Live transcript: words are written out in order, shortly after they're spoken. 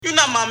You're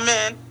not my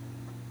man.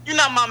 You're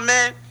not my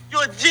man.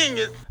 You're a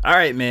genius. All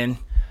right, man.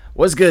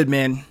 What's good,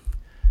 man?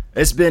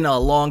 It's been a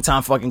long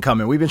time fucking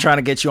coming. We've been trying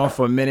to get you on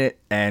for a minute,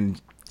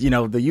 and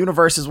the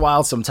universe is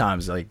wild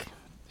sometimes. Like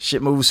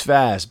shit moves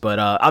fast. But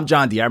I'm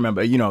John D. I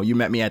remember, you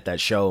met me at that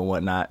show and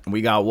whatnot. And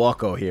we got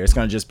Walko here. It's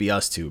gonna just be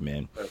us two,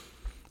 man.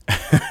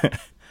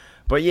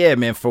 But yeah,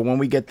 man. For when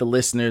we get the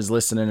listeners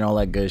listening and all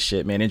that good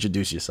shit, man.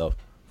 Introduce yourself.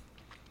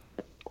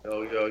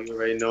 Yo, you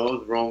already know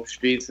it's Rome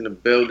Streets in the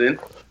building.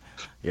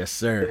 Yes,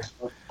 sir.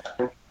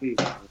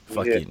 Yeah.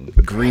 Fucking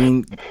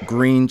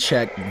green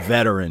check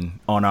veteran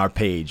on our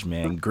page,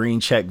 man. Green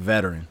check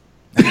veteran.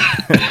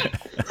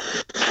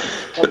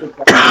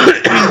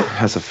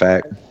 That's a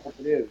fact.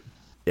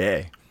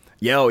 Yeah.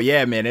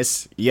 Yeah, man.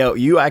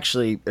 You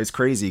actually, it's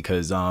crazy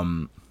because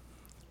I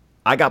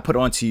got put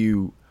onto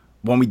you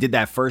when we did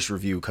that first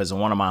review because of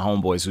one of my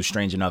homeboys who's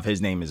strange enough,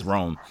 his name is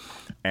Rome.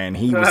 And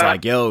he was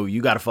like, yo,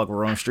 you gotta fuck with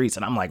Rome Streets.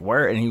 And I'm like,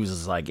 where? And he was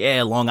just like,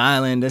 yeah, Long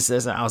Island, this.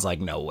 And I was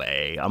like, no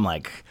way.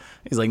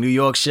 He's like, New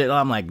York shit.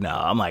 I'm like, no.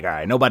 I'm like, all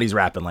right, nobody's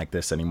rapping like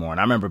this anymore. And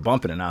I remember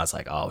bumping it and I was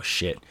like, oh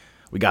shit.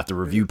 We got the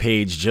review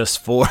page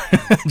just for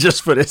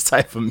this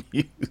type of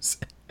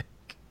music.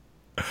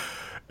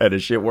 And the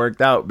shit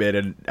worked out, man.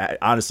 And I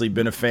honestly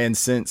been a fan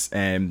since,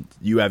 and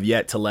you have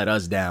yet to let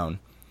us down,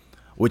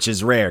 which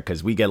is rare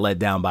because we get let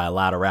down by a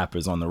lot of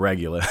rappers on the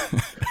regular.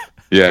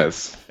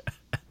 Yes.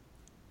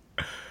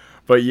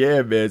 But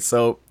yeah, man.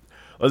 So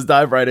let's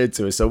dive right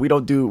into it. So we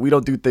don't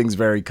do things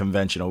very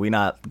conventional. We're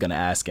not gonna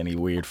ask any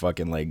weird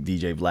fucking like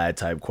DJ Vlad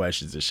type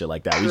questions and shit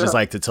like that. We just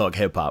like to talk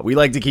hip hop. We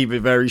like to keep it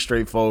very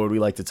straightforward. We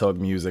like to talk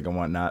music and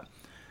whatnot.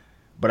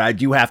 But I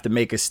do have to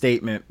make a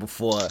statement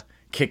before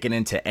kicking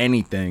into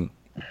anything.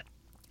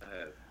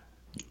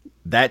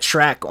 That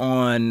track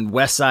on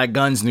West Side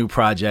Gun's new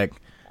project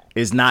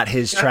is not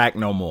his track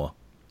no more.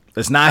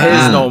 It's not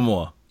his no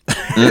more.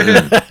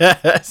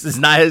 It's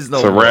not his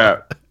no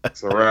more.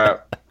 It's a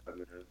rap.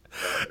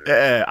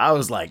 Yeah, I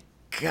was like,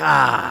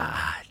 God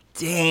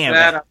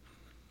damn.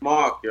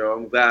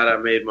 I'm glad I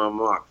made my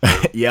mark.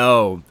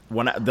 Yo,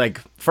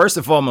 first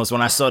and foremost,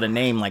 when I saw the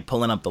name, like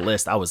pulling up the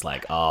list, I was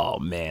like, oh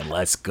man,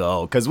 let's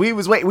go. Cause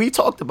we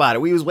talked about it.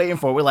 We was waiting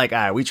for it. We're like,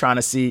 all right,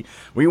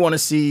 we want to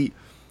see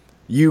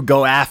you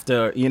go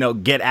after,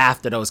 get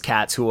after those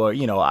cats who are,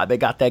 they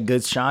got that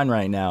good shine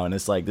right now. And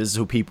it's like, this is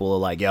who people are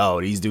like,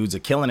 yo, these dudes are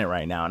killing it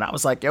right now. And I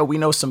was like, yo, we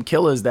know some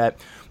killers that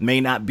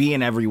may not be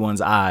in everyone's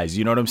eyes.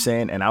 You know what I'm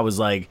saying? And I was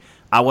like,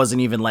 I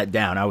wasn't even let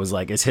down. I was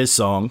like, it's his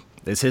song.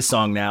 It's his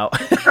song now.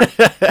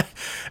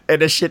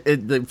 And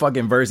the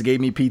fucking verse gave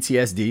me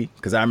PTSD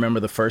because I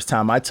remember the first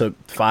time I took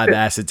 5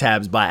 acid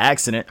tabs by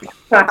accident.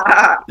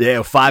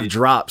 Yeah, 5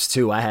 drops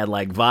too. I had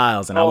like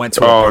vials and I went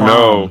to a prom.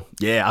 No.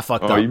 Yeah, I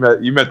fucked up.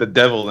 You met the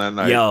devil that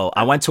night. Yo,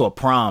 I went to a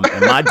prom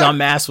and my dumb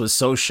ass was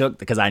so shook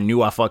because I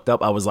knew I fucked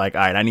up. I was like,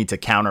 all right, I need to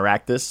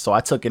counteract this. So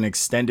I took an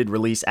extended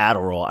release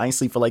Adderall. I ain't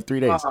sleep for like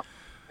 3 days. Oh,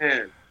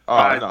 man.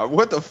 No,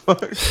 what the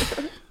fuck? It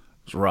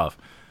was rough.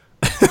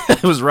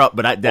 It was rough,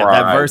 but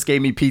that verse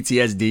gave me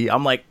PTSD.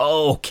 I'm like,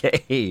 oh,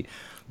 okay.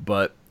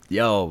 But,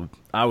 yo,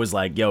 I was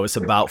like, yo, it's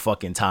about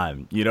fucking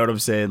time. You know what I'm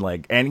saying?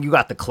 Like, and you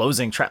got the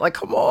closing track. Like,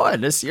 come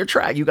on, this is your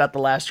track. You got the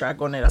last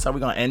track on there. That's how we're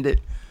going to end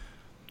it.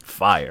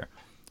 Fire.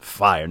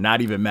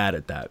 Not even mad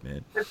at that,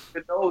 man. I didn't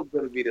even know it was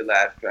going to be the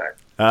last track.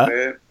 Huh?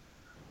 Man.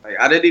 Like,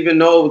 I didn't even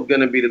know it was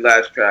going to be the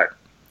last track.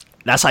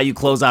 That's how you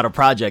close out a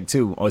project,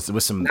 too. Or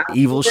with some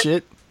evil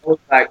shit.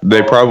 Like,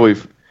 They probably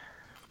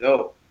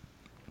Dope.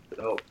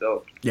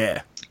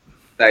 Yeah.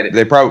 Excited.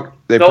 they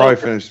probably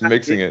finished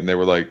mixing it and they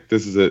were like,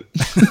 this is it.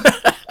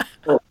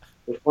 The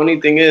funny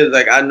thing is,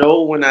 like, I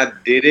know when I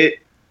did it,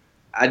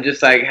 I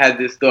just like had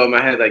this thought in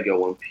my head, like, yo,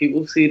 when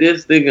people see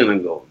this, they're gonna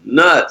go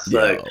nuts. Yo.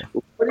 Like,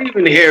 before they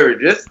even hear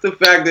it, just the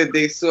fact that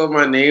they saw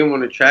my name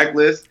on the track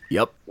list,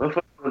 Yep. I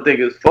don't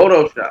think it's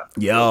Photoshop.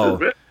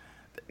 Yo.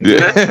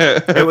 Yeah.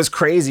 It was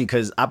crazy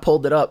because I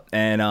pulled it up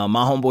and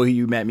my homeboy who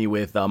you met me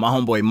with, my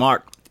homeboy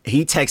Mark,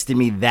 he texted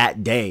me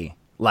that day,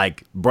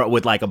 like, bro,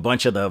 with like a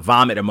bunch of the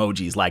vomit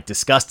emojis, like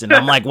disgusting.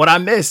 I'm like, what I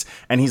miss?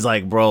 And he's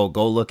like, bro,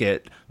 go look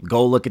at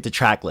the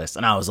track list.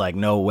 And I was like,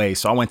 no way.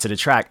 So I went to the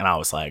track and I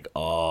was like,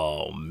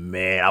 oh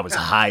man, I was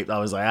hyped. I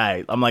was like, all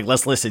right. I'm like,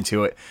 let's listen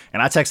to it. And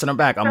I texted him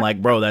back. I'm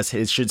like, bro,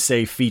 it should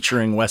say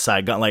featuring West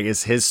Side Gun. Like,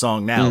 it's his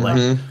song now.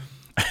 Mm-hmm.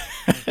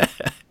 Like,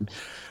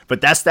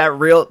 but that's that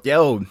real,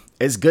 yo,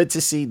 it's good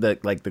to see the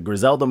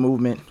Griselda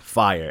movement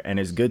fire. And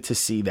it's good to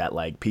see that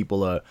like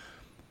people are,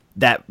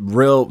 that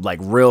real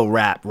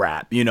rap,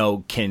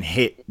 can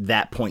hit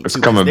that point It's too.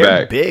 coming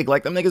They're back. big.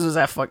 Like them niggas was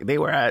they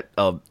were at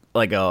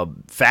a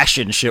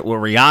fashion shit with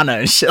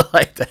Rihanna and shit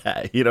like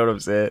that. You know what I'm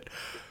saying?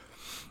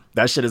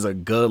 That shit is a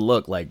good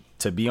look, like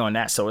to be on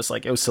that. So it's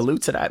like, yo,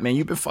 salute to that, man.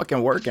 You've been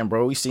fucking working,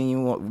 bro. We seen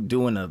you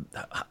doing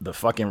the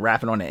fucking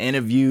rapping on the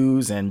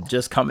interviews and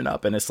just coming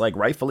up, and it's like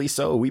rightfully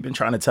so. We've been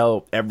trying to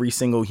tell every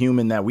single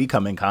human that we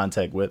come in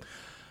contact with.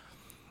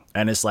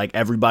 And it's like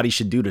everybody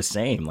should do the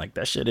same. Like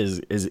that shit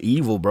is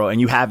evil, bro.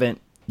 And you haven't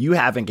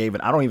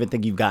given. I don't even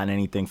think you've gotten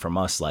anything from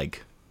us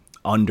like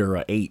under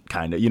a 8,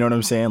 kind of. You know what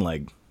I'm saying?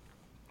 Like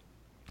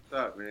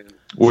up, man.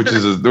 which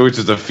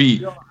is a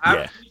feat. Yo, I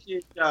Yeah.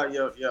 appreciate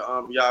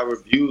y'all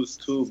reviews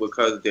too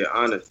because they're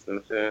honest. You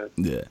know what I'm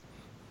saying?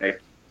 Yeah.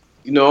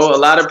 You know, a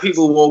lot of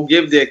people won't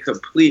give their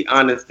complete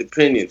honest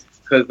opinions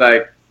because,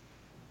 like,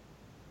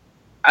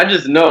 I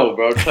just know,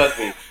 bro. Trust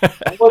me.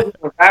 If I wasn't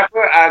a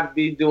rapper, I'd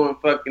be doing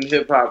fucking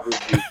hip hop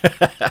reviews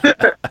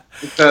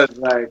because,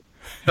 like,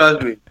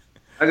 trust me,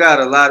 I got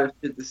a lot of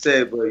shit to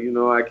say, but you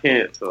know I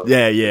can't. So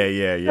Yeah.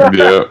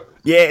 Yeah.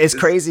 Yeah, it's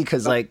crazy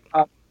because like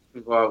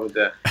involved with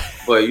that.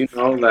 But you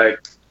know, like,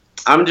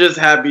 I'm just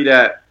happy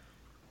that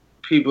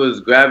people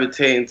is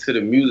gravitating to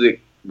the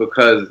music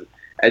because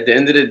at the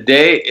end of the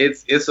day,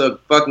 it's a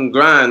fucking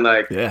grind.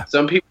 Like, Yeah.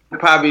 some people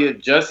probably are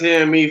just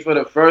hearing me for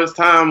the first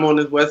time on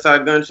this West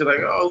Side Gun shit, like,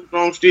 oh,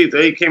 Long Streets,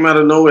 he came out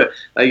of nowhere.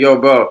 Like, yo,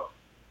 bro,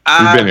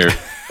 We've been here.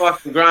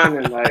 fucking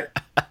grinding, like,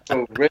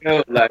 for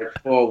real, like,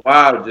 for a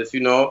while, just, you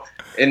know,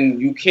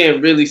 and you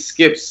can't really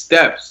skip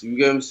steps. You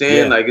get what I'm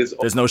saying? Yeah. Like,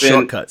 There's no been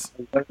shortcuts.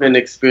 a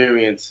learning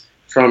experience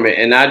from it,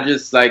 and I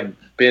just, like,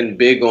 been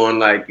big on,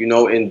 like, you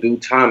know, in due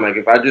time. Like,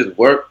 if I just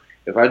work,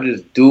 if I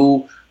just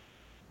do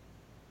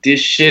this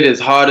shit as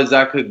hard as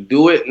I could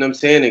do it, you know what I'm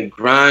saying, and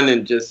grind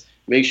and just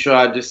make sure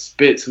I just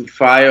spit to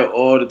fire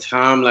all the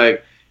time,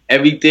 like,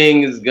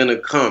 everything is gonna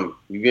come.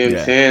 You get what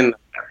I'm saying?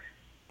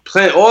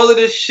 All of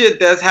this shit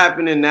that's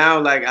happening now,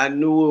 like, I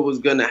knew it was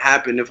gonna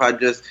happen if I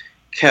just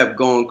kept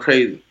going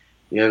crazy.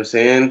 You know what I'm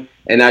saying?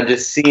 And I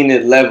just seen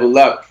it level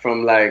up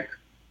from, like,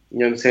 you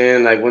know what I'm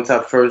saying? Like, once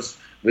I first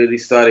really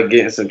started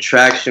getting some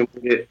traction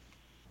with it,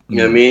 you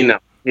know what I mean? I'm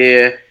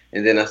here,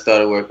 and then I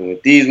started working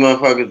with these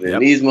motherfuckers,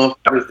 and these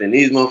motherfuckers, and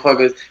these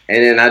motherfuckers,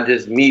 and then I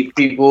just meet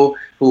people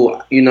who,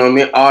 you know what I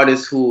mean,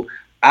 artists who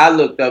I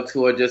looked up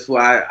to or just who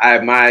I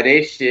admire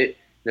their shit, you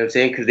know what I'm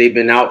saying, because they've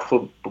been out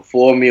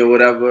before me or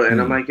whatever, and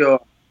I'm like,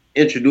 yo,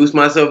 introduce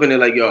myself, and they're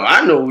like, yo,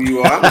 I know who you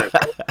are. I'm like,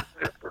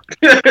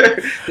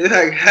 they're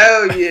like,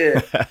 hell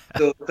yeah.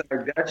 So it's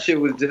like, that shit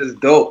was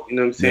just dope, you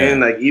know what I'm saying?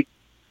 Like, even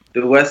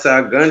the West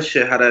Side Gun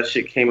shit, how that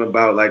shit came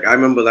about, like, I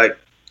remember, like,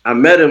 I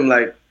met him,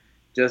 like,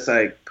 just,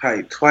 like,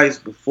 probably twice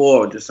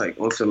before, just, like,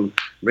 on some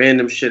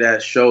random shit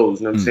at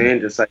shows, you know what I'm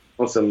saying? Just, like,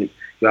 on some,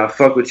 I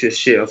fuck with your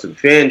shit, on some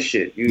fan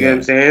shit, you get what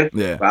I'm saying?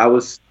 Yeah. But I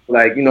was,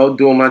 like, you know,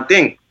 doing my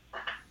thing.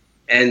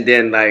 And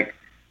then, like,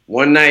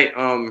 one night,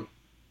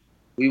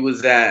 we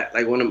was at,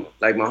 like, one of,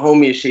 like, my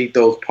homie and shit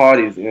throws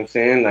parties, you know what I'm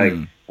saying? Like,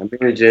 my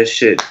manager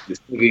shit, this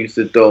nigga used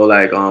to throw,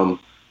 like,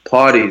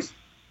 parties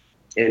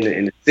in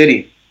the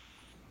city.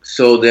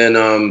 So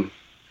then,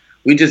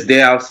 we just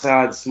there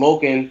outside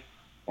smoking,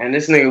 and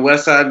this nigga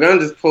West Side Gun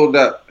just pulled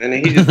up, and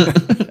then he just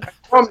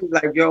told me,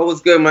 like, yo,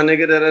 what's good, my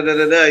nigga,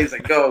 da-da-da-da-da. He's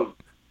like, yo,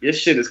 your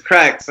shit is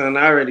cracked, son,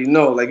 I already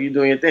know, like, you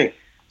doing your thing.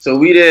 So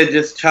we there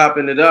just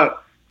chopping it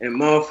up, and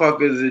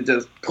motherfuckers are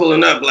just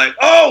pulling up, like,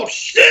 oh,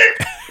 shit,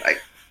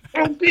 like,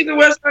 don't be the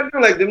West Side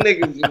Gun, like, them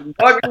niggas just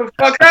bugging the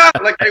fuck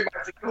out, like,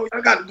 everybody's like, oh, I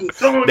gotta do a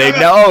song. They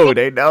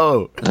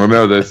know. Well,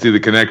 no, they see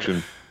the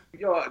connection.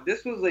 Yo,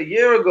 this was a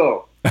year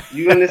ago.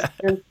 You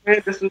understand?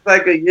 This was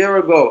like a year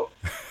ago.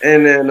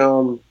 And then,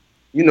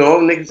 you know,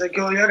 niggas like,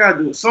 yo, y'all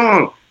gotta do a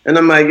song. And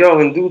I'm like, yo,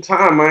 in due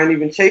time, I ain't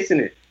even chasing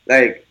it.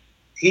 Like,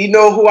 he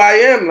know who I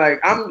am. Like,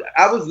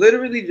 I was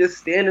literally just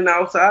standing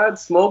outside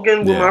smoking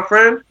with my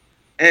friend.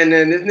 And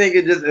then this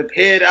nigga just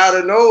appeared out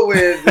of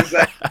nowhere, just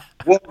like,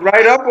 walked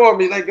right up on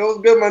me, like, yo,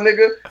 what's good, my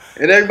nigga?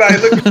 And everybody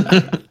looking,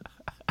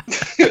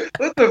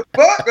 what the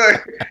fuck?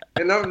 Like,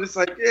 and I'm just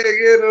like, yeah,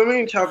 you know what I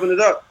mean? Chopping it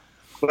up.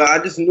 But I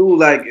just knew,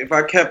 like, if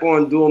I kept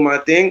on doing my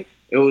thing,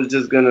 it was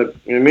just gonna,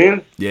 you know what I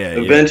mean?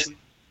 Eventually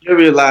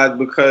materialize,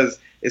 because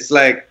it's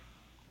like,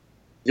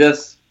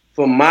 just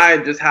for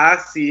just how I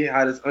see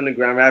how this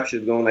underground rap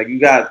shit is going, like, you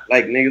got,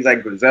 like, niggas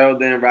like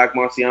Griselda and Rock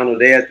Marciano,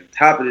 they at the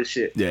top of this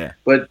shit. Yeah.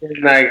 But then,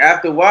 like,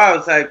 after a while,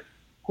 it's like,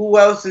 who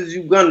else is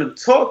you gonna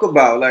talk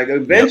about? Like,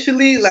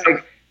 eventually,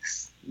 like,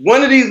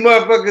 one of these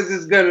motherfuckers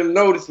is gonna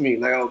notice me.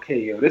 Like, okay,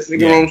 yo, this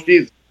nigga on the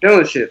streets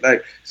doing shit.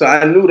 Like, so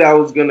I knew that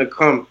was gonna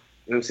come.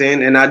 You know what I'm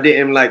saying? And I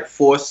didn't, like,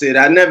 force it.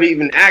 I never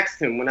even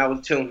asked him when I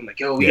was telling him, like,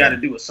 yo, we gotta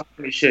do a song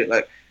and shit.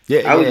 Like,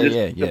 I was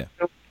just, you know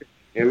what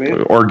I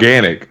mean?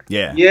 Organic.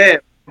 Yeah,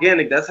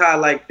 organic. That's how I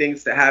like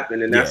things to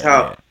happen. And that's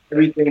how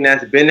everything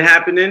that's been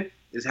happening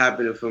is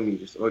happening for me,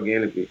 just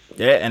organically.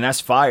 Yeah, and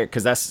that's fire,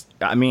 because that's,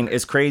 I mean,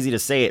 it's crazy to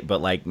say it, but,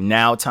 like,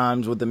 now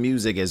times with the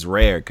music is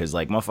rare, because,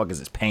 like,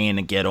 motherfuckers is paying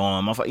to get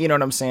on. You know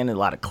what I'm saying? A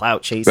lot of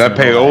clout chasing. That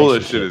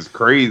payola shit is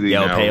crazy.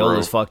 Yo, now,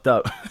 payola's fucked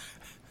up.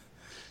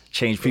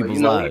 Change people's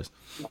lives.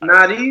 It's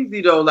not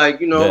easy, though. Like,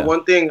 you know,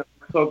 one thing,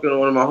 I'm talking to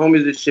one of my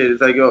homies and shit,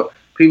 it's like, yo,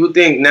 people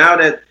think now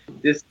that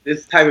this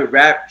type of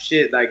rap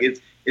shit, like,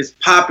 it's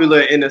popular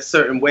in a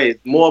certain way.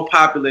 It's more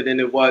popular than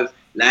it was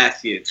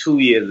last year, 2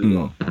 years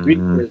ago, 3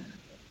 years ago.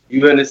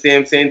 You understand what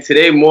I'm saying?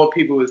 Today, more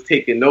people is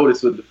taking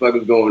notice what the fuck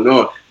is going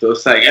on. So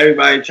it's like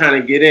everybody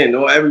trying to get in.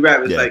 Or every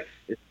rapper's like,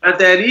 it's not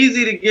that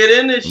easy to get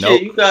in this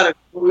shit. You gotta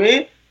come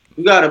in.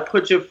 You gotta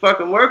put your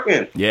fucking work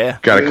in. Yeah.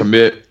 Gotta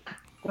commit.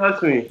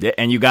 Trust me. Yeah,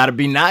 and you gotta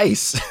be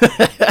nice.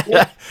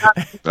 That's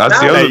the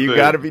other thing. You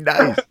gotta be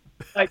nice.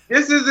 Like,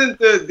 this isn't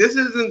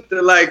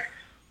the like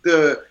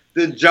the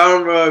the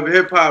genre of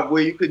hip hop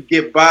where you could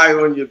get by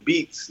on your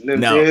beats. You know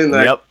what I'm saying?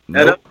 Like, Yep.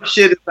 that other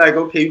shit is like,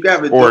 okay, you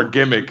gotta Or a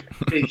gimmick.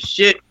 say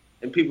shit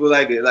and people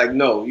like it. Like,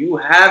 no, you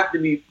have to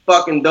be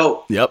fucking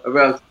dope. Yep. Or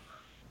else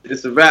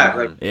it's a rap.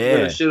 Like,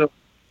 Yeah. shit on.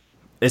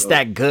 It's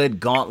that good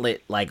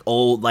gauntlet, like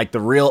old, like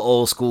the real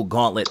old school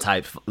gauntlet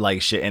type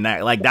like shit, and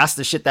that like that's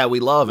the shit that we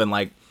love, and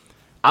like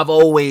I've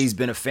always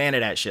been a fan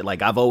of that shit.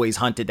 Like I've always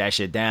hunted that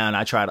shit down.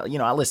 I try to,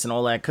 I listened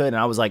all that I could, and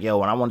I was like, yo,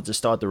 when I wanted to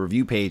start the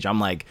review page, I'm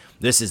like,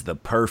 this is the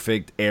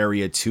perfect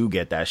area to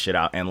get that shit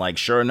out, and like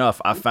sure enough,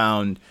 I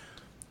found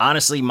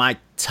honestly my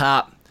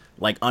top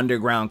like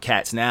underground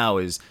cats now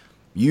is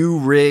you,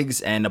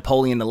 Riggs, and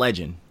Napoleon the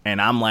Legend,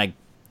 and I'm like,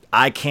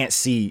 I can't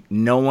see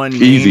no one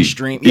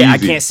mainstream. Yeah, I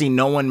can't see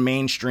no one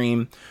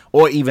mainstream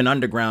or even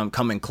underground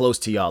coming close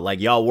to y'all. Like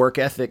y'all work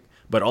ethic,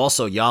 but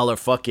also y'all are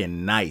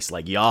fucking nice.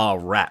 Like y'all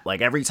rap.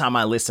 Like every time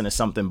I listen to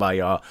something by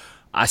y'all,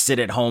 I sit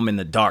at home in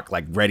the dark,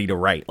 like ready to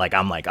write. Like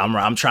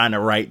I'm trying to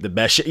write the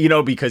best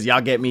shit, because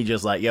y'all get me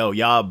just like, yo,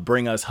 y'all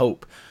bring us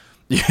hope.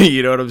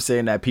 You know what I'm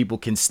saying? That people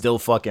can still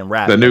fucking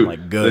rap. The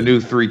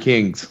new Three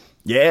Kings.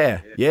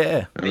 Yeah. You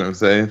know what I'm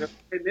saying?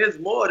 And there's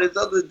more. There's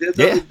other dudes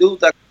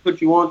that can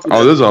put you on to.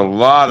 Oh, there's a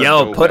lot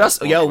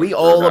of we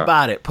all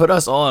about it. Put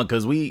us on,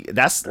 because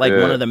that's like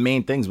one of the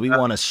main things. We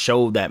want to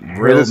show that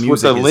real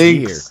music is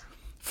here.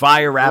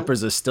 Fire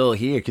rappers are still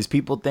here, because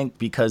people think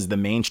because the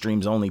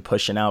mainstream's only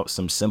pushing out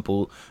some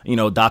simple,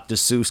 Dr.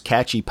 Seuss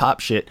catchy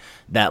pop shit,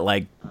 that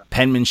like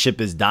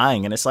penmanship is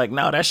dying, and it's like,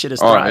 no, that shit is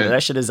thriving.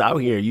 That shit is out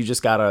here. You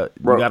just gotta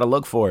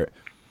look for it.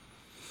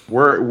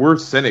 We're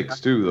cynics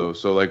too, though.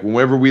 So like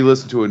whenever we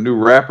listen to a new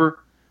rapper,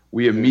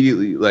 we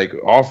immediately, like,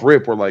 off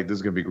rip, we're like, this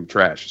is going to be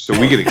trash. So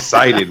we get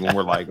excited when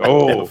we're like,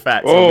 so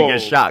we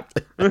get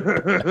shocked.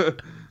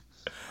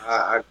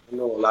 I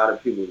know a lot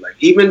of people, like,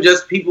 even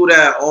just people that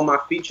are on my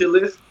feature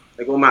list,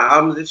 like on my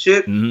albums and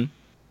shit,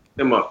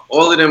 them up.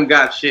 All of them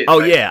got shit. Oh,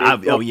 like, yeah.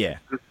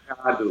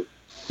 I do.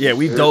 Yeah,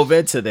 we dove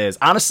into this.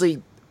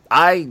 Honestly,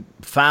 I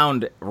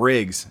found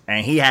Riggs,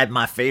 and he had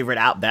my favorite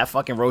out, that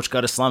fucking Roach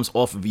Gutter Slums,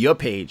 off of your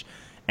page.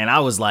 And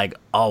I was like,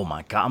 oh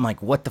my God. I'm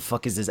like, what the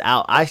fuck is this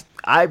out?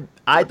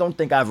 I don't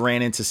think I've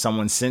ran into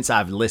someone since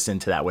I've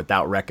listened to that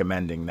without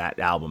recommending that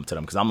album to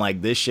them. Because I'm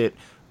like, this shit,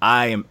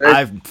 I'm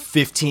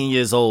 15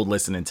 years old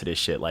listening to this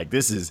shit. Like,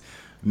 this is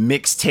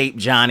mixtape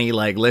Johnny,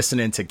 like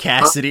listening to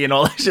Cassidy and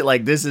all that shit.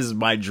 Like, this is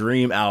my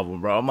dream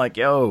album, bro. I'm like,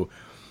 yo.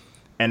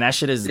 And that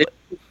shit is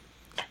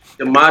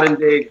the modern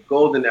day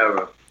golden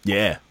era.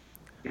 Yeah.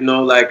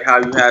 Like how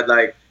you had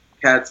like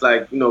cats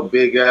like,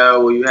 Big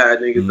L, where you had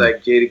niggas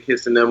like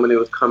Jadakiss and them when it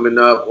was coming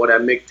up, or that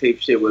mixtape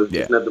shit was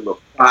just nothing but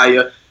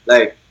fire.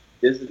 Like,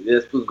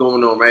 this was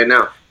going on right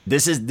now.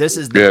 This is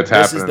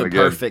the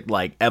perfect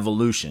like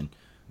evolution.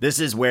 This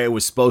is where it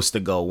was supposed to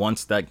go.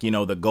 Once that,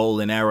 the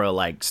golden era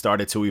like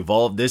started to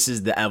evolve, this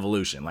is the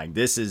evolution. Like,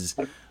 this is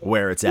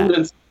where it's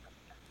at.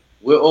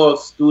 We're all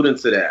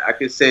students of that. I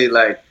could say,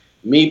 like,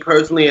 me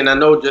personally, and I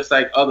know just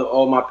like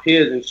all my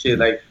peers and shit,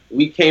 like,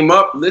 we came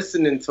up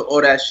listening to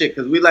all that shit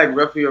because we like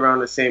roughly around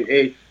the same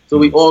age. So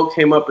we all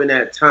came up in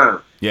that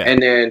time. Yeah.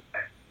 And then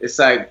it's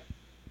like,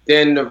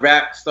 then the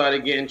rap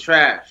started getting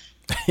trash.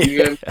 You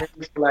know what I'm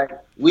saying? Like,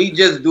 we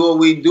just do what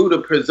we do to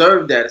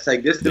preserve that. It's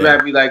like, this the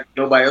rap we like,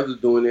 nobody else is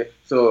doing it,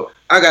 so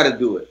I gotta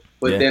do it.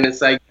 But then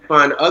it's like, you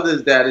find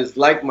others that is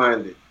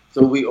like-minded.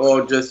 So we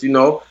all just,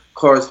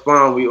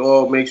 correspond. We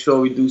all make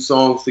sure we do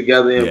songs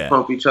together and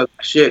pump each other's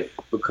shit,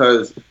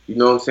 because, you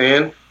know what I'm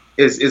saying?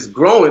 It's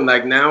growing.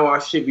 Like, now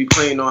our shit be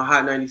playing on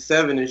Hot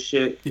 97 and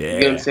shit. Yeah. You know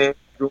what I'm saying?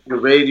 Through the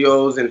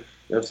radios, and, you know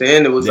what I'm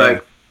saying? It was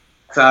like,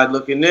 outside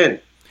looking in.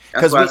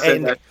 That's why I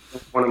said that's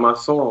one of my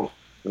songs.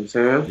 You know what I'm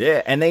saying?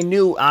 Yeah, and they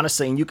knew,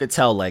 honestly, and you could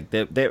tell, like,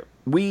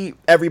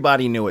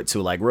 everybody knew it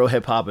too. Like, real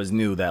hip hoppers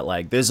knew that,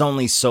 like, there's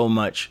only so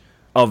much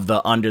of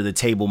the under the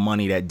table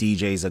money that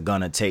DJs are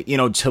gonna take,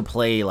 to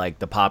play like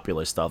the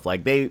popular stuff.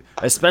 Like,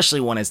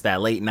 especially when it's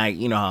that late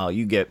night, how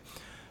you get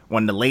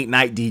when the late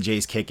night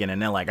DJs kick in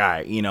and they're like, all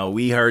right,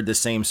 we heard the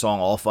same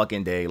song all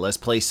fucking day. Let's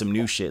play some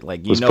new shit.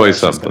 Like, it's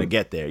gonna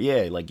get there.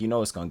 Yeah, like,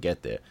 it's gonna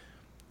get there.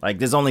 Like,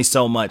 there's only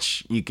so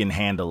much you can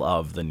handle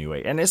of the new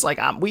age, and it's like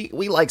we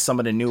like some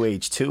of the new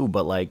age too,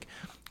 but like,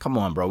 come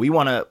on, bro, we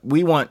want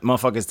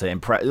motherfuckers to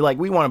impress. Like,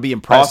 we want to be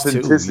impressed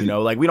too,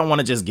 Like, we don't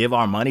want to just give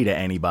our money to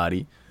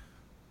anybody.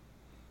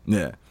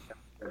 Yeah.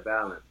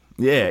 Balance.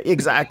 Yeah,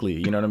 exactly.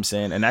 You know what I'm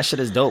saying? And that shit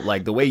is dope.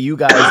 Like, the way you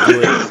guys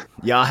do it,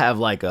 y'all have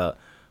like a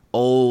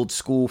old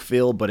school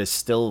feel, but it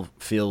still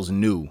feels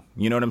new.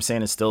 You know what I'm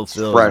saying? It still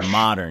feels fresh,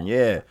 modern.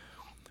 Yeah.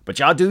 But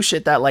y'all do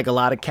shit that like a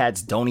lot of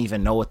cats don't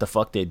even know what the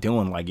fuck they're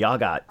doing. Like,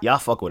 y'all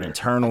fuck with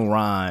internal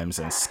rhymes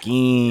and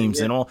schemes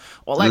and all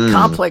that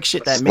complex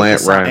shit that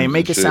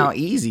make it sound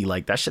easy.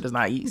 Like, that shit is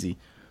not easy.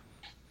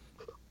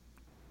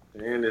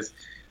 And it's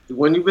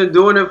when you've been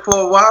doing it for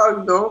a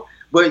while,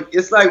 but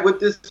it's like with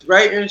this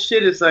writing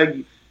shit, it's like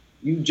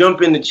you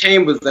jump in the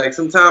chambers. Like,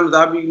 sometimes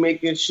I'll be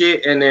making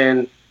shit and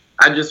then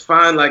I just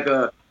find like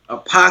a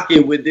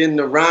pocket within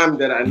the rhyme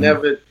that I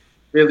never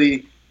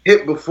really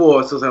hit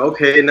before. So it's like,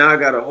 okay, now I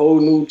got a whole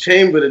new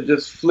chamber to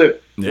just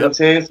flip. You know what I'm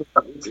saying? So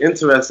it's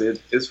interesting.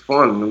 It's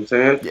fun. You know what I'm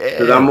saying?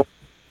 Because I'm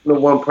the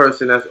one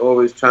person that's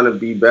always trying to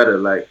be better.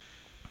 Like,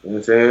 you know what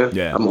I'm saying?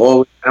 Yeah.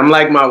 I'm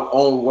like my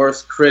own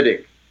worst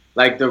critic.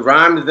 Like the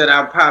rhymes that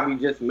I'll probably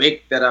just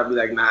make that I'll be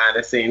like, nah,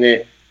 this ain't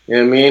it. You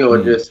know what I mean?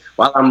 Or just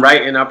while I'm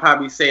writing, I'll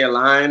probably say a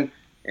line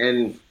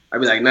and I'll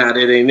be like, nah, that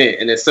ain't it.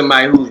 And then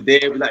somebody who's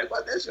there be like,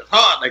 what, that shit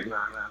hard. Like,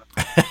 nah.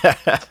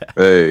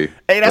 Hey,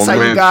 that's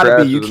how you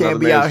gotta be. You can't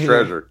be out here.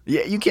 Treasure.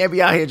 Yeah, you can't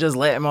be out here just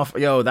letting off.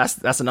 Yo,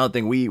 that's another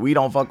thing. We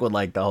don't fuck with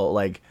like the whole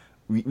like.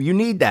 You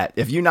need that.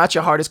 If you're not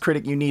your hardest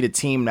critic, you need a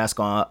team that's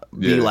gonna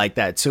be like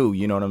that too.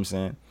 You know what I'm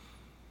saying?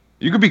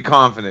 You could be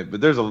confident,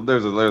 but there's a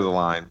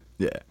line.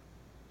 Yeah.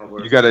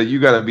 You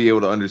gotta be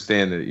able to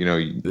understand that. You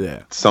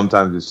know.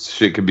 Sometimes this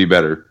shit could be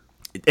better.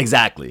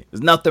 Exactly.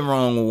 There's nothing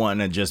wrong with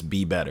wanting to just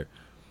be better.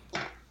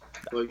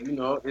 But you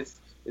know,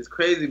 it's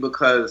crazy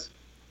because.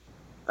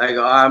 Like,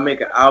 I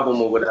make an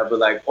album or whatever.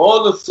 Like,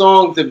 all the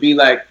songs to be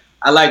like,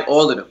 I like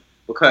all of them.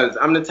 Because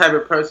I'm the type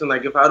of person,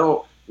 like, if I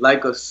don't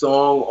like a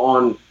song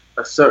on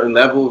a certain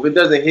level, if it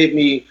doesn't hit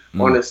me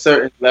on a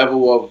certain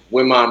level of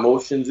where my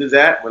emotions is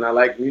at when I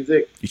like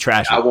music, you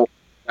trash it. I won't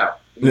put it out.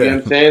 You know what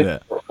I'm saying? Yeah.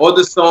 All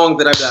the songs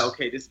that I be like,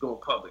 okay, this is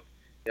going public.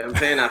 You know what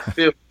I'm saying? I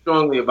feel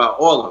strongly about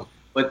all of them.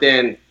 But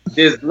then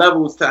there's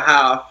levels to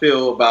how I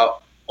feel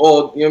about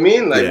all, you know what I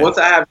mean? Like, once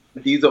I have,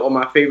 these are all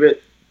my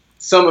favorite.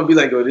 Some would be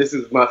like, oh, this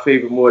is my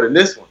favorite more than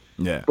this one.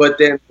 Yeah. But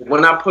then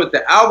when I put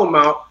the album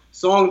out,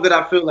 songs that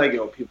I feel like,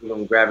 yo, people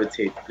don't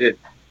gravitate to this.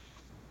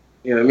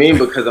 You know what I mean?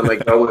 Because I'm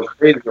like, I went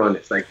crazy on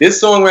this. Like, this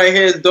song right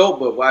here is dope,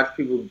 but watch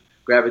people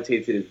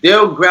gravitate to this.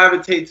 They'll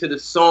gravitate to the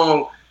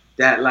song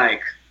that,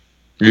 like...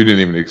 You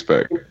didn't even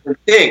expect.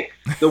 Think.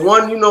 The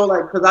one, you know,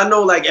 like, because I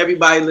know, like,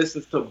 everybody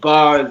listens to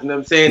bars, you know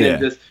what I'm saying? And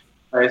just,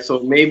 right, so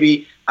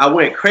maybe I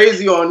went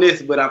crazy on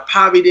this, but I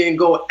probably didn't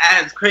go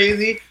as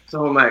crazy.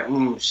 So I'm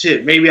like,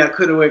 shit, maybe I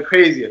could have went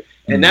crazier.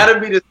 And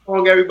that'll be the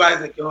song everybody's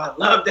like, yo, I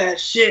love that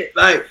shit.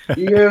 Like,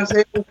 you know what I'm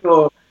saying?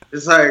 So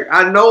it's like,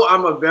 I know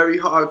I'm a very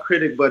hard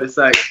critic, but it's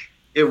like,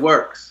 it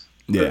works.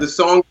 Yeah. The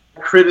song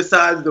I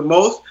criticize the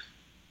most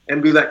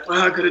and be like,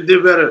 I could have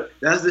did better.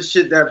 That's the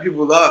shit that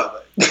people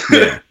love.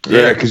 Yeah,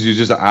 because you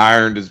just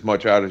ironed as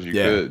much out as you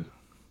could.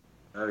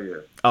 Oh, yeah.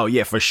 Oh,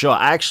 yeah, for sure.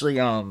 I actually,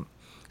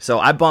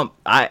 so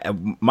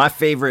my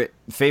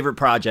favorite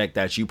project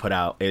that you put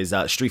out is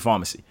Street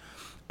Pharmacy.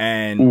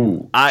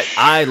 And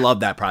I love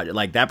that project.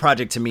 Like, that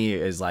project to me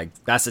is like,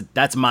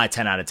 that's my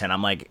 10 out of 10.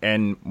 I'm like,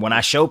 and when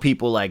I show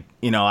people, like,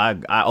 you know,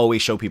 I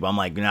always show people, I'm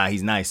like, nah,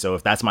 he's nice. So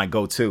if that's my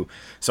go-to,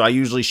 so I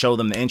usually show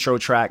them the intro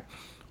track,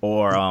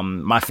 or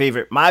my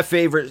favorite,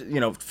 you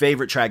know,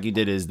 favorite track you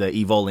did is the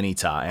Evol and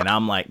Ita, and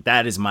I'm like,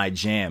 that is my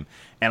jam.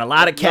 And a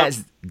lot of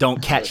cats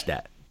don't catch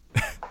that.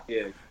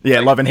 Yeah. Yeah,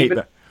 like, Love and Hate.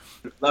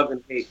 Love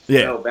and Hate.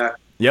 Yeah. Back.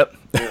 Yep.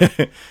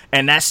 Yeah.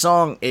 And that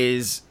song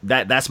is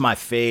that's my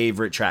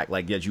favorite track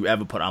like that you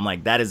ever put. I'm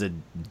like, that is a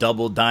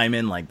double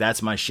diamond. Like,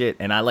 that's my shit.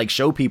 And I like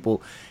show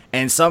people,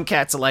 and some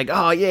cats are like,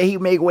 oh yeah, he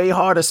make way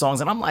harder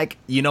songs. And I'm like,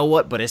 you know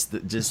what? But it's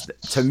just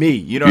to me,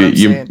 you know what I'm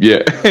saying?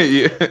 Yeah.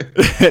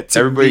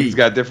 Everybody's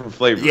got different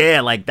flavors.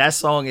 Yeah, like that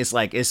song is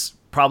like, it's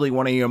probably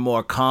one of your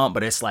more calm,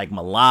 but it's like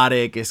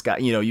melodic. It's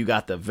got, you know, you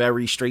got the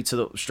very straight to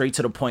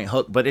the point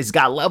hook, but it's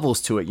got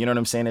levels to it. You know what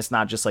I'm saying? It's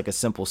not just like a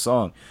simple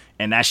song.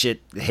 And that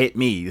shit hit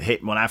me.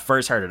 When I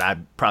first heard it, I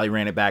probably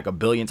ran it back a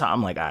billion times.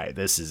 I'm like, all right,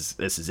 this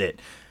is it.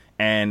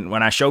 And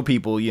when I show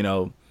people, you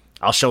know,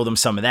 I'll show them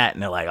some of that,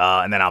 and they're like,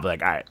 oh, and then I'll be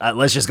like, all right,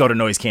 let's just go to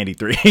Noise Candy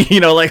 3. You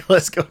know, like,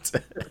 let's go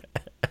to.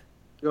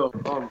 Yo,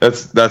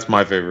 that's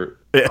my favorite.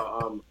 Yeah.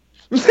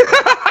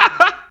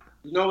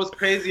 You know what's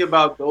crazy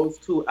about those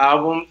two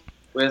albums?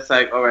 Where it's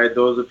like, all right,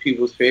 those are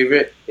people's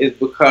favorite, is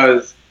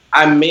because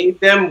I made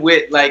them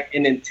with like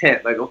an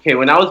intent. Like, okay,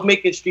 when I was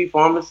making Street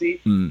Pharmacy,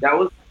 that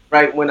was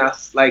right when I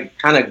like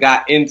kind of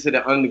got into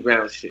the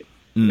underground shit.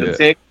 You know what I'm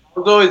saying? I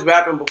was always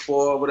rapping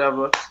before,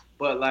 whatever,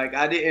 but like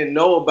I didn't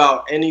know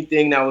about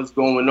anything that was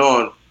going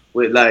on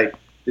with like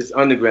this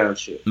underground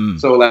shit.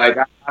 So like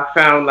I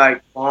found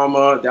like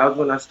Pharma. That was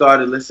when I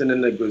started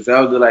listening to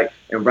Griselda, like,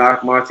 and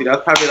Rock Marcy. That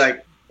was probably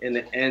like in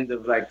the end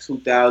of like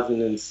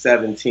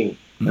 2017.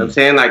 You know what I'm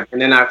saying? Like,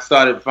 and then I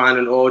started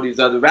finding all these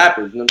other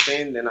rappers, you know what I'm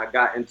saying? Then I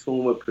got in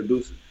tune with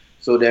producers.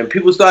 So then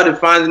people started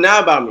finding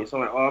out about me. So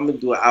I'm like, oh, I'm going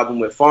to do an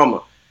album with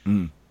Pharma.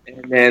 And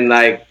then,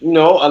 like, you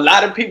know, a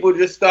lot of people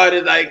just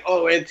started, like,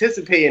 oh,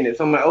 anticipating it.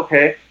 So I'm like,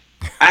 okay,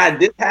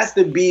 this has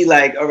to be,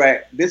 like, all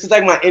right, this is,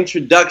 like, my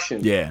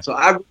introduction. Yeah. So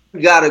I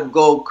really got to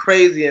go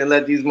crazy and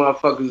let these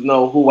motherfuckers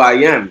know who I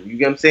am. You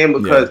get what I'm saying?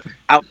 Because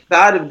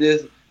outside of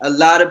this, a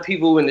lot of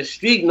people in the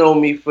street know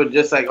me for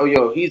just like, oh,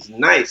 yo, he's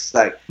nice.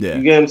 Like,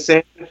 you get what I'm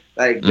saying?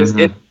 Like, just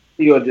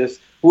or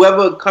just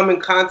whoever come in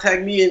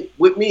contact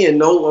with me and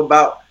know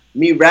about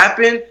me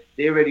rapping,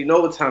 they already know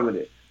what time it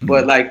is.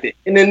 But like the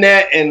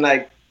internet and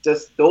like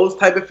just those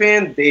type of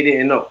fans, they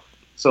didn't know.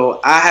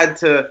 So I had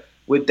to,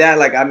 with that,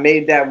 like I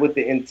made that with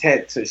the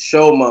intent to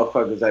show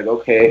motherfuckers like,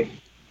 okay,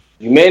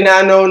 you may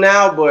not know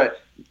now,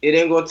 but it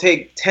ain't gonna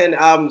take 10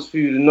 albums for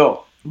you to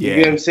know. You get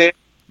what I'm saying?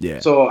 Yeah.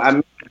 So I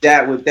made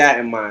that with that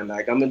in mind.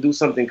 Like, I'm gonna do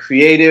something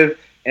creative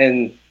and,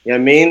 you know what I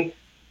mean,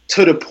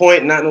 to the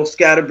point, not no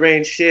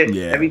scatterbrain shit.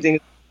 Yeah. Everything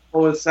is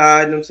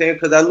coincide, you know what I'm saying?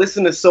 Because I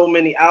listen to so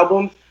many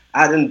albums,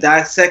 I done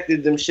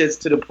dissected them shits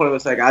to the point where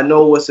it's like, I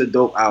know what's a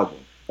dope album.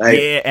 Like,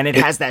 yeah, and it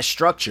has that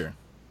structure.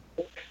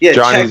 Yeah,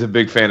 Johnny's a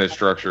big fan of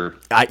structure.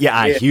 I'm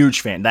a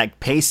huge fan. Like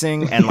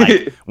pacing and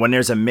like when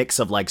there's a mix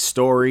of like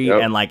story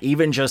and like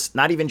even just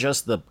not even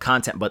just the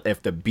content, but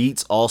if the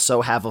beats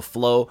also have a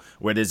flow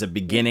where there's a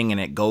beginning and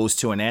it goes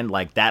to an end,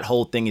 like that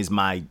whole thing is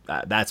my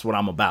that's what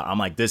I'm about. I'm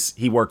like, this,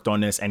 he worked on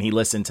this and he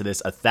listened to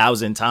this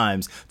 1,000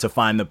 times to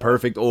find the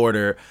perfect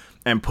order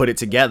and put it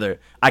together.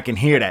 I can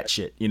hear that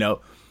shit, you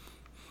know.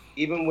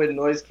 Even with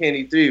Noise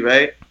Candy 3,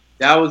 right?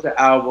 That was the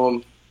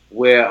album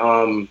where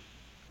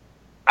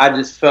I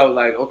just felt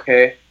like,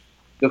 okay.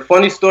 The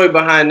funny story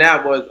behind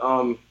that was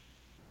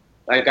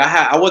like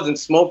I wasn't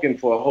smoking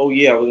for a whole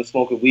year. I wasn't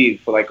smoking weed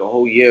for like a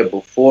whole year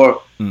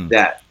before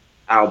that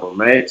album,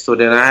 right? So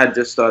then I had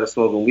just started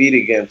smoking weed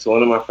again. So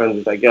one of my friends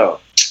was like, yo,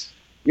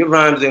 your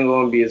rhymes ain't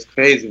gonna be as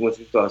crazy once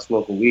you start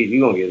smoking weed.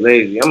 You're gonna get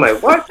lazy. I'm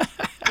like, what?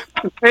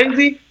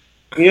 Crazy?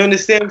 You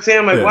understand what I'm saying?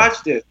 I'm like,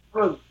 watch this.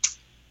 I'm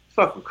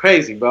fucking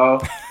crazy,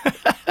 bro.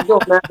 It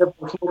don't matter if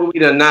I'm smoking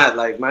weed or not.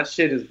 Like, my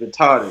shit is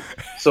retarded.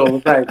 So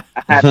it's like,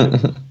 I had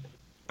to.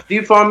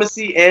 D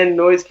Pharmacy and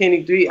Noise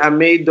Candy 3, I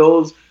made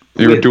those.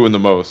 You were doing the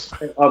most.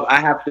 I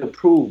have to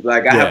prove.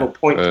 Like, I have a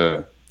point.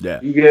 Yeah.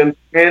 You get what I'm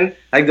saying?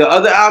 Like, the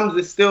other albums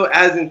are still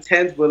as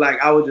intense, but like,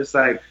 I was just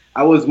like,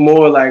 I was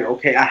more like,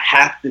 okay, I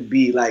have to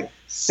be like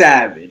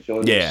savage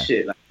on this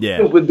shit. Like,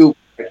 super duper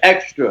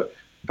extra.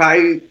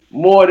 Probably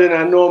more than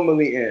I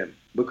normally am.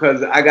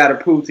 Because I gotta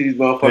prove to these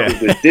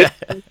motherfuckers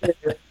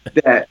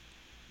that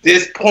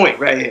this point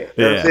right here.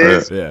 You know what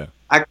I'm saying?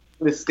 I can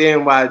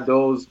understand why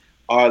those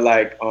are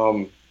like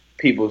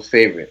people's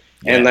favorite.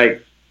 And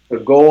like, to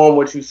go on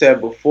what you said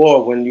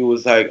before when you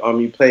was like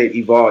you played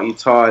Evolve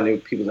Etar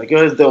and people was like,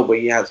 yo, it's dope, but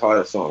he has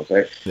harder songs,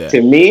 right?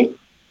 To me,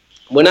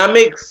 when I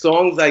make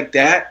songs like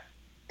that,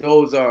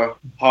 those are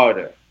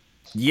harder.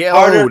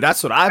 Harder,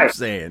 that's what I'm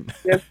saying.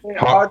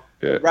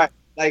 Right.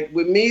 Like,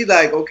 with me,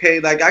 like, okay,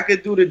 like, I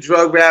could do the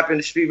drug rap and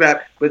the street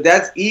rap, but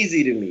that's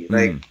easy to me.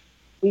 Like,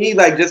 me,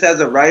 like, just as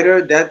a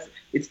writer,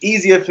 it's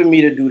easier for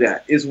me to do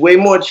that. It's way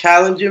more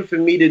challenging for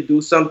me to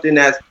do something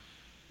that's,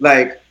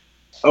 like,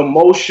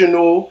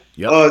 emotional,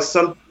 or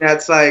something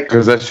that's, like...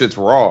 Because that shit's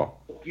raw.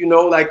 You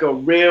know, like a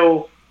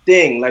real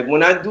thing. Like,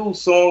 when I do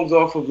songs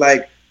off of,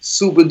 like,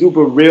 super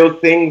duper real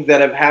things that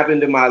have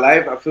happened in my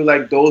life, I feel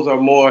like those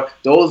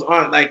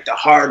aren't like the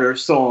harder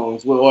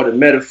songs with all the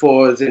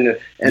metaphors and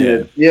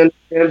the you know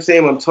what I'm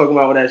saying? I'm talking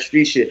about all that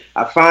street shit.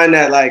 I find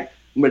that like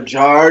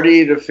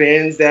majority of the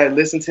fans that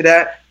listen to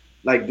that,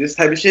 like this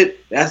type of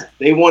shit,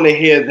 they want to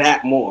hear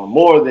that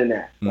more than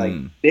that. Like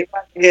they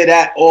want to hear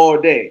that all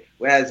day.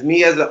 Whereas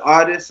me as an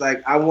artist,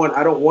 like I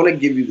don't want to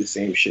give you the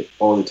same shit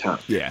all the time.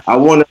 Yeah. I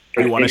want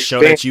to. You want to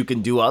show that you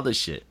can do other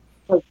shit.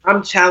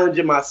 I'm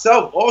challenging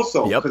myself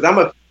also because I'm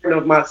a fan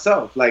of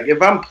myself. Like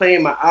if I'm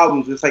playing my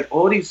albums, it's like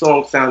all these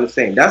songs sound the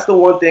same. That's the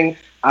one thing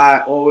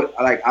I always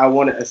like. I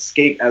want to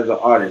escape as an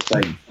artist.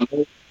 Like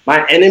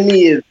my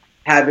enemy is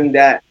having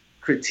that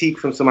critique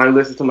from somebody who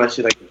listens to my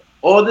shit. Like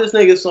all this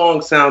nigga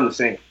songs sound the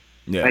same.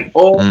 Yeah. Like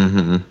all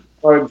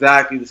are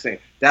exactly the same.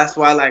 That's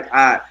why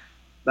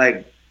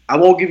I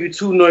won't give you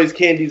two Noise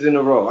Candies in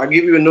a row. I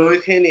give you a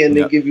Noise Candy and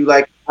then give you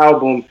like an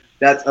album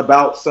that's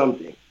about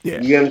something.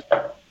 Yeah. You get what I'm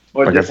saying?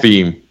 Or like a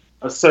theme,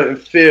 a certain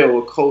feel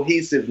or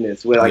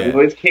cohesiveness where like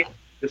Noise Candy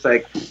is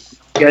like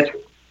sketch.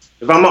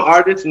 If I'm an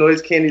artist,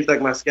 Noise Candy is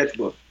like my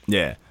sketchbook.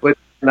 Yeah. But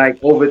like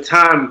over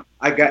time,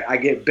 I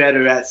get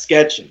better at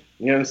sketching.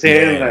 You know what I'm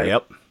saying? Yeah,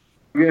 like,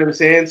 you know what I'm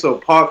saying? So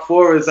part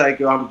 4 is like,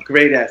 I'm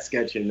great at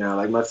sketching now.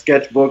 Like my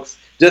sketchbooks,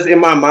 just in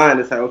my mind,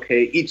 it's like,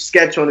 okay, each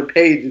sketch on the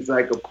page is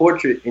like a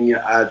portrait in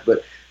your eyes,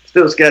 but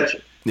still sketching.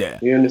 Yeah.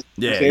 You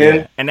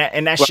understand? Yeah.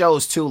 And that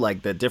shows too,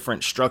 like the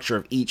different structure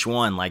of each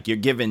one. Like you're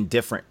given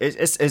different.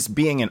 It's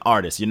being an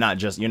artist. You're not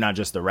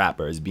just a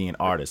rapper. It's being an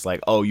artist. Like,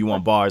 oh, you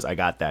want bars? I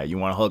got that. You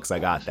want hooks? I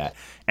got that.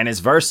 And it's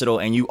versatile.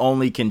 And you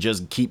only can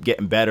just keep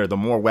getting better. The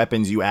more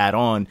weapons you add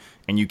on,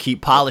 and you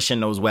keep polishing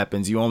those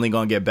weapons, you only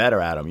gonna get better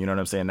at them. You know what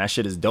I'm saying? That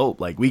shit is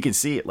dope. Like we can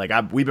see it. Like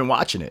we've been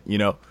watching it. You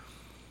know.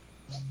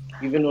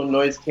 Even on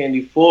Noise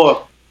Candy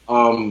 4,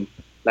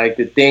 like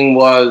the thing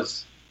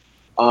was.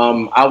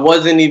 I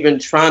wasn't even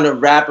trying to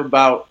rap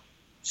about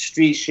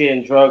street shit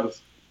and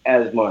drugs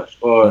as much,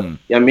 or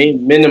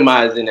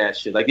minimizing that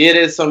shit. Like, yeah,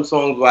 there's some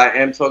songs where I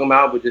am talking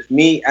about, but just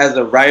me as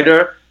a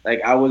writer, like,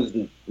 I was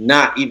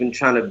not even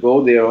trying to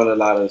go there on a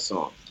lot of the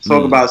songs.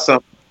 Talk about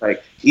something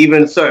like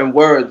even certain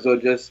words, or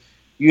just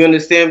you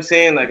understand what I'm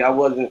saying? Like, I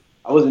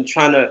wasn't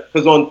trying to,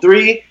 because on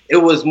 3 it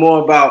was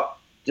more about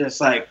just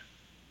like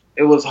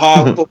it was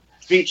hardcore.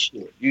 Street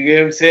shit. You get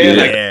what I'm saying?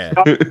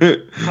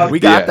 Yeah. We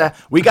got that.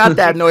 We got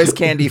that Noise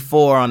Candy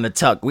 4 on the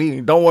tuck.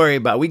 We don't worry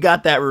about it. We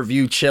got that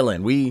review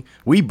chilling. We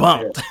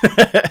bumped.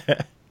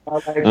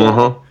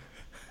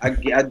 I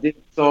did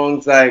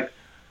songs like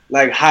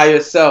like higher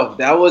self.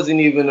 That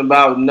wasn't even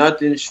about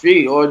nothing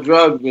street or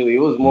drugs really. It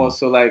was more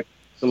so like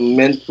some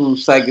mental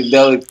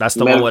psychedelic. That's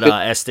the one with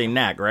Estee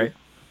Nack, right?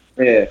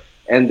 Yeah.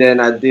 And then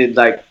I did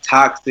like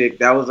Toxic.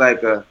 That was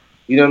like a,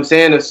 you know what I'm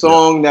saying, a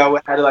song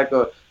that had like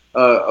a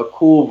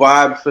cool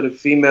vibe for the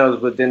females,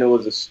 but then it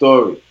was a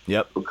story.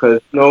 Yep.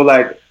 Because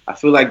like I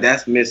feel like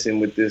that's missing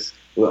with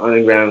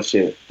underground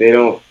shit. They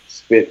don't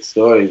spit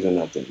stories or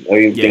nothing. Or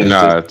you think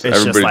it's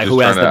just like who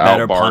has the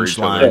better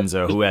punchlines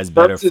or who has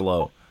better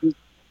flow.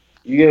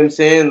 You get what I'm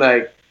saying?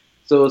 Like,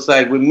 so it's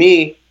like with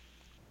me,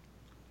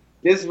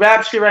 this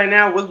rap shit right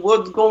now,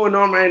 what's going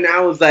on right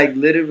now is like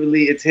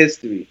literally it's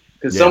history.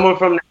 Because someone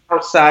from the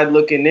outside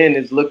looking in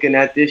is looking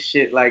at this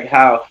shit like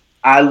how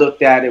I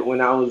looked at it when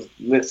I was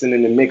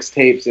listening to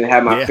mixtapes and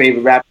had my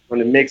favorite rapper on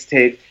the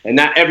mixtape, and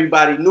not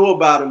everybody knew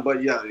about him, but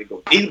they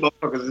go, these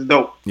motherfuckers is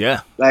dope.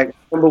 Yeah. Like, I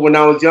remember when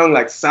I was young,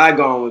 like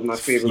Saigon was my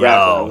favorite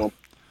rapper,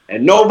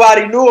 and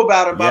nobody knew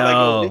about him.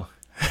 Like,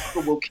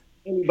 this will kill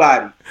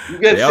anybody. You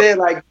get what I'm saying?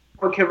 Like,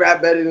 no one can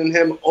rap better than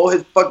him. All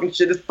his fucking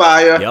shit is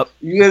fire. Yep.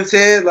 You get what I'm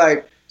saying?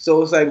 Like,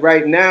 so it's like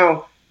right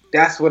now,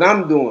 that's what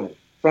I'm doing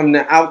from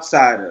the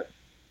outsider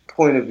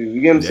point of view.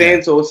 You get what I'm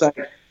saying? So it's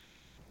like,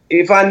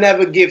 if I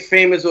never get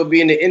famous or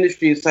be in the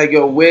industry, it's like,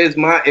 yo, where's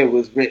my It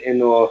Was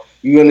Written? Or,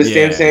 you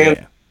understand what I'm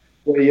saying?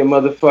 Or your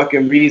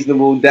motherfucking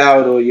Reasonable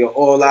Doubt or your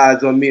All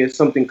Eyes on Me or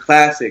something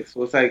classic.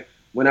 So it's like,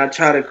 when I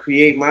try to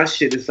create my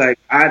shit, it's like,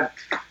 I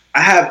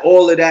have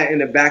all of that in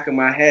the back of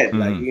my head.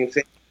 Like, you know what I'm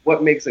saying?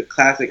 What makes a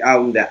classic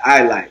album that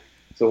I like?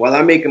 So while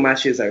I'm making my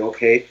shit, it's like,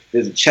 okay,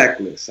 there's a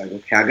checklist. Like,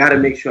 okay, I got to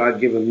make sure I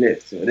give them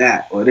this or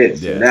that or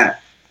this or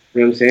that.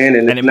 You know what I'm saying?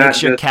 And it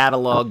makes your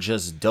catalog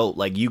just dope.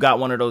 Like, you got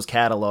one of those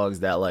catalogs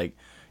that, like,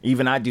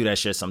 even I do that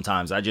shit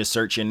sometimes. I just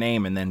search your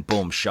name and then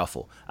boom,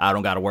 shuffle. I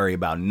don't got to worry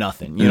about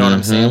nothing. You know what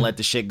I'm saying? Let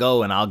the shit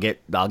go and I'll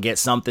get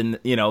something,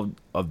 you know,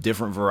 of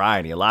different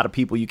variety. A lot of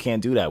people you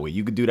can't do that with.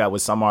 You could do that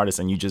with some artists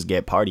and you just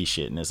get party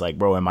shit. And it's like,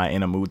 bro, am I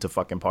in a mood to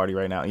fucking party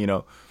right now? You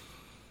know?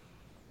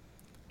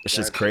 It's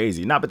just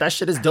crazy. Nah, but that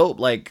shit is dope.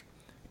 Like,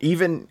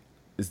 even...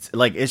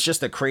 like, it's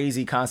just a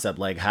crazy concept,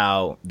 like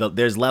how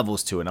there's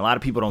levels to it. And a lot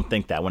of people don't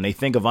think that. When they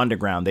think of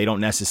underground, they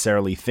don't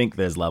necessarily think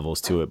there's levels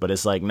to it. But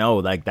it's like, no,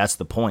 like, that's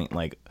the point.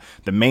 Like,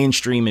 the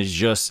mainstream is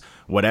just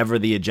whatever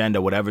the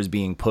agenda, whatever's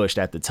being pushed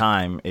at the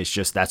time. It's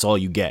just, that's all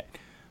you get.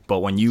 But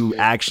when you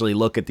actually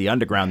look at the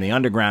underground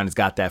has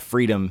got that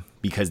freedom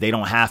because they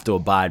don't have to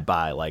abide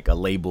by like a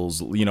label's,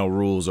 you know,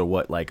 rules or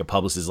what, like a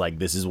publicist, like,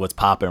 this is what's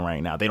popping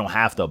right now. They don't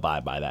have to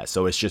abide by that.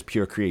 So it's just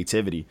pure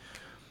creativity.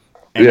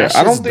 And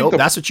I don't think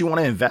that's what you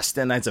want to invest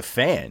in as a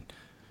fan.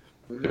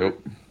 Yep.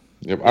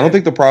 I don't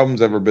think the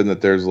problem's ever been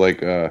that there's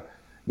like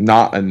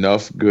not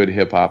enough good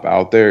hip hop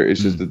out there.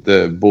 It's just that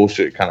the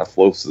bullshit kind of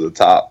floats to the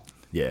top.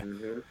 Yeah.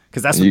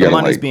 Because that's what the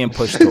money's being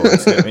pushed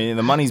towards. I mean,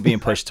 the money's being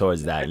pushed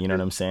towards that. You know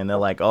what I'm saying? They're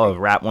like, oh, if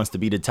rap wants to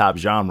be the top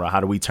genre, how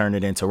do we turn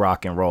it into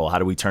rock and roll? How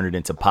do we turn it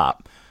into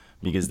pop?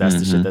 Because that's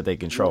the shit that they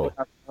control.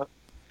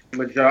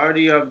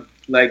 Majority of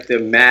like the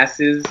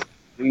masses,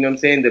 you know what I'm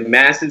saying? The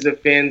masses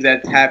of fans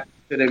that tap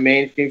to the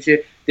mainstream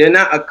shit, they're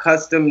not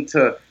accustomed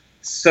to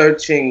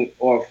searching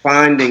or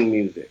finding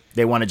music.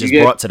 They want it just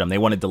brought to them. They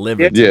want it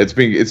delivered. Yeah, it's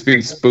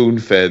being spoon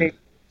fed,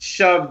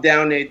 shoved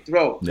down their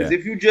throat. Because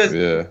if you just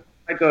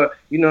like a,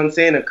 you know what I'm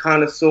saying, a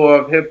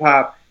connoisseur of hip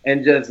hop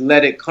and just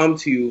let it come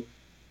to you,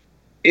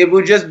 it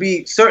would just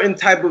be certain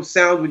type of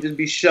sounds would just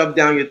be shoved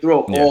down your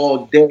throat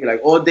all day.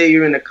 Like all day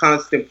you're in a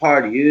constant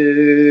party.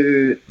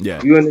 You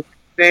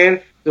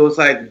understand? So it's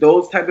like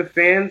those type of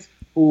fans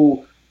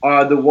who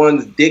are the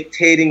ones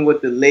dictating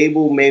what the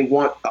label may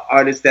want the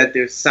artist that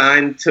they're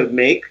signed to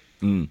make.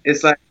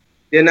 It's like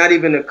they're not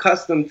even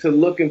accustomed to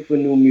looking for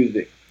new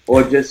music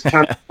or just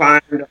trying to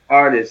find the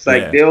artist.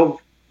 Like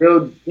they'll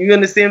you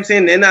understand what I'm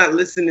saying? They're not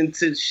listening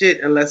to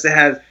shit unless it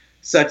has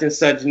such and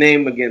such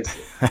name against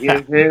it. You know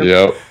what I'm saying?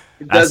 Yep.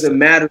 It doesn't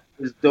matter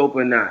if it's dope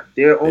or not.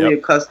 They're only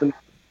accustomed.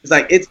 It's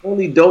like it's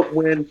only dope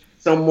when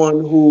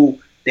someone who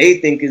they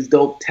think is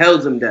dope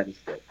tells them that it's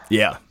dope.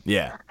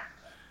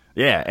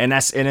 Yeah, and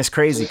it's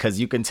crazy because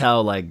you can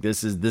tell like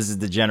this is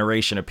the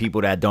generation of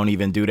people that don't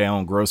even do their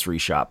own grocery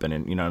shopping,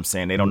 and you know what I'm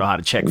saying, they don't know how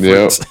to check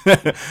fruits.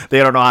 They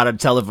don't know how to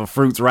tell if a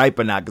fruit's ripe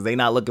or not because they're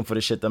not looking for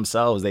the shit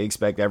themselves. They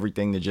expect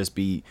everything to just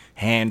be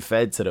hand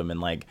fed to them, and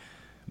like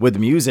with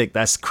music,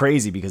 that's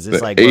crazy because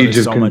it's like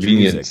there's so much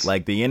music.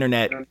 Like the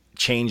internet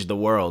changed the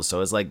world,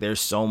 so it's like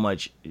there's so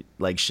much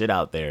like shit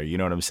out there. You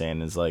know what I'm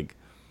saying? It's like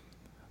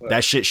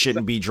that shit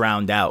shouldn't be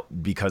drowned out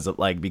because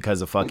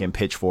of fucking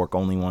Pitchfork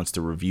only wants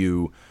to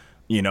review,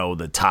 you know,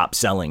 the top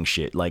selling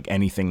shit, like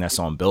anything that's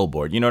on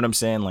Billboard. You know what I'm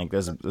saying? Like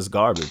this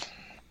garbage.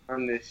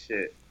 On this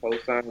shit,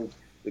 cosigns.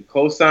 The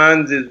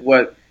cosigns is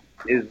what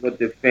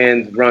the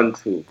fans run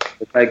to.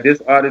 It's like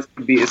this artist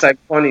could be. It's like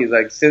funny. It's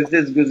like since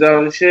this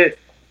Griselda shit,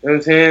 you know what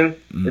I'm saying?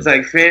 It's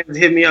like fans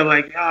hit me up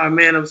like, oh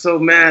man, I'm so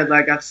mad.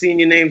 Like I've seen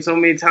your name so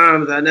many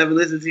times. I never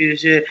listened to your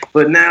shit,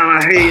 but now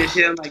I hear your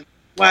shit. I'm like,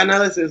 why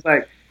not listen? It's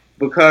like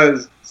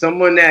because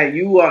someone that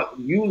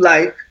you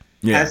like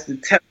has to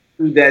tell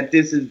that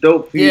this is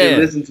dope for you to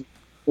listen to,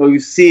 so you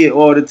see it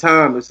all the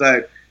time. It's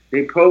like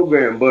they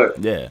program, but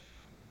Yeah.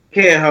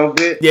 can't help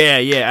it.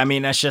 Yeah. I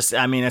mean,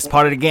 that's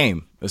part of the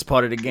game. It's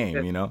part of the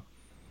game, you know?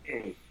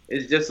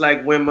 It's just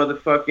like when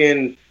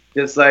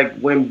just like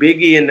when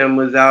Biggie and them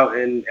was out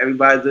and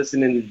everybody's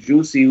listening to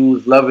Juicy, who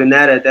was loving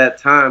that at that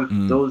time.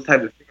 Mm. Those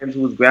type of fans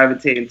who was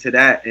gravitating to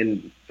that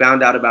and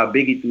found out about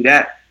Biggie through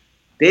that.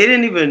 They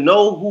didn't even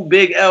know who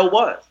Big L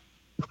was.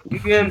 You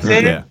get what I'm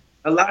saying? Yeah.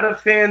 A lot of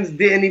fans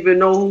didn't even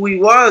know who he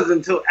was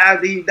until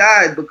after he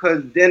died,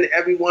 because then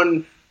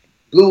everyone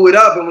blew it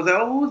up and was like,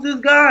 "Oh, who's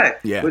this guy?"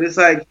 Yeah. But it's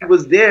like he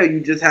was there.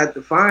 You just had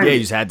to find him. Yeah, you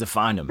just had to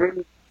find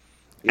him.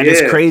 And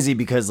it's crazy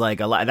because like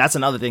a lot, that's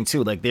another thing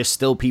too. Like there's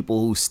still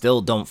people who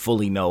still don't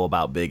fully know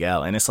about Big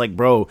L. And it's like,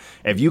 bro,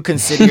 if you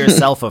consider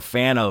yourself a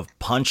fan of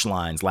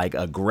punchlines, like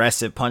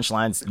aggressive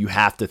punchlines, you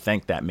have to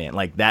thank that man.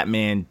 Like that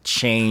man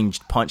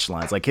changed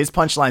punchlines. Like his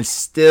punchlines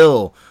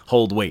still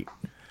hold weight.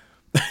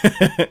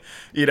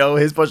 You know,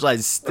 his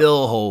punchlines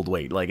still hold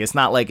weight. Like it's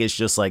not like it's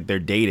just like they're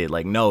dated.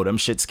 Like no, them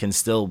shits can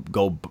still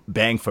go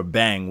bang for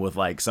bang with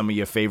like some of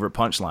your favorite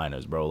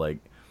punchliners, bro. Like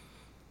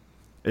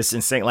it's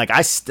insane. Like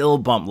I still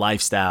bump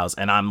Lifestyles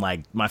and I'm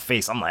like, my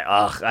face, I'm like,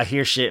 ugh, I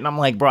hear shit and I'm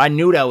like, bro, I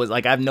knew that was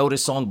like, I've know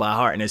this song by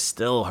heart and it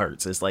still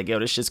hurts. It's like, yo,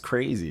 this shit's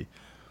crazy.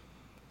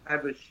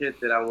 Type of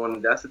shit that I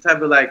want. That's the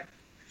type of like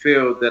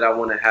feel that I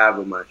want to have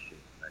with my shit.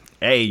 Like,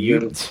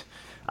 Hey,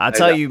 I'll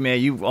tell you, man,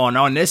 you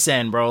on this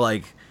end, bro,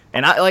 like,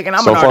 and I'm So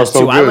an far, artist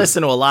so too. I good.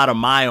 listen to a lot of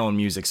my own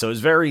music, so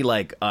it's very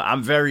like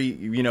I'm very,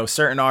 you know,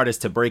 certain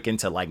artists to break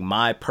into like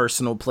my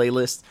personal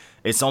playlist.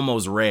 It's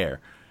almost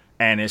rare,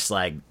 and it's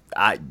like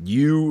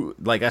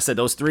like I said,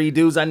 those three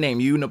dudes I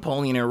named, you,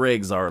 Napoleon, and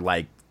Riggs, are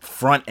like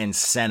front and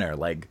center.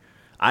 Like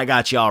I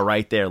got y'all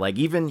right there. Like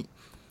even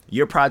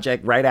your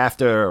project right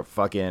after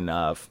fucking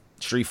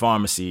Street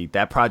Pharmacy,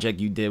 that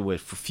project you did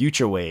with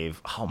Future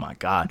Wave. Oh my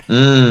god.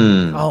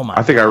 Oh my.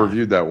 I think I God.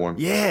 reviewed that one.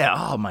 Yeah.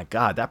 Oh my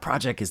god, that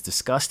project is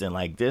disgusting.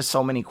 Like there's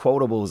so many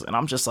quotables, and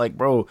I'm just like,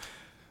 bro,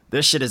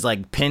 this shit is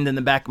like pinned in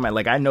the back of my,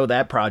 like I know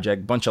that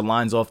project, bunch of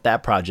lines off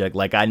that project.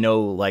 Like I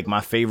know like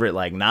my favorite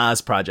like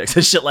Nas projects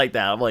and shit like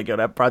that. I'm like, yo,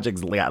 that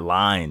project's got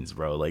lines,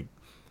 bro. Like,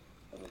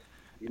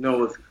 you know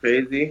what's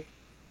crazy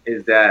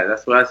is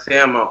that's what I say.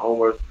 I'm my own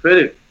worst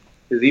critic.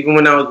 Because even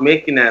when I was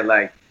making that,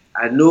 like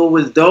I knew it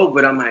was dope,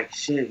 but I'm like,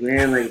 shit,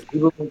 man, like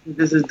people think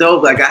this is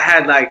dope. Like I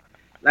had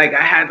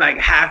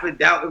half a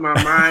doubt in my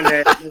mind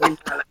that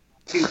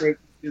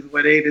this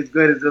one ain't as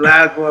good as the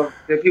last one.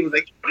 Then people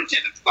was like, this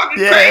shit is fucking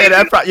crazy.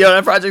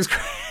 that project's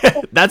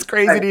that's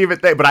crazy to even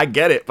think, but I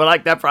get it. But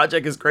like that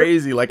project is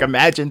crazy. Like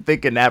imagine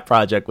thinking that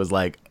project was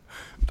like.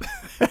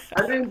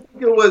 I didn't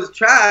think it was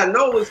try. I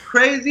know it was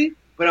crazy,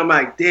 but I'm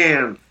like,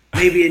 damn,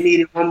 maybe it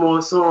needed one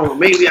more song.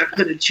 Maybe I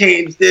could have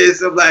changed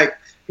this. I'm like,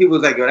 people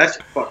was like, yo, that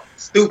shit fucking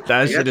stupid.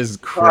 That shit is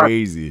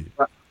crazy.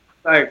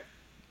 Like,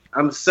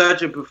 I'm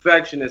such a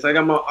perfectionist. Like,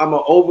 I'm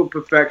a over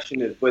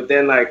perfectionist, but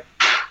then like,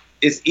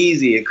 it's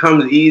easy. It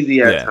comes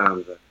easy at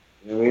times. Like,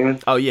 you know what I mean?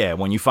 Oh yeah,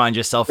 when you find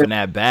yourself in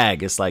that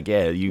bag, it's like,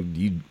 yeah,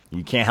 you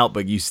can't help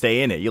but you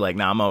stay in it. You're like,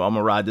 nah, I'm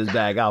gonna ride this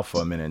bag out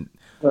for a minute.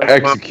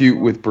 Execute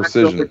with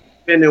precision.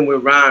 Spinning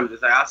with rhymes.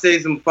 It's like I'll say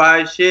some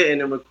fire shit and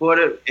then record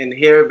it and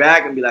hear it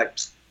back and be like,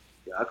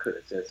 yeah, I could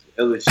have said some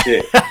ill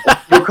shit.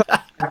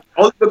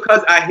 Only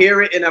because I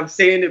hear it and I'm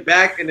saying it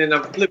back and then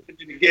I'm flipping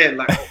it again.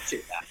 Like, oh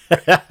shit.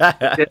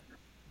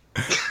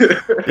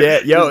 Yeah,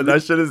 yo,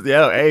 that shit is,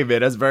 yo, hey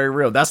man, that's very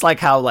real. That's like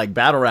how like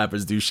battle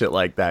rappers do shit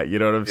like that. You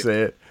know what I'm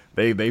saying?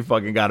 They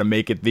fucking gotta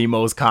make it the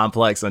most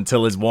complex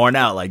until it's worn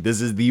out. Like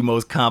this is the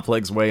most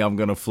complex way I'm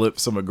gonna flip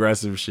some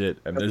aggressive shit,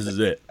 and this is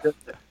it.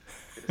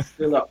 It's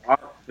still an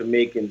art to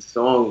making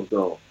songs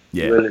though.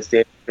 Yeah. You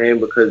understand what I'm saying?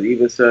 Because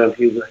even certain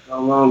people like,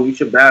 oh Rom, you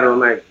should battle. I'm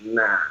like,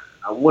 nah,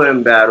 I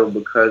wouldn't battle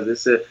because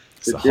it's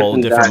a whole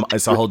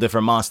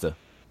different monster.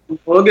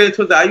 We'll get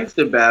into it. I used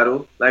to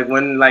battle, like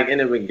when, like in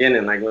the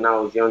beginning, like when I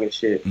was young and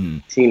shit,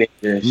 teenager.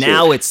 And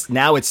shit.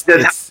 Now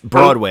it's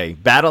Broadway.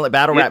 Battle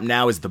rap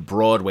now is the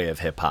Broadway of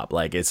hip hop.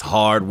 Like it's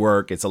hard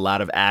work. It's a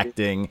lot of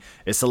acting.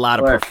 It's a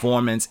lot of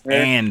performance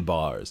and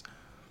bars.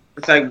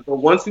 It's like, but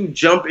once you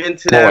jump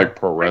into More that, like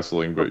pro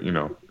wrestling, but you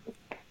know,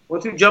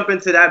 once you jump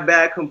into that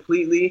bag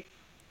completely,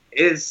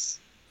 it's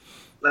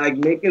like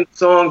making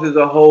songs is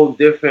a whole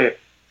different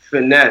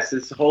finesse.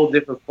 It's a whole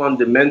different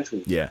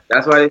fundamental. Yeah.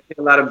 That's why they say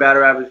a lot of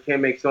battle rappers can't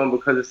make songs,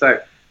 because it's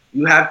like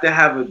you have to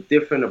have a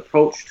different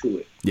approach to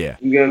it. Yeah.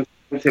 You get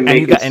to And,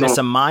 make and it's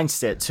a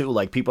mindset too.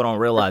 Like people don't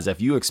realize, if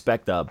you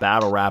expect a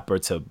battle rapper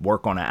to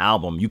work on an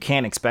album, you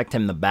can't expect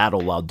him to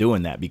battle while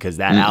doing that, because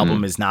that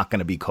album is not going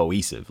to be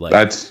cohesive. Like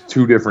that's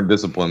two different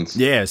disciplines.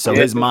 yeah, so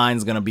his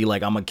mind's gonna be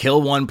like, I'm gonna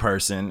kill one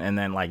person, and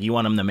then like you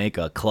want him to make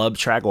a club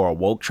track or a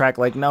woke track.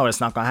 Like no, it's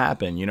not gonna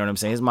happen. You know what I'm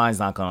saying? His mind's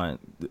not gonna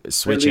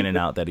switch in and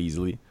out that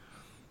easily.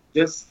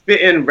 Just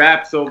spitting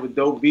raps over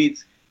dope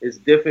beats is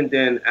different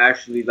than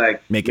actually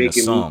like Making a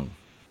song.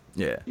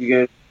 Music. Yeah. You get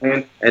what I'm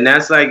saying? And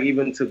that's like,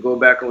 even to go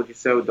back on what you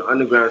said with the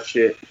underground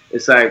shit,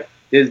 it's like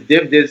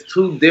there's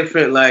two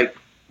different like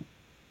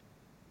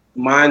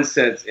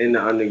mindsets in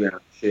the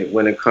underground shit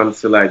when it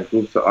comes to like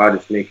groups of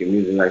artists making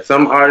music. Like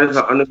some artists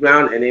are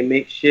underground and they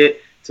make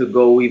shit to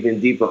go even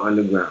deeper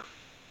underground.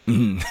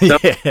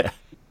 Yeah.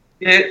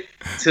 It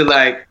to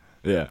like,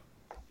 Yeah.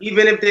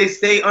 even if they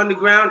stay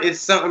underground, it's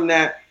something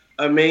that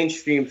a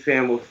mainstream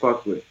fan will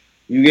fuck with.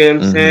 You get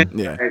what I'm saying?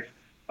 Yeah. Like,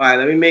 all right,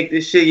 let me make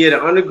this shit. Yeah,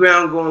 the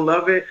underground gonna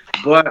love it,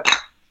 but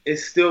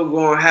it's still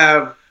gonna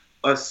have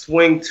a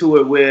swing to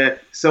it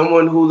where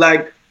someone who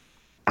like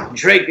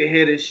Drake could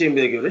hear this shit and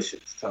be like, yo, this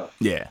shit's tough.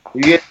 Yeah.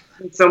 You get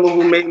someone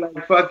who made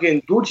like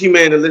fucking Gucci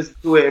Mane to listen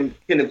to it and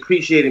can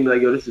appreciate it and be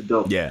like, yo, this is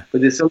dope. Yeah.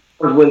 But there's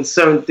sometimes when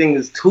certain things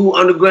is too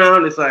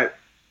underground, it's like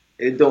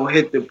it don't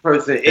hit the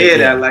person ear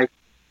that like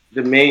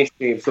the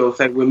mainstream. So it's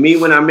like with me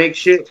when I make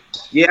shit,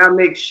 yeah, I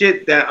make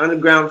shit that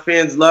underground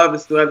fans love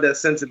and still have that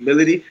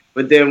sensibility.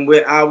 But then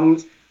with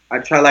albums, I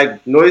try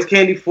like Noise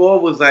Candy 4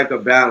 was like a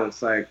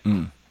balance. Like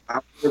I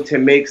wanted to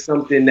make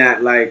something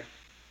that like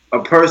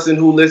a person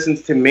who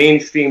listens to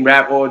mainstream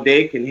rap all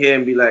day can hear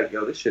and be like,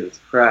 yo, this shit is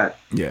crack.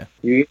 Yeah.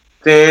 You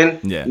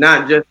understand? Yeah.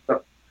 Not just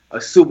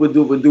a super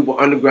duper duper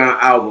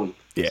underground album.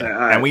 Yeah. Like,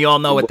 right, and we all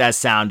know what that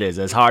sound is.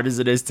 As hard as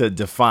it is to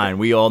define,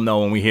 we all know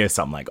when we hear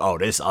something like, oh,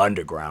 this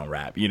underground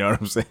rap. You know what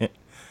I'm saying?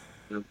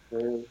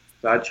 So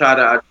I try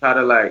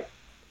to like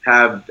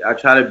I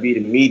try to be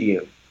the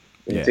medium.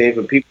 You know what I'm saying?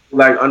 For people who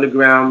like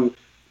underground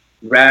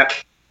rap,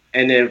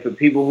 and then for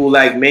people who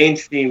like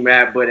mainstream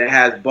rap, but it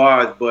has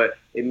bars, but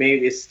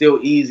it's still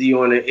easy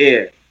on the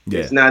ear. Yeah.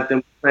 It's not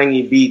them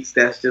clangy beats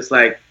that's just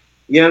like,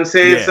 you know what I'm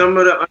saying? Yeah. Some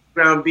of the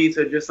underground beats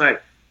are just like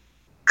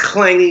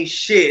clangy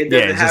shit. It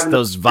doesn't Yeah, just have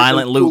those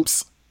violent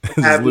loops.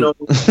 have no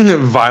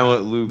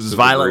Violent loops. is a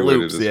Violent great way to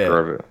loops,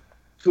 describe it.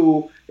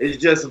 tool. It's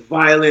just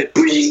violent.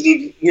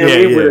 You know what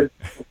I mean?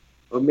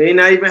 Or may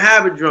not even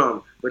have a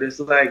drum, but it's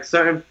like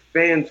certain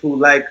fans who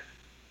like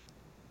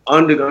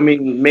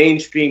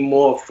mainstream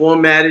more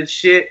formatted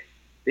shit.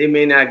 They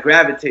may not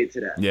gravitate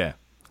to that. Yeah,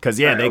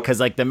 because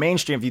like the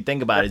mainstream, if you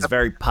think about it, it's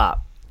very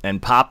pop,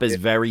 and pop is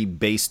very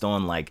based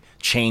on like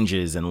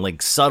changes and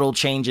like subtle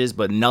changes,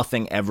 but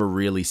nothing ever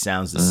really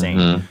sounds the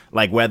same.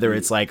 Like whether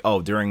it's like,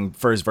 oh, during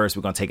first verse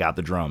we're gonna take out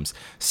the drums,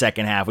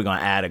 second half we're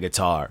gonna add a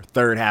guitar,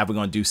 third half we're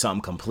gonna do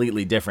something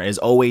completely different. It's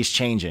always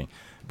changing.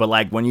 But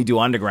like when you do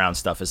underground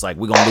stuff, it's like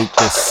we're gonna loop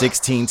this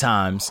 16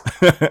 times.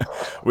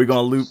 We're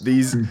gonna loop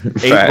these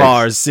 8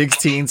 bars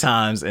 16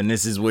 times, and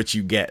this is what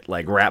you get.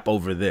 Like rap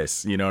over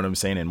this, you know what I'm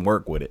saying, and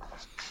work with it.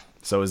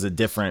 So it's a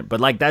different,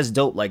 but like that's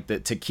dope. Like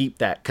to keep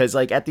that, because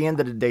like at the end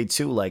of the day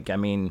too, like I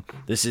mean,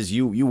 this is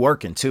you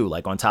working too.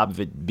 Like on top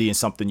of it being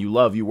something you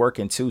love, you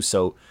working too.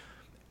 So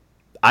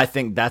I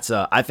think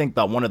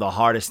that one of the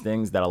hardest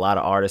things that a lot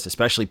of artists,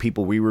 especially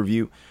people we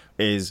review,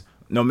 is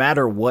no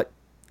matter what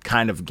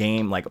kind of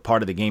game, like a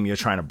part of the game you're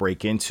trying to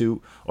break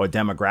into or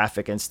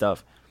demographic and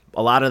stuff,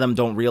 a lot of them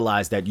don't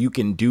realize that you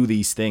can do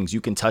these things,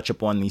 you can touch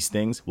upon these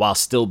things while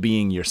still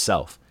being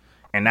yourself.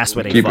 And that's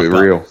where they keep fuck it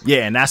up. real.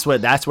 Yeah, and that's where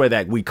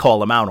that we call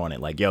them out on it.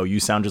 Like, yo,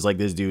 you sound just like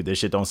this dude. This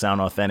shit don't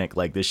sound authentic.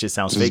 Like this shit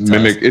sounds fake.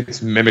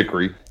 It's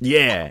mimicry.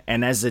 Yeah,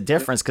 and that's the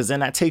difference, because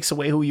then that takes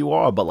away who you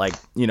are. But like,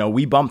 you know,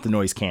 we bumped the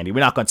Noise Candy. We're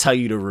not gonna tell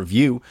you to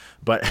review,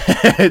 but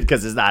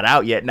because it's not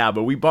out yet now.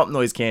 But we bumped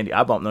Noise Candy.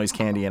 I bumped Noise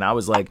Candy, and I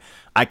was like,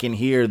 I can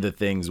hear the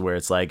things where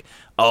it's like,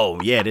 oh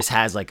yeah, this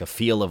has like a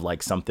feel of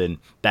like something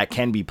that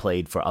can be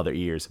played for other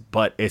ears,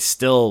 but it's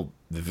still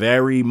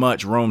very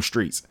much Rome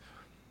streets.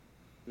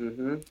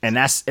 And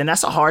that's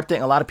a hard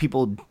thing. A lot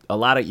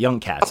of young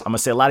cats, I'm gonna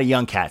say a lot of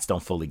young cats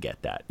don't fully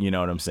get that. You know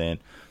what I'm saying?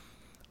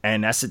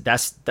 And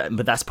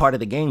but that's part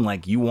of the game.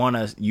 Like you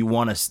wanna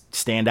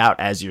stand out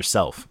as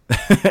yourself.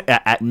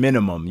 At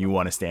minimum, you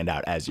want to stand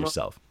out as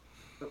yourself.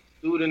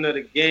 Student of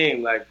the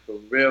game, like for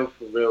real,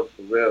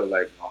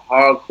 like a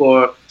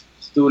hardcore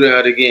student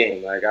of the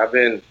game. Like I've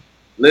been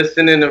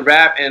listening to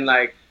rap, and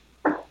like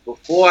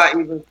before I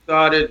even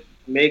started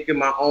making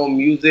my own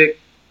music,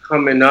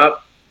 coming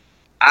up,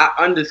 I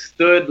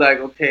understood, like,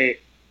 okay,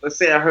 let's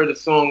say I heard a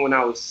song when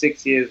I was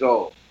 6 years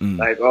old.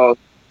 Like, oh,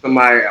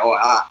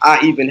 I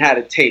even had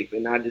a tape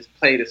and I just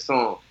played a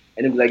song.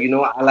 And it'd be like, you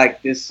know what, I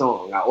like this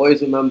song. I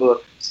always remember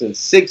since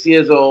 6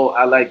 years old,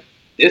 I like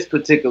this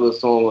particular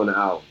song on the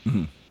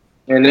album.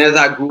 And as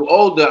I grew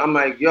older, I'm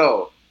like,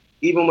 yo,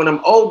 even when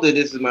I'm older,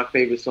 this is my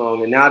favorite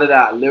song. And now that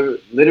I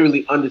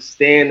literally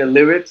understand the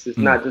lyrics, it's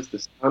not just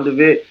the sound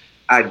of it,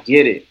 I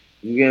get it.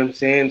 You get what I'm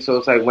saying? So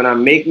it's like when I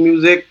make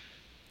music,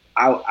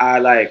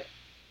 I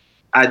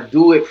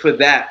do it for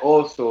that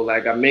also.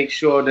 Like I make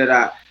sure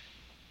that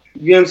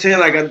you know what I'm saying?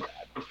 Like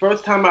the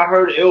first time I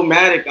heard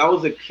Illmatic, I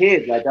was a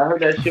kid. Like I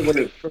heard that shit when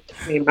it first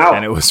came out.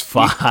 And it was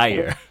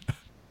fire.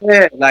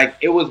 Yeah, like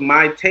it was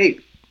my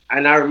tape.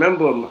 And I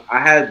remember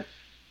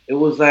it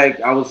was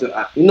like I was,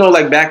 you know,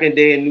 like back in the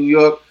day in New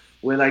York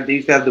when like they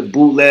used to have the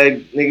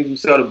bootleg, niggas who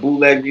sell the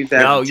bootleg, they used to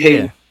have the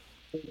tape.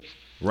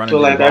 Running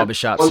in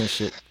barbershops and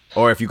shit.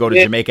 Or if you go to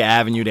Jamaica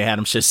Avenue, they had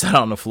them shit set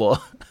on the floor.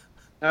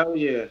 Hell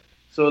yeah.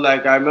 So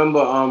like I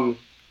remember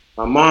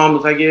my mom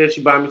was like, yeah,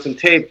 she bought me some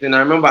tapes, and I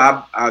remember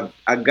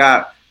I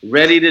got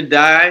Ready to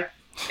Die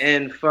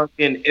and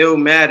fucking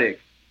Illmatic.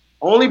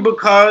 Only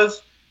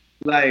because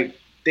like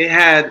they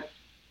had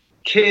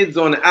kids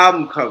on the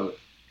album cover.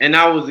 And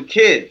I was a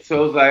kid.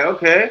 So it was like,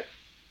 okay.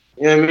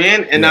 You know what I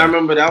mean? And Yeah. I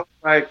remember that was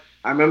like,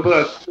 I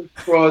remember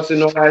Cross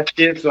and all that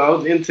shit. So I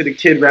was into the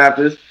kid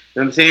rappers. You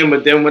know what I'm saying?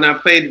 But then when I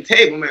played the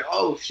tape, I'm like,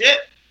 oh shit.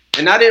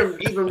 And I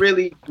didn't even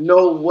really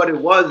know what it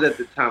was at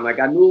the time. Like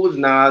I knew it was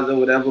Nas or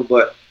whatever,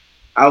 but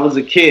I was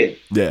a kid.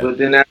 Yeah. But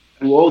then as I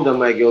grew older, I'm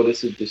like, yo,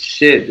 this is the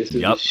shit. This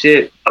is Yup. the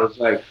shit. I was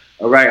like,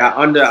 all right,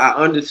 I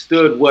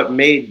understood what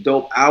made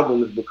dope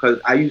albums because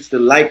I used to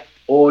like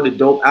all the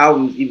dope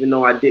albums, even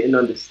though I didn't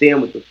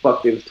understand what the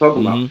fuck they was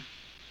talking about. Mhm.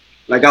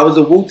 Like I was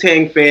a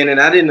Wu-Tang fan and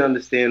I didn't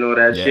understand all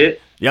that Yeah.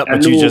 shit. Yep, I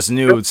but you knew- just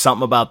knew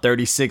something about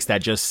 36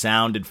 that just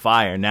sounded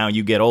fire. Now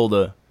you get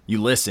older,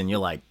 you listen, you're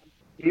like,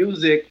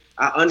 Music,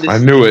 I I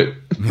understand knew it.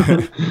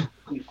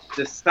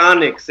 the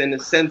sonics and the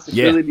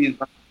sensibilities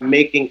of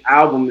making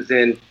albums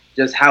and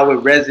just how it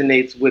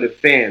resonates with a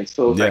fan.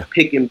 So it's Yeah. like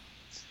picking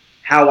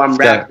how I'm Yeah.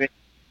 rapping.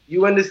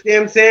 You understand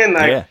what I'm saying?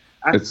 Like yeah.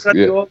 I It's-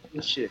 study yeah. all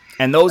this shit.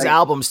 And those Like-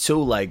 albums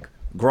too, like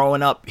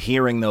growing up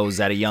hearing those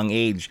at a young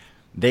age,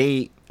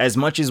 they, as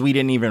much as we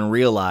didn't even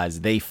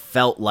realize, they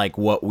felt like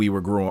what we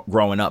were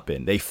growing up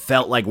in. They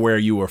felt like where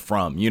you were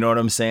from. You know what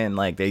I'm saying?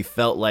 Like they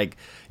felt like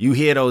you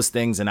hear those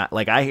things, and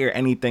I hear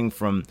anything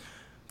from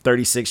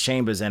 36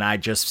 Chambers and I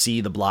just see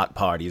the block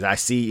parties. I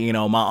see, you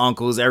know, my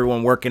uncles,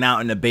 everyone working out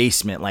in the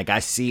basement. Like I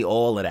see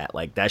all of that.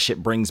 Like that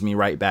shit brings me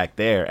right back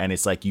there, and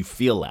it's like you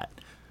feel that.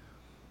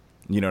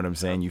 You know what I'm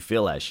saying? You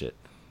feel that shit.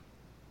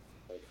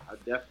 Like, I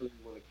definitely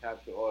want to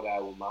capture all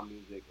that with my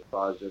music as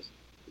far as just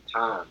the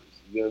times.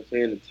 You know what I'm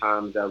saying? The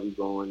times that we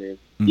going in.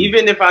 Mm.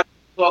 Even if I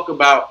talk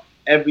about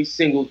every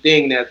single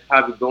thing that's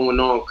probably going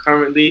on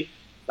currently,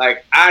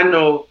 like I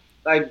know,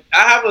 like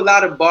I have a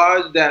lot of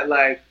bars that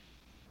like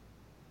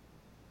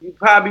you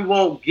probably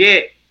won't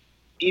get.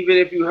 Even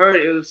if you heard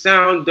it, it'll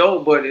sound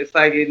dope, but it's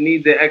like it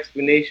needs an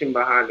explanation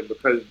behind it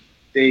because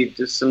they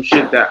just some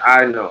shit that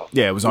I know.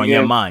 Yeah, it was on Yeah.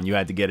 your mind. You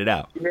had to get it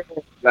out.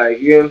 Like,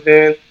 you know what I'm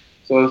saying?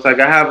 So it's like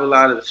I have a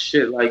lot of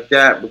shit like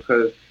that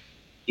because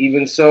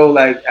even so,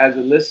 like, as a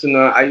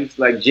listener, I used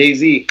to like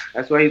Jay-Z.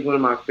 That's why he's one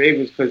of my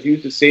favorites because he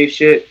used to say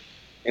shit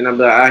and I'm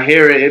like, I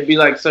hear it. It'd be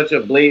like such a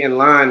blatant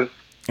line.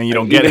 And you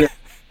don't Like, get even it. as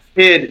a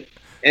kid,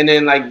 and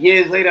then like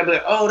years later, I'd be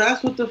like, oh,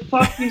 that's what the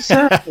fuck he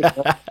said.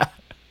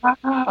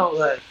 Wow.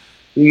 Like,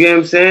 you get what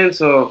I'm saying?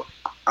 So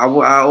I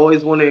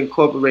always want to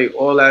incorporate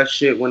all that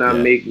shit when I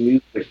Yeah. make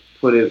music.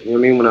 Put it, you know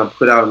what I mean? When I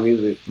put out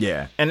music.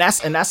 Yeah. And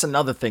that's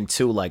another thing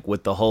too, like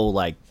with the whole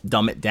like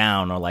dumb it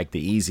down or like the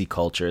easy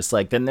culture. It's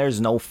like then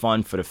there's no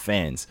fun for the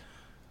fans.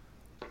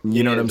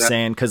 You know Yeah, what I'm exactly.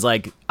 saying? Because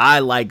like I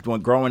liked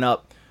when growing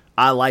up,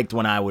 I liked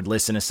when I would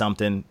listen to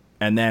something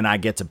and then I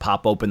get to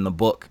pop open the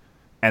book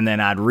and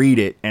then I'd read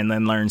it and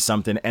then learn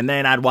something and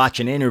then I'd watch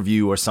an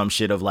interview or some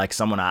shit of like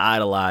someone I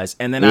idolize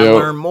and then I Yep.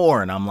 learn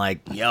more and I'm like,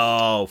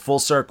 yo, full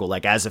circle.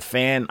 Like as a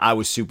fan, I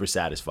was super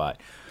satisfied.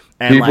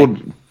 And People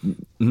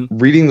like,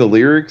 reading the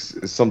lyrics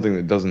is something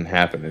that doesn't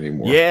happen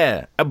anymore.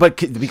 yeah, but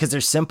because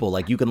they're simple,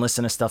 like you can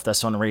listen to stuff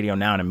that's on the radio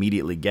now and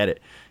immediately get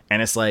it,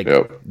 and it's like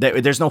Yep.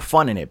 there's no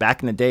fun in it.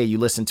 Back in the day, you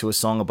listen to a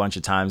song a bunch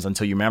of times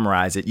until you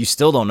memorize it. You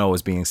still don't know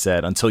what's being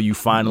said until you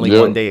finally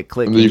Yep. one day it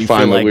clicked. And then you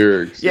find feel the like,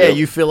 lyrics. Yeah, Yep.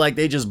 you feel like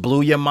they just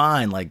blew your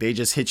mind, like they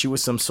just hit you with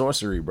some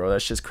sorcery, bro.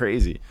 That's just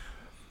crazy.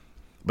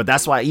 But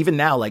that's why even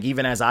now, like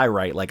even as I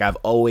write, like I've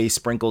always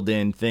sprinkled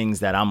in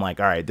things that I'm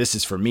like, all right, this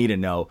is for me to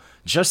know,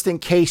 just in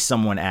case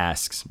someone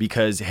asks.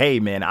 Because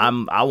hey, man,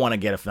 I want to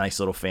get a nice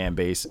little fan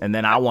base, and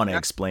then I want to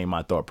explain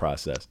my thought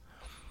process.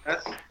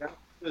 That's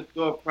the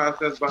thought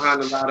process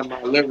behind a lot of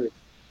my lyrics.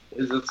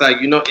 Is it's like,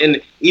 you know, and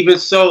even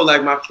so,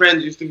 like my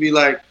friends used to be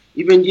like,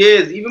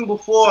 even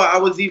before I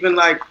was even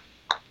like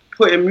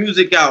putting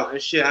music out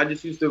and shit. I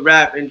just used to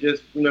rap and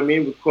just, you know what I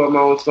mean, record my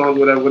own songs,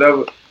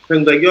 whatever.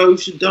 Friends like, yo, you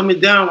should dumb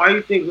it down. Why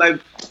you think like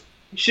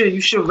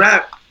you should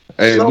rap?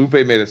 Hey, So-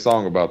 Lupe made a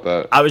song about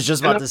that. I was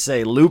just about to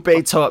say,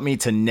 Lupe taught me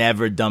to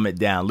never dumb it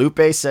down.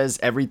 Lupe says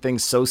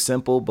everything's so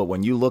simple, but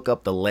when you look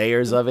up the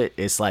layers of it,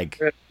 it's like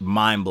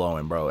mind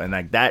blowing, bro. And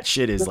like that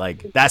shit is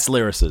like, that's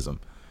lyricism.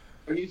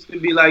 I used to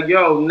be like,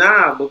 yo,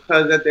 nah,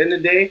 because at the end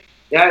of the day,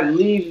 that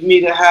leaves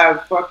me to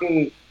have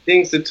fucking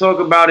things to talk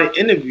about in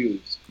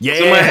interviews. Yeah.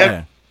 Someone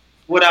asked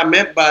what I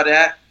meant by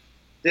that,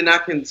 then I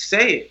can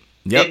say it.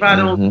 Yep. If I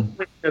don't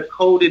put it in a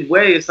coded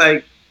way, it's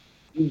like,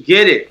 you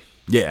get it.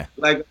 Yeah.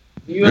 Like,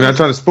 you You're not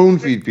trying to spoon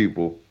feed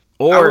people.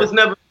 I Or was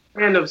never a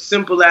fan of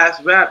simple ass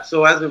rap.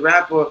 So as a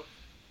rapper,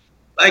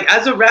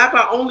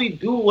 I only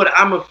do what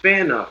I'm a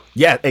fan of.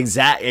 yeah,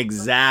 exactly.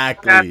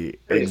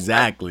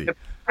 If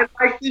I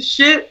like this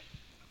shit,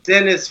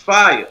 then it's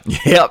fire.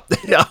 Yep.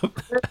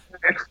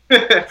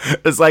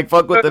 It's like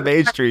fuck with the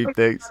mainstream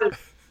things.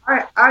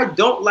 I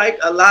don't like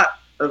a lot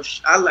of.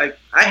 I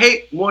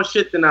hate more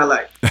shit than I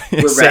like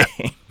with rap.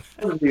 Same.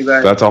 Honestly,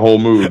 like, That's a whole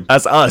mood.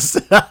 That's us.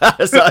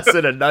 That's us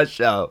in a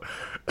nutshell.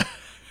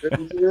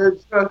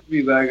 trust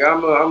me, like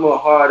I'm a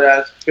hard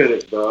ass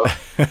critic, bro.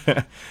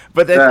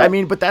 But then, Yeah. I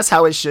mean, but that's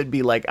how it should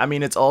be. Like, I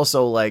mean, it's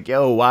also like,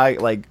 yo, why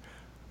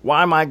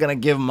am I gonna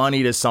give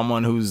money to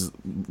someone who's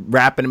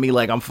rapping to me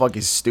like I'm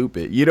fucking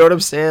stupid? You know what I'm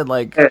saying?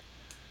 Like,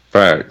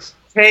 Facts.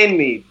 Entertain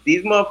me.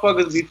 These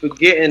motherfuckers be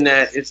forgetting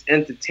that it's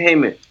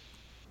entertainment.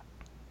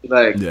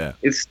 Like, Yeah.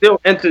 it's still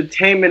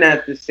entertainment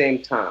at the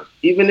same time.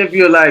 Even if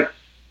you're like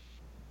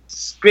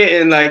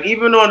spitting, like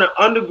even on an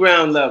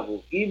underground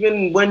level,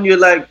 even when you're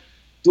like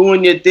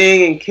doing your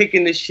thing and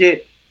kicking the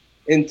shit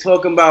and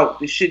talking about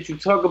the shit you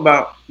talk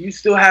about, you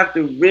still have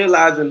to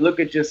realize and look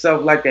at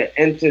yourself like an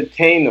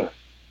entertainer.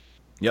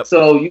 Yep.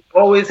 So you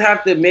always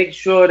have to make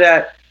sure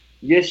that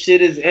your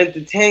shit is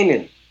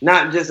entertaining,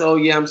 not just, oh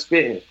yeah, I'm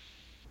spitting.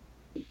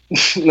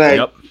 Like,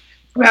 Yep.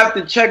 you have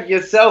to check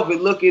yourself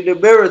and look in the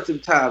mirror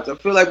sometimes. I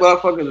feel like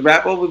motherfuckers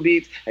rap over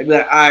beats and be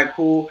like, all right,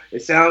 cool,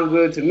 it sounds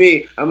good to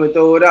me, I'm gonna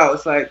throw it out.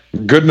 It's like,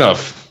 Good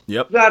enough.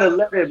 Yep. you gotta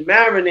let it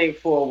marinate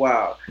for a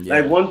while. Yeah.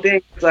 Like, one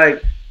thing, it's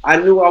like, I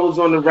knew I was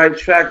on the right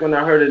track when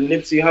I heard a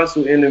Nipsey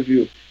Hussle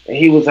interview, and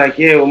he was like,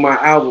 yeah, with my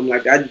album,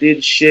 like, I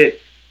did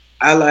shit.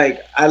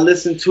 I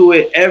listened to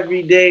it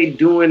every day,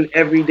 doing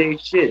everyday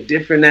shit,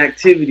 different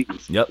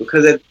activities. Yep.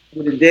 Because at the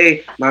end of the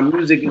day, my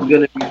music is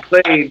gonna be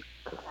played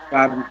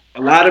by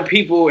a lot of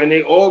people, and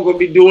they all gonna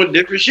be doing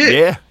different shit.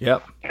 Yeah.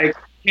 Yep. Like,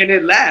 can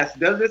it last?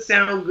 Does it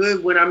sound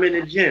good when I'm in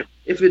the gym?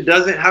 If it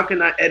doesn't, how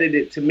can I edit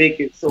it to make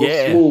it so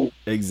smooth?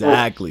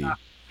 Exactly.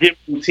 Gym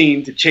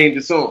routine to change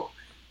the song.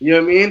 You know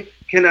what I mean?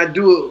 Can I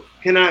do it?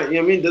 Can I? You know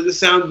what I mean? Does it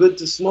sound good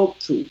to smoke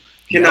to?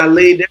 Can I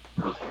lay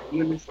down?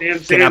 You understand what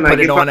I'm saying? Can I put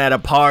like, it on at a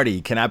party?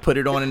 Can I put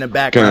it on in the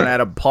background at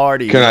a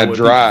party? Can I What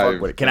people drive?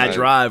 fuck with it? Can I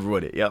drive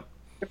with it? Yep.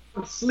 if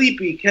I'm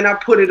sleepy, can I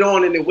put it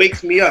on and it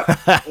wakes me up?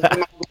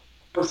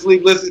 I'm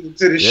sleep listening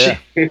to the Yeah.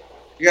 shit.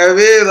 You know what I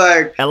mean?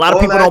 Like, And a lot of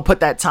all people that- don't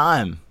put that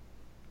time.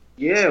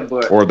 Yeah,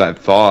 but Or that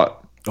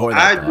thought. Or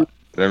I that do.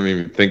 They don't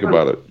even think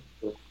about it.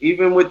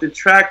 Even with the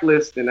track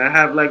listing, I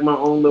have like my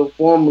own little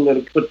formula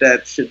to put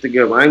that shit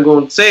together. I ain't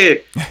gonna say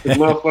it, because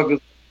motherfuckers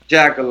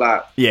jack a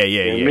lot. Yeah.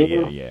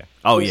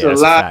 Oh It's yeah, a that's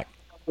a lot. fact.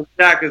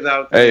 Jackers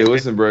out there. Hey,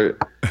 listen, bro.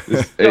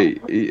 Hey,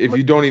 if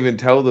you don't even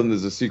tell them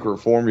there's a secret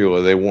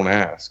formula, they won't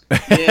ask.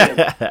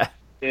 Yeah,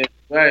 yeah,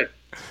 right.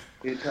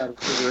 They try to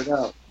figure it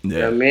out. Yeah.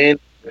 Yeah, man.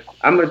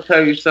 I'm gonna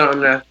tell you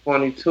something that's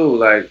funny too.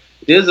 Like,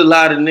 there's a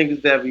lot of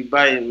niggas that be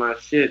biting my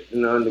shit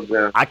in the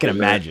underground. I can Man.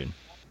 imagine.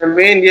 I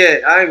mean, yeah,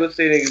 I ain't gonna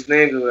say niggas'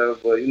 names or whatever,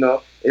 but you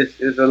know, it's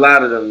a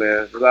lot of them,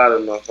 man. It's a lot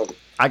of them motherfuckers.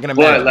 I can But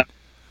imagine. like,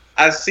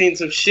 I seen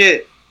some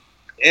shit,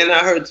 and I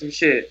heard some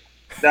shit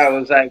that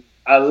was like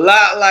a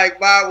lot like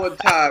my one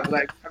time.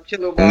 Like, I'm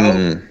chilling with my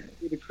homies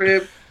in the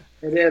crib,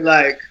 and then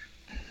like,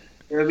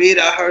 you know what I mean?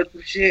 I heard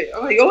some shit.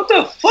 I'm like, yo, what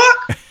the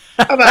fuck?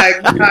 I'm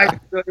like, nah,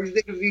 these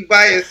niggas be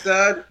biting,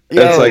 son.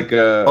 That's Yo, like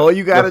all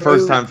you gotta the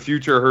first do- time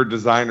Future heard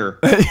Designer.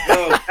 Yo,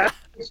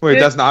 that's Wait,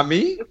 that's not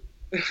me?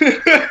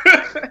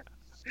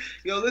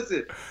 Yo,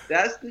 listen,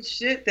 that's the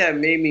shit that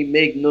made me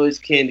make Noise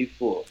Candy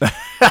 4.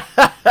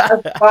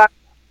 That's why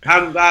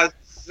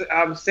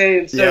I'm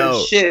saying certain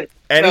Yo, shit.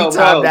 Anytime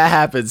bro, that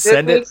happens,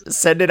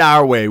 send it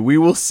our way. We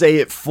will say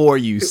it for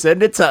you.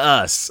 Send it to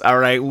us. All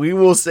right, we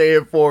will say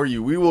it for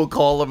you. We will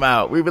call them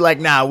out. We be like,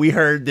 nah, we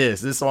heard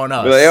this. This on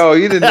us. Be like, oh,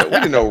 we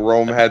didn't know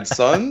Rome had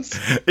sons.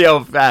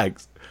 Yo,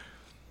 facts.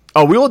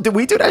 Oh,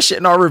 we do that shit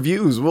in our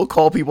reviews. We'll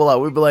call people out.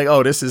 We'll be like,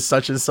 oh, this is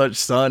such and such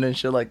son and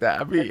shit like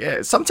that. I mean,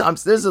 yeah,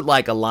 sometimes there's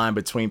like a line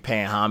between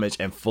paying homage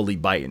and fully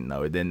biting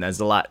though. Then there's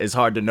a lot. It's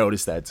hard to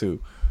notice that too.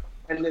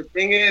 And the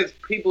thing is,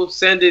 people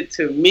send it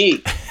to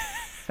me.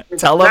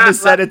 Tell them to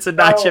send it to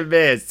Not Your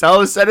Mans. Tell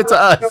them to send it to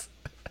us.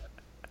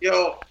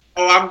 Yo,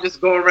 I'm just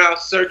going around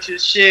searching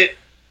shit.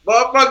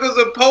 Motherfuckers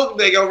are posting,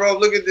 like, yo, bro,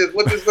 look at this.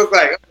 What this look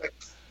like? I'm like,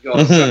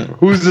 yo, son.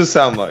 Who's this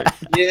sound like?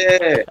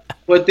 Yeah,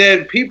 but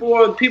then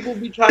people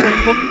be trying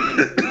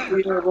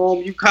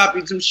to you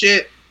copy some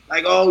shit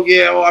like, oh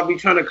yeah, I be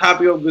trying to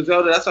copy up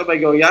Griselda. That's why I'm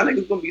like, yo, y'all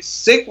niggas gonna be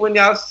sick when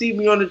y'all see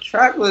me on the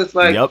track list.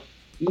 Like, Yep.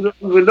 you don't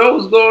even know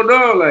what's going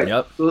on. Like,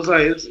 Yep. so it's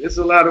like it's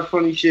a lot of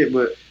funny shit,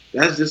 but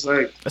that's just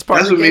like That's part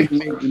that's of what the made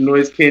me make the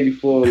Noise Candy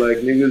 4. Like,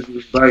 niggas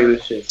was biting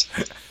this shit.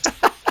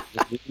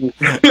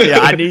 Yeah,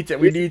 I need to.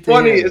 We need to.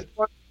 Funny, hear it's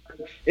funny.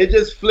 It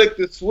just flicked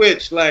the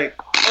switch. Like,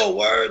 oh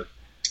word,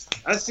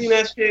 I seen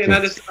that shit and I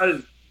just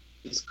started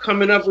just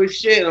coming up with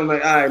shit. And I'm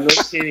like, all right, no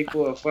Candy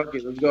 4, fuck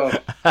it, let's go.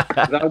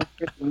 'Cause I was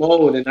in the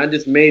mode and I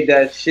just made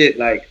that shit.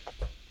 Like,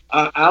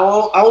 I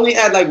only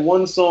had like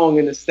one song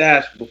in the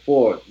stash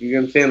before. You know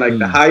what I'm saying? Like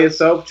the Higher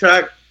Self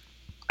track,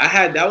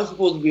 that was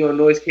supposed to be on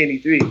Noise Candy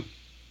 3.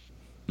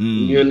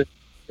 You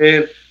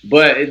understand?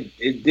 But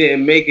it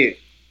didn't make it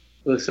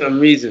for some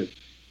reason.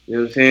 You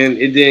know what I'm saying?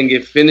 It didn't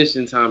get finished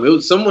in time. It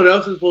was someone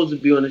else was supposed to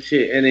be on the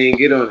shit and they didn't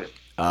get on it.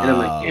 And I'm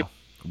like,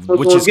 damn.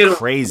 Which is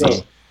crazy.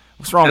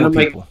 What's wrong with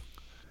people?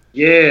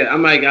 Yeah,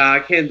 I'm like, I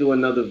can't do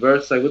another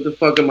verse. Like, what the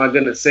fuck am I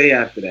gonna say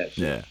after that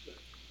shit? Yeah.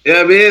 You know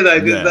what I mean?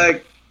 Like, Yeah. it's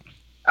like,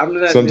 I'm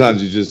not.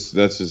 Sometimes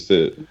that's just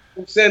it.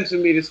 Sense for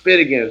me to spit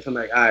again. So I'm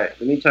like, all right,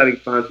 let me try to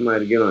find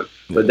somebody to get on.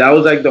 But that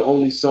was like the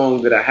only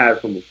song that I had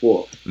from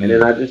before. And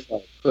then I just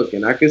started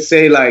cooking. I could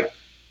say like,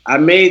 I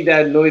made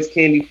that Noise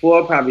Candy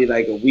 4 probably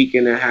like a week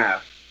and a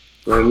half.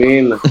 You know what I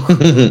mean?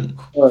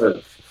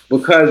 Like,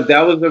 because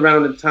that was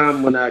around the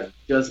time when I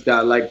just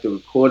got like the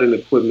recording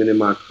equipment in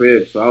my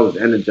crib. So I was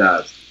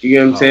energized. You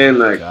know what I'm saying?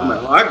 Like, I'm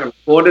like, oh, I can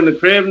record in the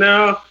crib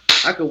now.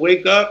 I can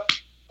wake up,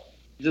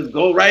 just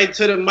go right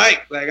to the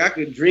mic. Like I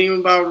could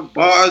dream about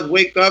bars,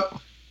 wake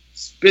up,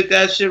 spit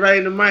that shit right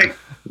in the mic.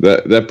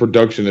 That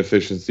production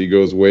efficiency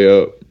goes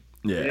way up.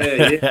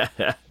 Yeah.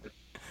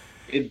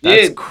 It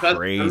That's did.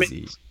 crazy. I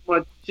made so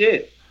much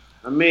shit.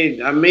 I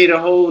made a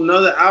whole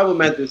nother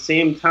album at the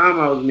same time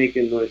I was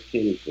making Noise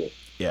Candy 4.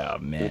 Yeah,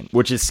 man.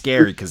 Which is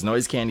scary because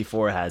Noise Candy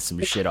 4 has some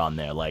shit on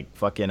there. Like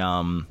fucking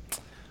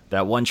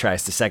that one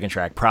track's the second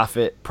track.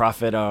 Prophet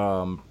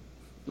I'm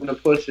gonna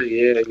push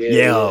it,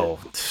 yo.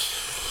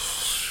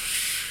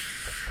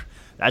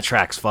 That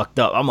track's fucked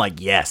up. I'm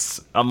like,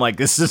 yes. I'm like,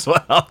 this is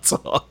what I'm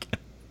talking.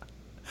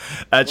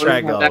 That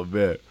track, oh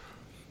man.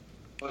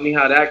 Funny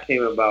how that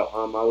came about.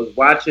 I was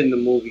watching the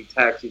movie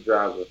Taxi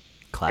Driver.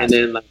 Classic. And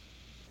then like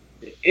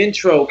the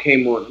intro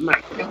came on. I'm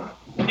like,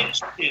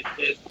 this shit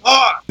is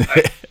hard.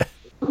 Like,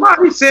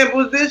 somebody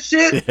sampled this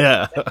shit.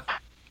 Yeah. That's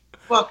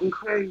fucking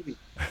crazy.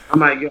 I'm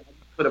like, yo, I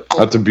put a post.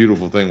 That's a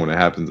beautiful thing when it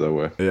happens that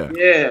way.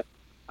 Yeah.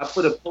 I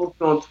put a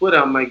post on Twitter.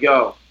 I'm like,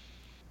 yo,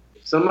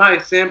 if somebody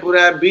sample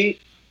that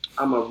beat,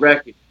 I'm a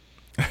wreck it.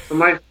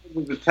 Somebody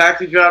sample the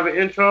Taxi Driver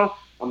intro,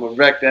 I'm gonna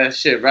wreck that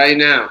shit right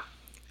now.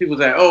 People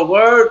say, oh,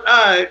 word?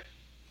 All right.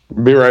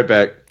 Be right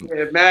back.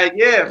 Yeah, man,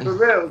 yeah, for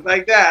real. It's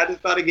like that. I just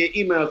started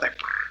getting emails like,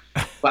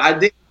 but I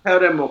didn't tell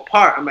them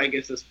apart. I'm like,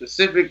 it's a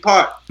specific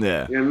part.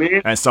 Yeah. You know what I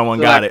mean? And someone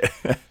So, got like,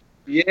 it.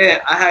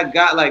 Yeah, I had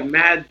got like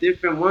mad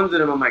different ones of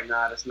them. I'm like,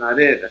 nah, that's not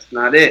it. That's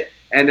not it.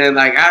 And then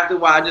like after a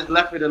while, I just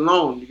left it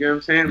alone. You get what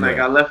I'm saying? Like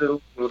Yeah. I left it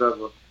alone,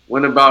 whatever.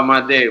 Went about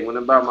my day, went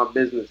about my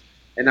business.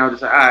 And I was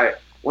just like, all right.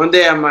 One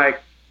day I'm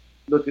like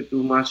looking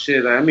through my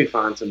shit. Like, let me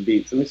find some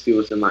beats. Let me see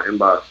what's in my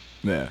inbox.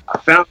 Yeah. I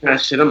found that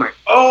shit. I'm like,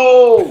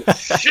 oh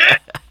shit.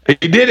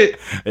 He did it.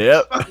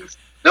 Yep. Fucking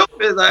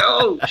stupid. It's like,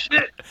 oh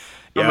shit.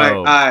 I'm Yo. like,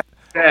 all right,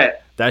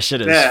 bet. That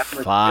shit is Yeah,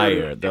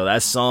 fire, though.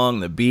 That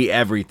song, the beat,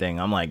 everything.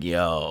 I'm like,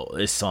 yo,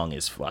 this song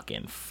is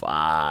fucking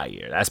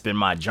fire. That's been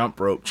my jump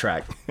rope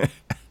track.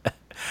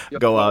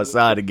 Go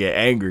outside and get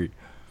angry.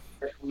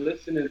 I'm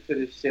listening to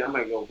this shit. I'm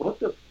like, yo, what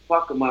the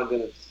fuck am I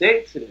gonna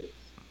say to this?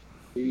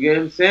 You get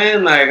what I'm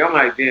saying? Like, I'm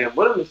like, damn,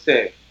 what am I gonna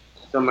say?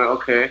 So I'm like,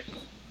 okay,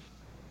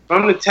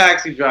 from the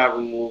Taxi Driver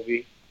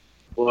movie,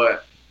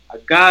 but I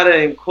gotta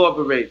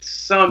incorporate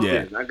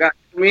something.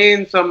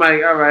 Yeah. So I'm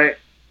like, all right,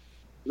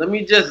 let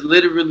me just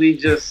literally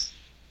just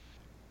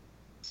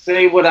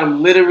say what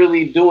I'm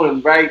literally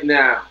doing right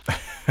now.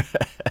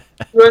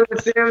 You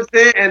understand what I'm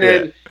saying? And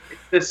then it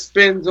just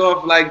spins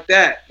off like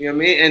that. You know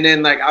what I mean? And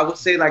then like I would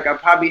say like I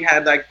probably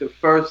had like the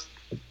first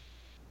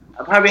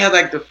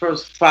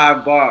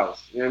 5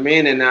 bars. You know what I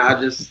mean? And I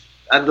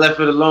left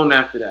it alone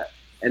after that.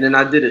 And then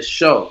I did a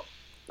show.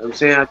 You know what I'm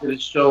saying? I did a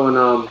show in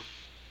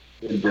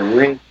the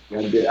Link.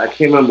 I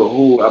can't remember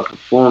who I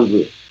performed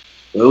with.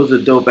 But it was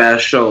a dope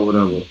ass show,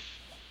 whatever.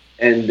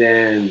 And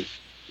then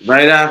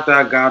right after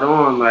I got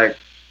on, like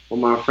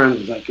one of my friends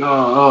was like,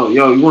 yo,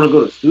 you wanna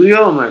go to the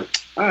studio? I'm like,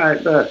 all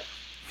right, bet.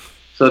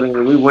 So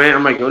then we went.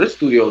 I'm like, yo, this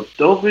studio's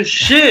dope as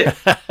shit.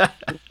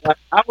 Like,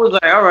 I was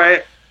like, all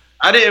right.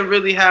 I didn't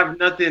really have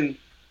nothing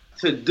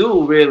to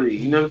do, really.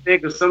 You know what I'm saying?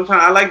 Because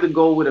sometimes I like to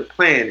go with a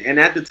plan. And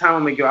at the time,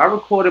 I'm like, yo, I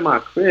recorded my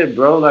crib,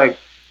 bro. Like,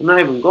 I'm not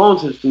even going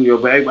to the studio,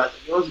 but everybody's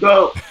like, yo, let's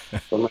go.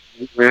 So I'm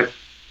like, man.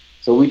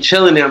 So we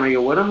chilling there. I'm like,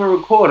 yo, what am I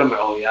record? I'm like,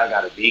 oh, yeah, I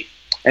got a beat.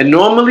 And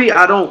normally,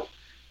 I don't,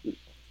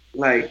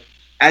 like,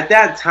 at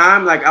that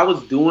time, like, I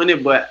was doing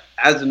it, but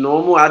as a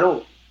normal, I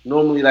don't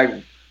normally, like,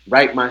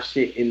 write my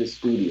shit in the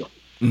studio.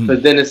 Mm-hmm.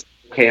 But then it's,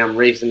 okay, I'm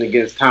racing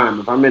against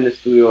time. If I'm in the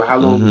studio, how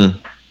long?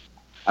 Mm-hmm.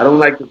 I don't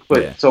like to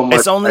put so much.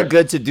 It's only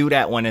good to do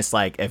that when it's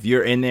like, if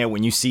you're in there,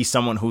 when you see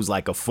someone who's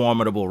like a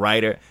formidable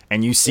writer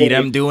and you see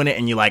them doing it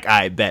and you're like,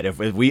 I bet if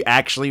we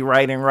actually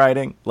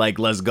writing, like,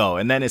 let's go.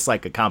 And then it's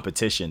like a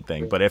competition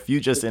thing. But if you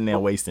just in there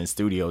wasting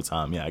studio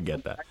time, yeah, I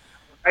get that.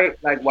 Right?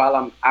 Like while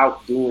I'm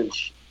out doing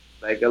shit.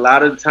 Like a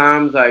lot of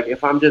times, like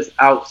if I'm just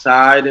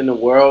outside in the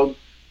world,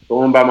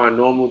 going by my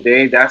normal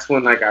day, that's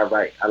when like I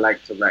write. I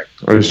like to write.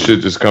 Or this shit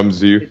just comes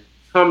to you. It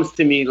comes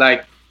to me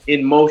like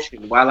in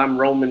motion while I'm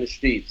roaming the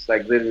streets,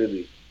 like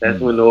literally. That's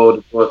when all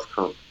the thoughts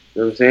come.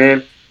 You know what I'm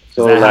saying?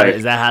 So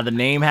is that how the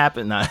name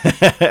happened? Nah.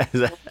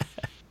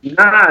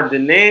 Nah, the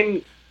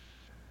name.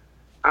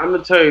 I'm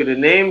gonna tell you, the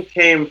name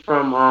came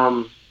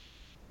from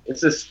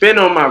it's a spin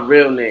on my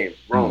real name,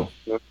 Rome.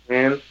 You know what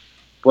I'm saying?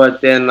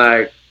 But then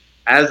like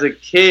as a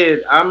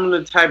kid, I'm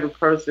the type of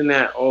person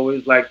that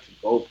always liked to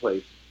go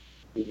places.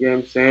 You get what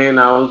I'm saying?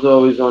 I was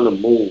always on the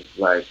move.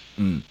 Like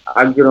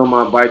I get on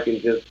my bike and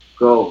just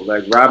go,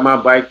 like ride my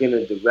bike in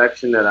a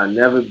direction that I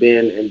never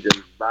been, and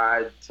just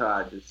ride till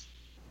I just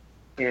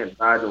can't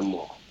ride no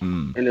more.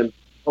 And then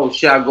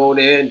I go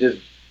there and just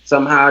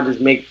somehow just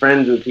make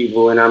friends with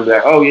people, and I'm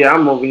like, oh yeah,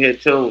 I'm over here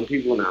chilling with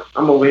people now.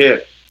 I'm over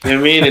here. You know what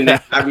I mean? And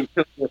then I be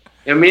chilling with, you know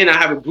what I mean? I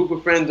have a group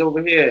of friends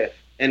over here,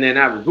 and then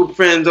I have a group of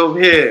friends over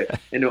here,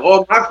 and then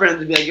all my friends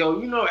would be like, yo,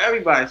 you know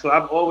everybody. So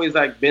I've always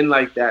like been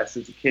like that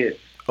since a kid.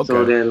 Okay.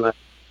 So then like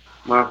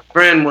my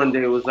friend one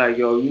day was like,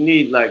 yo, you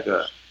need like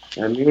a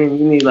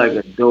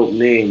dope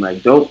name.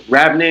 Like dope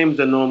rap names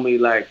are normally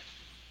like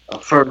a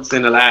first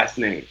and a last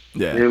name.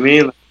 Yeah. You know what I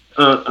mean? Like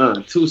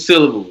Two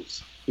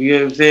syllables. You know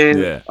what I'm saying?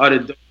 Yeah. Are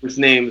the dopest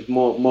names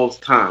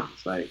most times.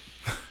 Like,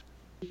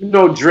 you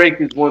know, Drake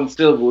is one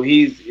syllable.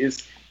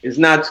 It's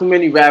not too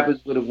many rappers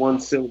with a one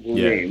syllable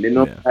Yeah, name. They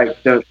know yeah.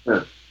 like dun,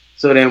 dun.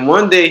 So then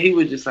one day he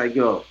was just like,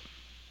 yo,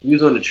 he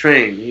was on the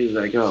train. He was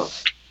like, yo,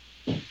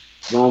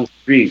 Long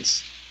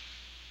Streets.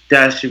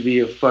 That should be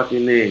a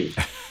fucking name.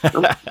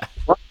 I'm like,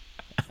 what?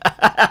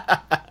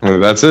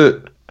 That's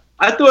it.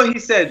 I thought he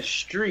said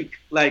streak,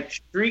 like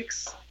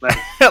streaks, like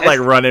like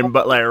running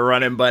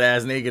butt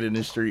ass naked in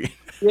the street.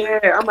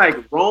 yeah. I'm like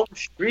Rome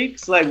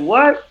streaks, like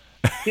what?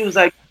 He was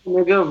like,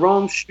 nigga,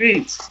 Rome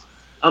streets.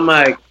 I'm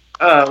like,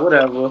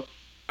 whatever.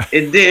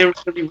 It didn't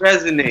really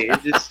resonate.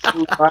 It just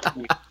flew by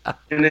me.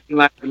 And then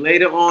like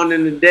later on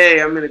in the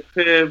day, I'm in the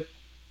crib,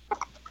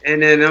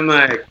 and then I'm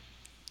like,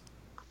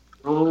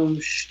 Rome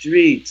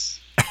streets.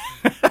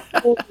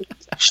 Oh,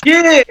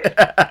 shit.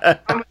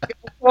 I'm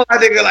like, I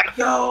think like,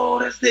 yo,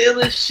 that's the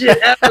illest shit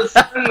ever.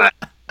 Son. Like,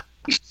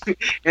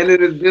 and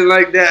it has been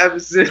like that ever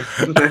since.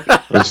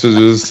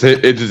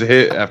 It just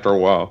hit after a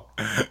while.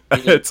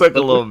 It took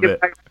a little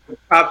bit. Back to the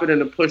Prophet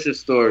and the Pusher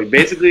story.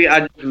 Basically,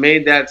 I just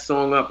made that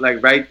song up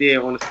like right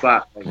there on the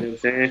spot. Like, you know what I'm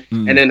saying?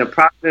 And then the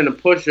Prophet and the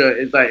Pusher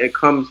is like, it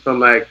comes from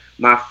like,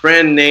 my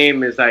friend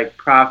name is like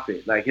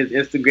Prophet. Like his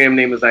Instagram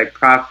name is like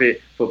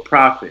Prophet for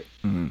Profit.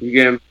 You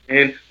get what I'm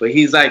saying? But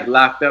he's like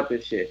locked up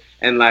and shit.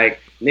 And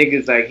like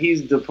niggas like,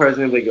 he's the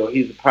person that go,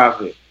 he's the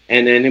Prophet.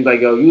 And then anybody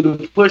go, you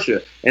the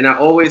Pusher. And I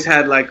always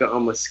had like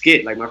a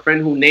skit. Like my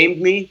friend who named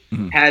me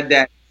had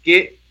that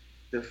skit.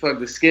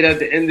 The skit at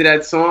the end of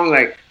that song.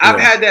 Like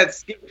I've had that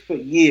skit for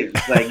years.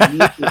 Like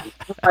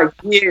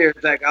years.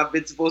 Like I've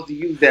been supposed to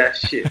use that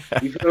shit.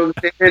 You feel what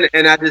I'm saying?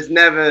 And I just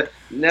never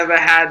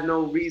had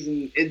no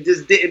reason. It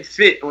just didn't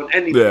fit on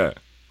anything. Yeah.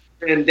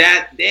 And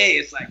that day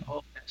it's like,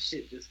 oh, that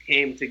shit just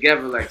came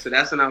together. Like so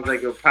that's when I was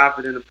like, yo,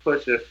 Prophet and the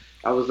Pusher.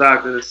 I was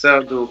locked in the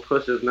cell doing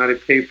pushers. Now they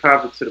paid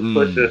Prophet to the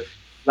Pusher.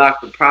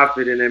 Locked the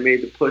Prophet and they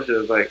made the Pusher. It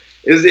was like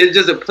it's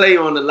just a play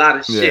on a lot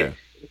of shit.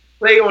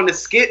 Play on the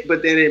skit,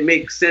 but then it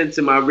makes sense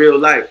in my real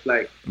life.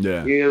 Like,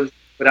 you know,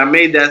 but I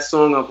made that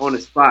song up on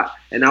the spot,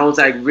 and I was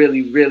like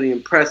really, really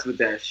impressed with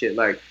that shit.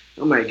 Like,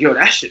 I'm like, yo,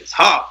 that shit's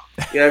hot.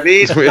 You know what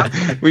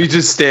I mean? We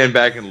just stand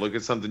back and look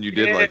at something you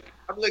did. Like,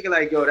 I'm looking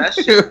like, yo, that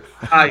shit.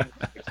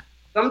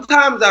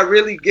 Sometimes I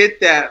really get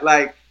that.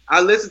 Like,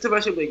 I listen to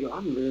my shit, like, yo,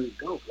 I'm really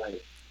dope.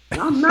 Like,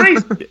 I'm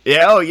nice.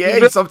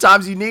 Yeah.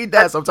 Sometimes you need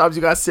that. Sometimes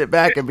you gotta sit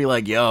back and be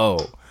like, yo.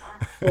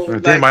 So,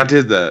 damn, I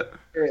did that.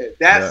 Yeah,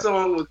 that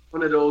song was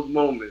one of those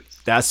moments.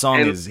 That song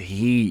is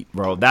heat,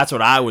 bro. That's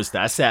what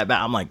I sat back.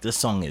 I'm like, this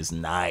song is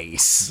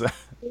nice.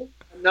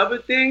 Another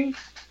thing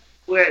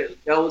where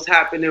that was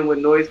happening with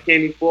Noise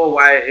Candy 4,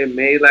 why it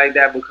made like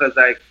that, because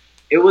like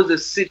it was a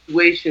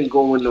situation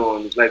going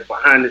on, like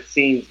behind the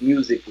scenes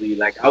musically.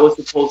 Like I was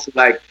supposed to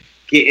like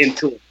get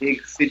into a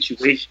big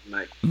situation,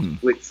 like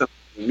with some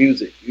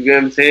music. You get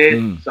what I'm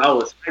saying? So I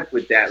was hyped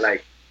with that.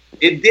 Like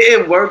it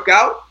didn't work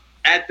out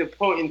at the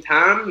point in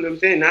time, you know what I'm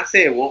saying? Not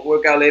saying it won't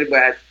work out later,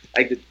 but at,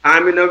 like the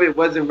timing of it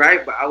wasn't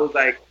right, but I was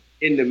like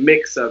in the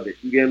mix of it.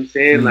 You get what I'm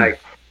saying? Like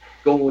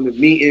going to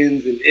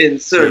meetings and in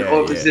certain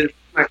offices.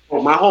 Like,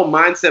 my whole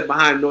mindset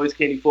behind Noise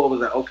Candy 4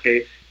 was like,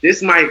 okay,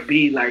 this might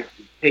be like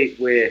the tape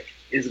where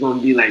it's gonna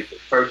be like the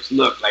first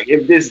look. Like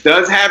if this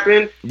does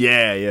happen,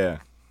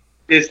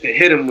 this to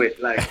hit him with.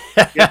 Like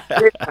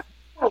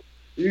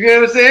you get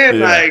what I'm saying?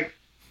 Like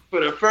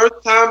for the first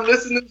time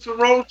listening to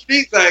Rome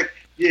Streets, like,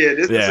 yeah,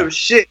 this is some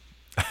shit.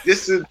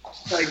 This is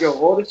like, yo,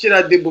 all the shit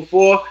I did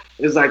before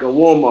is like a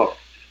warm up.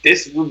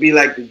 This would be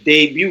like the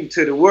debut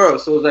to the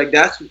world. So it's like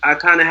I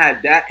kind of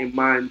had that in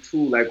mind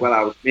too. Like while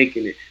I was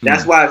making it,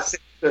 that's why I said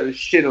certain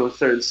shit on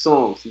certain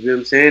songs. You know what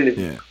I'm saying?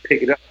 And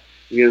pick it up.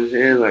 You know what I'm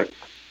saying? Like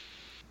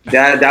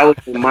that was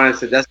the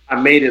mindset. That's why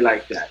I made it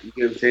like that. You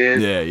know what I'm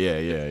saying?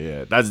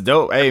 Yeah. That's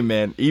dope. Hey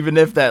man, even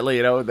if that,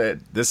 you know, that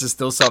this is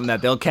still something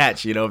that they'll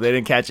catch. You know, if they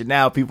didn't catch it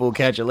now, people will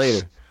catch it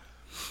later.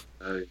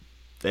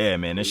 Yeah,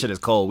 man, this shit is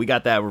cold. We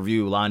got that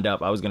review lined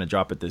up. I was gonna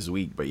drop it this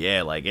week, but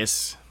yeah, like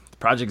the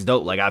project's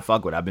dope. Like I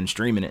fuck with it. I've been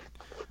streaming it.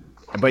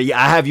 But yeah,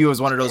 I have you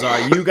as one of those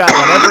you got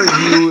whenever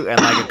you and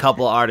like a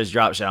couple of artists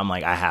drop shit, I'm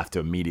like, I have to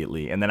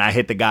immediately. And then I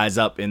hit the guys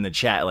up in the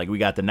chat, like we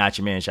got the Not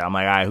Your Man shit. I'm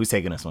like, all right, who's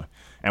taking this one?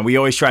 And we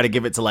always try to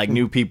give it to like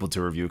new people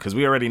to review because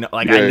we already know,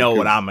 like I know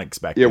what I'm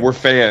expecting. Yeah, we're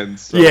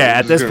fans. So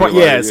at this point,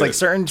 it's like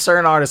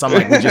certain artists. I'm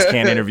like, we just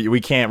can't interview,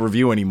 we can't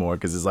review anymore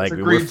because it's like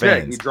we're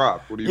fans.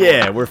 What do you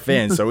want? We're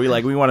fans, so we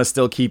want to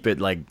still keep it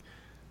like.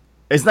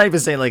 It's not even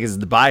saying like it's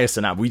the bias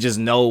or not. We just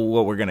know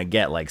what we're gonna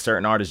get. Like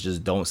certain artists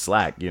just don't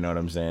slack. You know what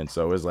I'm saying?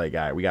 So it's like,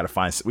 all right, we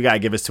gotta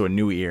give this to a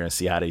new ear and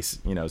see how they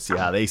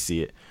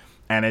see it.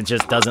 And it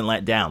just doesn't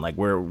let down. Like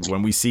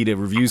when we see the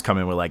reviews come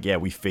in, we're like, yeah,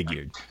 we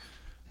figured.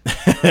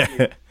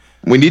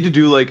 We need to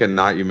do like a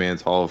Not You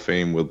Man's Hall of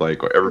Fame with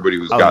like everybody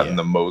who's gotten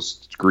the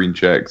most green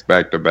checks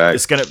back to back.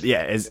 It's gonna,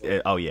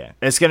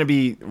 it's gonna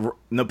be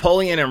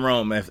Napoleon and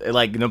Rome. If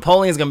like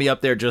Napoleon's gonna be up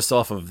there just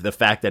off of the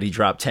fact that he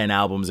dropped 10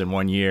 albums in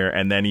 1 year,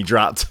 and then he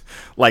dropped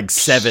like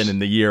 7 in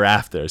the year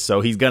after. So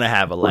he's gonna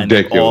have a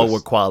lineup all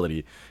with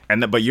quality.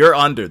 And but you're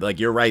under, like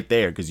you're right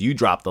there because you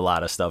dropped a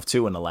lot of stuff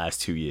too in the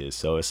last 2 years.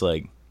 So it's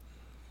like,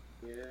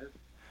 yeah,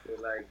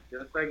 like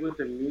just like with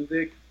the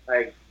music,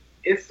 like.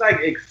 It's like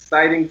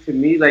exciting to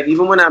me. Like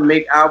even when I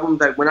make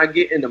albums, like when I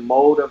get in the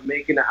mode of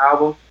making an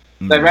album,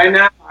 like right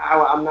now,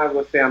 I'm not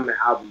gonna say I'm in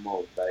album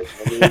mode. Like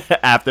I mean,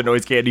 after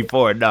Noise Candy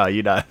 4, no,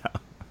 you're not.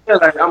 Yeah,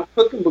 like I'm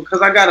cooking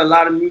because I got a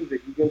lot of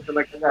music. You get to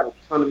like I got a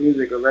ton of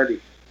music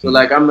already. So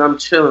like I'm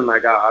chilling.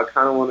 Like I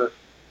kind of want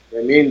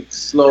to,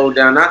 slow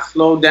down. Not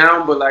slow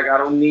down, but like I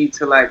don't need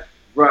to like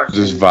rush.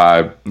 Just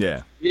vibe.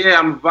 Yeah. Yeah,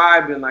 I'm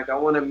vibing. Like I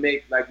want to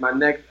make like my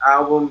next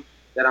album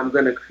that I'm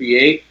gonna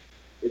create.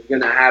 It's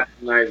gonna happen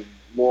like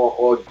more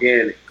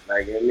organic,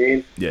 like you know what I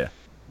mean. Yeah.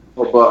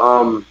 But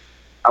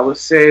I would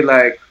say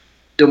like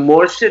the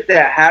more shit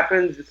that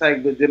happens, it's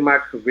like within my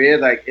career,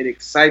 like it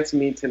excites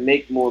me to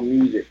make more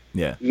music.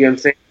 Yeah. You know what I'm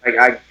saying?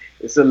 Like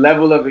it's a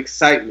level of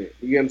excitement.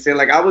 You know what I'm saying?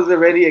 Like I was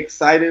already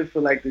excited for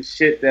like the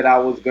shit that I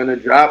was gonna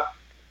drop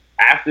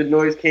after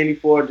Noise Candy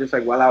 4, just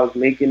like while I was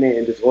making it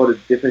and just all the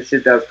different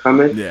shit that was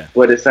coming. Yeah.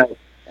 But it's like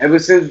ever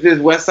since this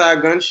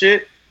Westside Gunn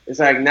shit. It's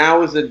like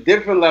now it's a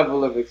different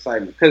level of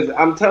excitement because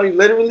I'm telling you,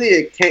 literally,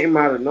 it came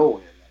out of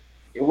nowhere.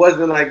 It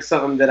wasn't like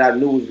something that I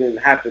knew was going to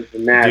happen for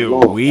mad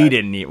long.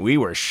 We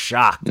were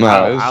shocked.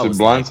 Nah, it's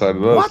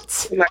blindsided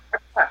us. What?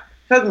 Like,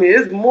 trust me,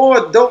 it's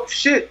more dope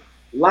shit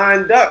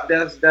lined up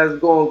that's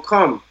going to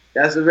come.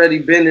 That's already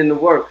been in the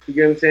works. You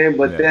get what I'm saying?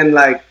 But then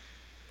like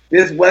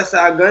this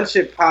Westside Gunn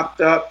shit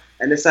popped up,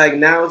 and it's like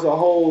now it's a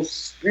whole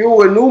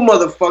spew of new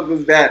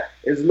motherfuckers that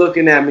is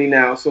looking at me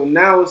now. So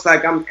now it's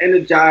like I'm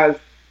energized.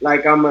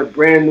 Like I'm a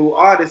brand new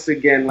artist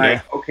again.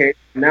 Like okay,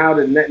 now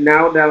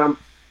that I'm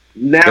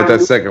get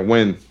that second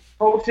win,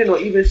 coaching or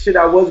even shit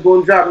I was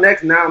going to drop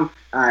next. Now I'm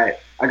alright.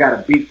 I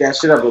gotta beat that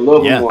shit up a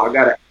little bit more. I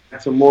gotta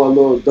add some more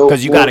little dope.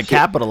 Because you gotta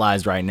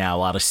capitalize right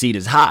now while the seat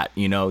is hot.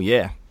 You know,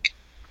 yeah.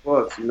 Of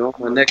course,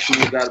 my next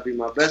move gotta be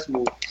my best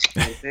move.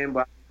 You know what I'm saying?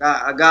 But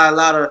I got a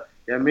lot of.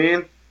 You know what I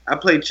mean, I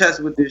play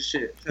chess with this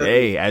shit.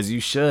 Hey, as you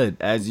should.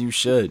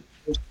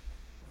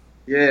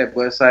 Yeah,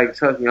 but it's like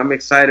trust me, I'm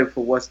excited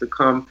for what's to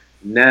come.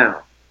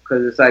 Now,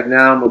 because it's like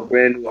now I'm a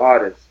brand new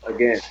artist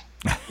again.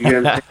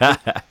 You know what I'm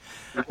saying?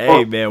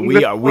 Hey man,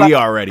 we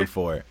are ready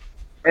for it.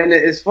 And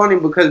it's funny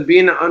because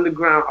being an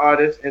underground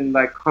artist and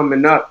like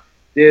coming up,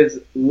 there's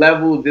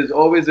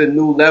always a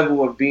new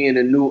level of being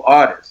a new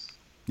artist.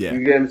 Yeah.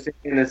 You get what I'm saying?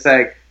 It's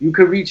like you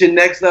could reach a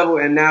next level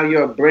and now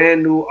you're a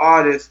brand new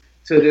artist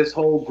to this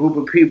whole group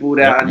of people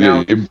that are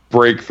now you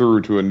break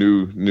through to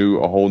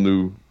a whole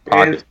new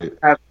pocket.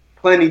 Have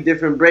plenty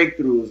different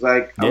breakthroughs.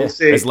 Like I would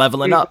say it's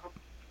leveling up.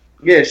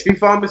 Yeah, Street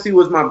Pharmacy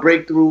was my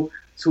breakthrough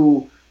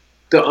to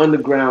the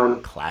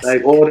underground. Classic.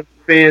 Like all the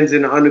fans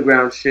in the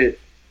underground shit,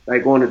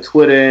 like on the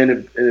Twitter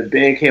and the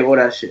Bandcamp, all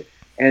that shit.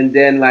 And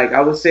then like I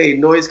would say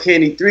Noise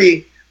Candy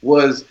 3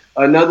 was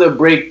another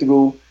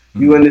breakthrough,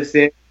 you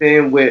understand,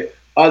 with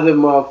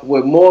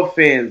more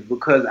fans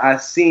because I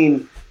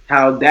seen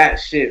how that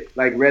shit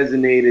like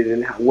resonated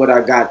and what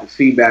I got the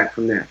feedback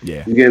from that.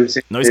 Yeah. You get what I'm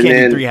saying? Noise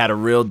Candy 3 had a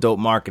real dope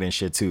marketing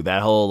shit too.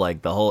 That whole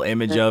like the whole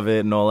image of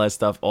it and all that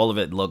stuff, all of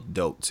it looked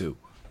dope too.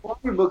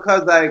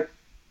 Because like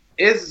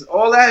it's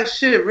all that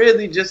shit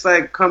really just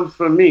like comes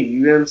from me. You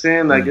know what I'm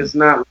saying? Like it's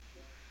not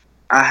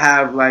I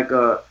have like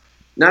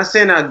not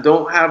saying I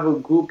don't have a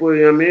group of,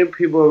 you know what I mean,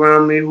 people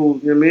around me who,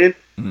 you know what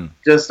I mean,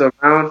 just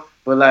around,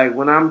 but like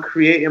when I'm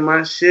creating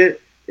my shit,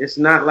 it's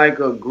not like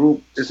a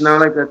group, it's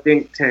not like a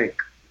think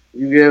tank.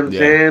 You get what I'm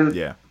saying?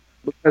 Yeah.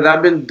 Because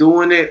I've been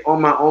doing it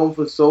on my own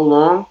for so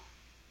long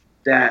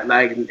that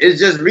like it's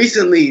just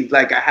recently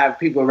like I have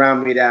people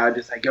around me that are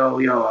just like,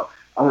 yo,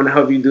 I want to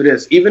help you do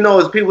this. Even though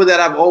it's people that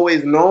I've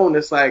always known,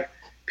 it's like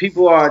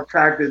people are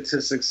attracted to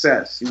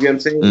success. You get what I'm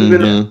saying?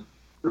 Even though,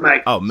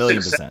 like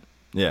 1,000,000%.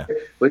 Yeah.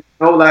 But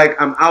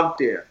like I'm out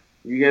there.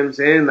 You get what I'm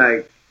saying?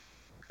 Like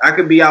I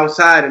could be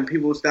outside and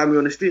people will stop me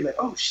on the street like,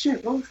 oh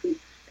shit.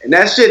 And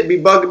that shit be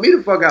bugging me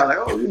the fuck out. Like,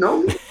 oh, you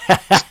know me.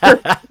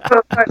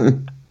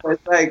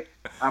 It's like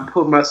I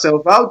put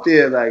myself out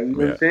there, like, you know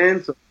what I'm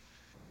saying? So,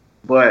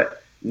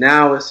 but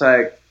now it's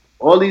like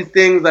all these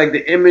things, like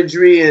the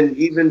imagery and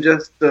even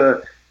just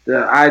the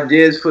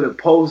ideas for the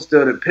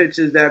poster, the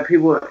pictures that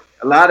people,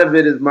 a lot of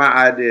it is my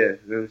idea. You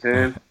know what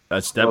I'm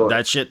saying?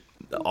 That shit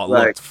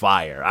looked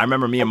fire. I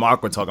remember me and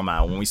Mark were talking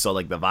about it when we saw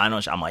like the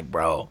vinyl. I'm like,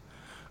 bro,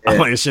 I'm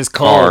like, it's just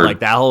cold. Hard.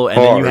 Like that whole,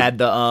 and then you had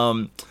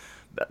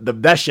the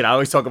best shit I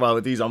always talk about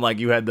with these. I'm like,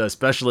 you had the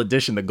special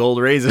edition, the gold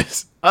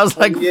razors. I was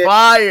like,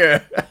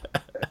 fire.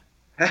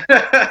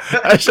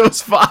 That shit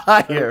was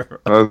fire.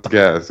 That's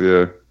gas,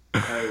 yeah.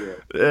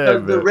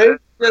 The razor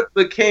just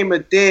became a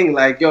thing.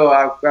 Like, yo,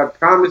 I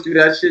promise you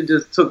that shit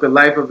just took a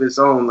life of its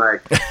own.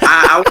 Like,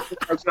 I was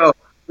like, yo,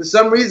 for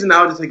some reason,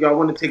 I was just like, yo, I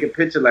want to take a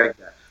picture like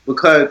that.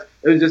 because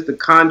it was just the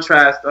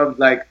contrast of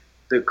like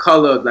the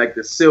color, like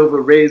the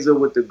silver razor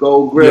with the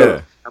gold grill.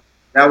 Yeah.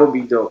 That would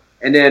be dope.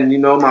 And then, you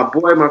know, my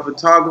boy, my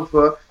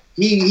photographer,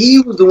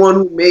 he was the one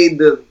who made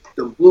the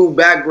blue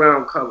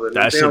background cover.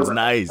 That shit's like,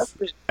 nice.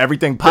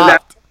 Everything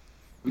popped.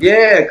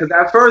 Yeah, because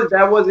at first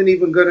that wasn't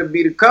even going to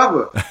be the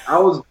cover. I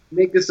was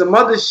making some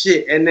other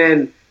shit. And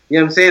then, you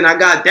know what I'm saying, I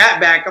got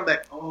that back. I'm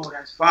like, oh,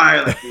 that's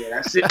fire. Like, yeah,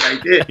 that's it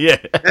right there. Yeah.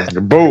 That's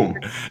boom.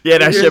 Yeah,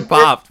 that shit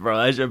popped, bro.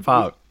 That shit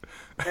popped.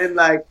 And,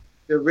 like,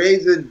 the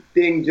razor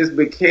thing just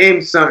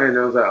became something.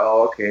 I was like,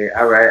 oh, okay,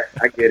 all right,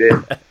 I get it.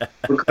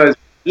 Because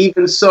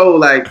even so,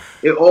 like,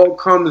 it all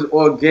comes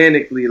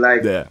organically.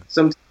 Like,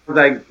 sometimes,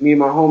 like, me and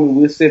my homie,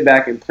 we'll sit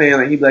back and play.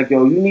 Like, he'd be like,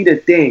 yo, you need a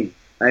thing.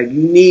 Like,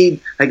 you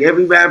need, like,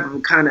 every rapper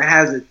kind of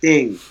has a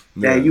thing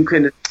that you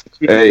can.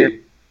 Hey,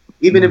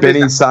 even if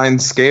Benny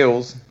signed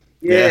scales.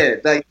 Yeah,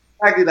 like,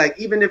 exactly. Like,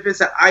 even if it's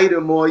an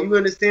item or you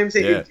understand what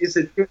I'm saying? It's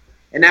a thing.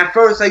 And at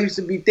first, I used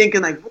to be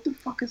thinking, like, what the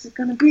fuck is it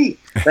going to be?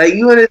 Like,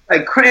 you want to,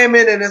 like, cram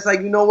it, and it's like,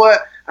 you know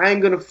what? I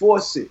ain't going to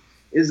force it.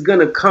 It's going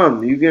to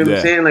come. You get what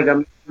I'm saying? Like,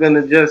 I'm going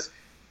to just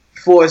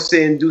force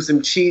it and do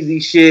some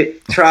cheesy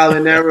shit, trial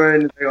and error,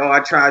 and, like, oh,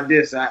 I tried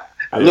this. I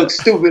look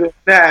stupid at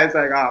that. It's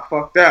like, ah,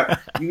 fucked up.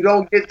 You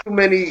don't get too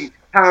many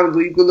times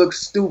where you can look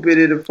stupid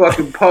in the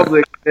fucking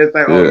public. It's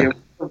like, oh, yeah,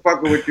 I'm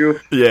fucking with you.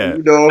 Yeah.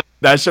 You know?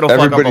 That shit'll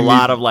fuck up a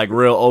lot of, like,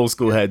 real old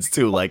school heads,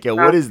 too. Like, yo,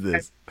 what is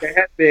this?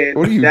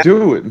 What are you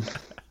doing?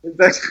 It's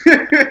like,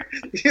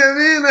 you know what I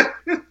mean?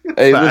 Like,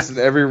 hey, listen,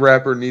 every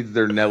rapper needs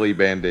their Nelly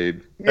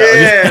Band-Aid.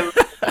 Yeah.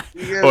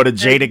 Or the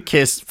Jada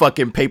Kiss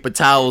fucking paper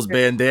towels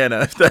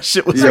bandana. That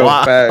shit was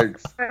wild.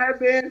 Facts.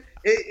 Man,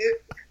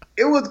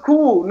 it was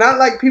cool. Not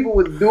like people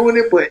was doing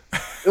it, but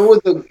it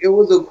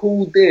was a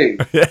cool thing.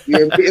 Yeah,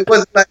 it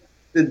wasn't like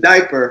the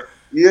diaper.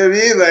 You know what I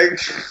mean? Like,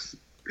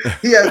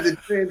 he has to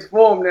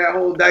transform that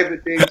whole diaper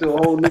thing to a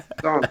whole new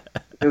song. You know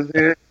what I'm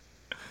saying?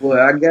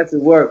 Well, I guess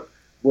it worked.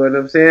 What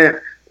I'm saying,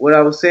 what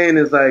I was saying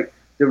is like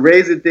the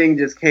razor thing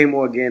just came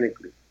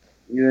organically.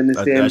 You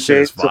understand? That shit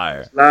is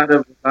fire. So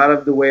a lot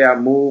of the way I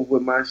move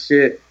with my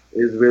shit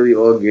is really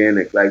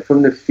organic. Like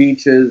from the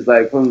features,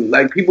 like from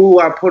like people who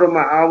I put on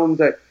my albums,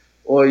 like,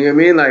 or you know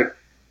what I mean? Like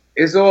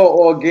it's all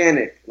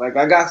organic. Like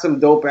I got some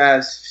dope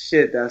ass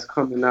shit that's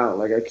coming out.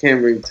 Like I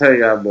can't really tell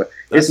y'all, but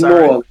that's it's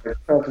more. Like,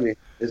 trust me.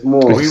 It's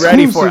more. We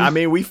ready for it. I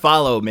mean, we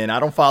follow, man.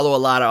 I don't follow a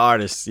lot of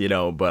artists, you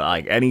know, but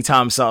like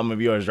anytime something of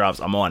yours drops,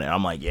 I'm on it.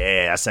 I'm like,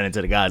 yeah, I send it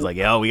to the guys like,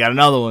 yo, we got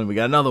another one. We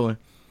got another one.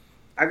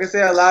 I can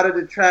say a lot of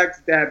the tracks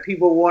that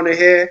people want to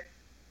hear.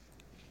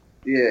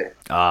 Yeah.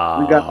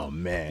 Oh,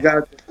 man.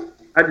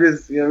 I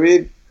just, you know what I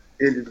mean?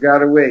 It just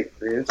gotta wait,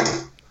 man.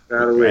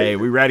 Gotta wait. Hey,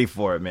 we ready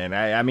for it, man.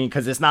 I mean,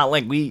 because it's not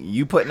like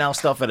you putting out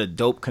stuff at a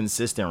dope,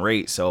 consistent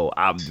rate. So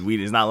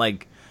it's not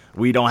like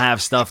we don't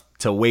have stuff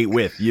to wait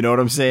with. You know what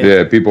I'm saying?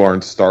 Yeah, people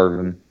aren't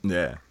starving.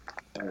 Yeah.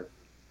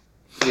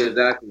 Yeah,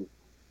 exactly.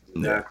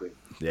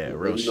 Yeah,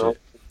 real shit.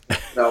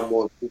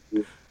 More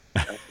people.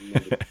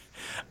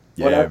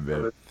 Yeah,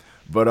 man.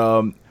 But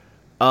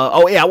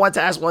oh yeah, I wanted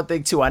to ask one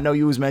thing too. I know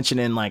you was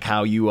mentioning like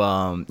how you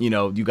you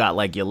know, you got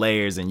like your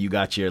layers and you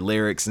got your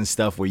lyrics and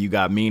stuff where you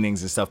got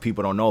meanings and stuff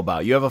people don't know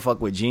about. You ever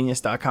fuck with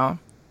Genius.com?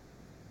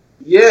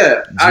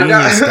 Yeah.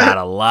 Genius got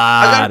a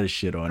lot of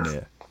shit on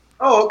there.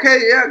 Oh, okay,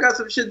 yeah, I got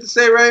some shit to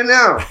say right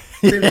now.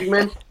 Since you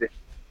mentioned it.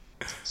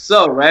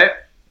 So, right?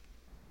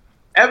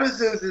 Ever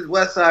since this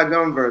West Side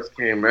Gun verse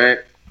came, right?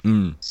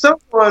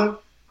 Someone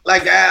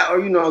like or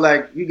you know,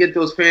 like you get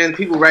those fans,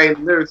 people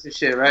writing lyrics and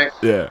shit, right?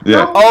 Yeah.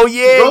 Oh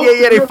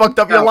yeah, they fucked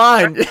up your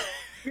line. Right?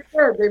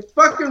 Yeah, they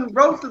fucking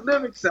wrote the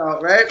lyrics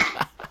out, right?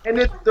 And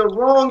it's the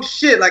wrong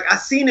shit. Like I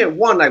seen it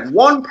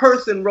one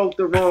person wrote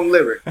the wrong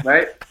lyric,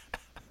 right?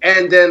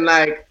 And then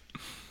like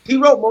he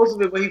wrote most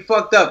of it, but he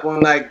fucked up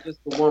on like just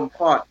the one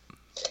part.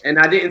 And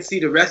I didn't see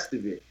the rest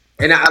of it.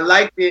 And I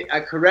liked it, I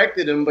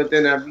corrected him, but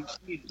then I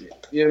repeated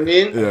it. You know what I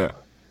mean? Yeah.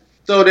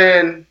 So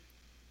then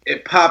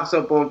it pops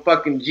up on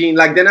fucking Gene.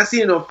 Like, then I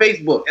see it on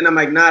Facebook, and I'm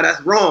like, nah,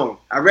 that's wrong.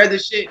 I read the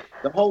shit,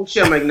 the whole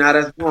shit. I'm like, nah,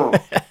 that's wrong.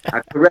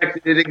 I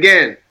corrected it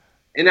again.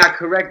 And I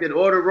corrected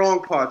all the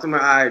wrong parts. I'm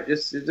like, all right,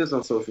 it's just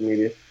on social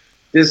media.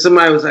 Then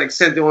somebody was like,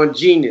 sent it on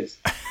Genius.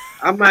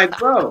 I'm like,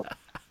 bro,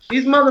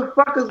 these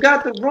motherfuckers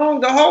got the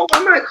whole.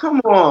 I'm like, come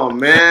on,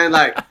 man.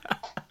 Like,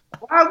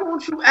 why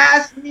won't you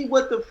ask me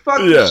what the fuck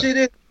this shit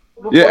is?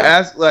 Yeah,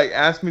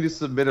 ask me to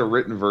submit a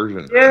written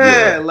version.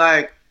 Yeah,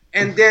 like,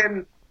 and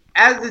then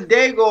as the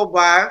day go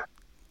by,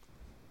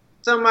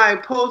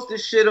 somebody posted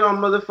shit on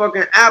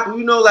motherfucking Apple.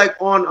 You know,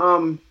 like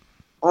on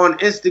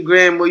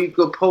Instagram where you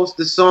could post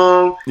the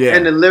song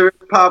and the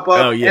lyrics pop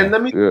up. Oh, yeah. And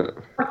let me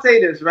say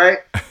this, right?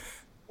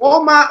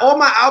 All my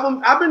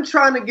albums, I've been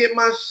trying to get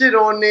my shit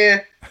on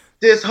there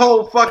this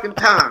whole fucking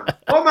time.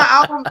 All my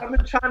albums, I've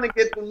been trying to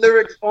get the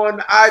lyrics on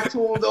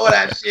iTunes, all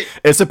that shit.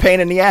 It's a pain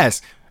in the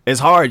ass. It's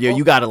hard, yo.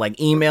 You gotta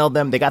like email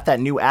them. They got that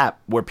new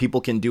app where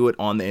people can do it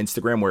on the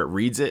Instagram where it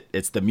reads it.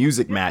 It's the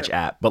Music Match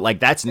app, but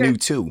like that's new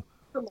too.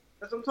 That's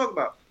what I'm talking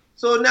about.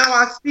 So now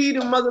I see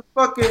the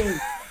motherfucking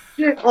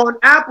shit on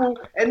Apple,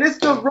 and it's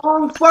the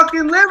wrong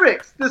fucking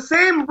lyrics. The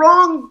same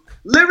wrong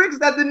lyrics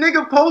that the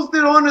nigga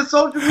posted on the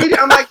social media.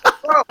 I'm like,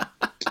 bro,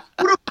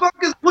 who the fuck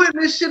is putting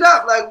this shit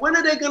up? Like, when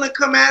are they gonna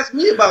come ask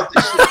me about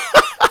this shit?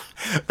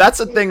 That's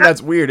the thing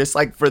that's weird. It's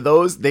like for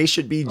those, they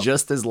should be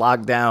just as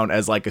locked down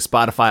as like a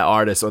Spotify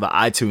artist or the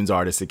iTunes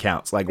artist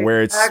accounts. Like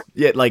where it's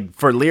like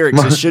for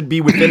lyrics, it should be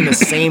within the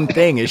same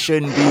thing. It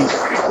shouldn't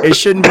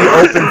be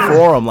open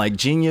forum. Like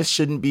Genius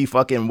shouldn't be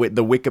fucking with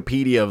the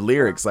Wikipedia of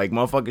lyrics. Like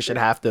motherfuckers should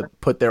have to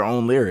put their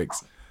own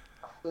lyrics.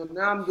 So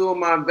now I'm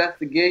doing my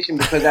investigation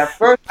because at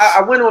first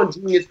I went on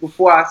Genius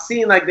before. I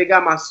seen like they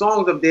got my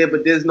songs up there,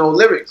 but there's no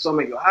lyrics. So I'm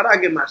like, yo, how do I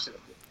get my shit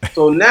up there?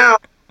 So now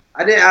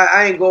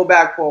I ain't go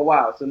back for a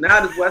while. So now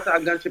this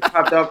Westside Gun shit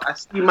popped up. I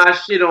see my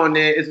shit on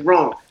there. It's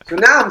wrong. So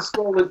now I'm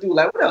scrolling through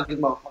like, what else this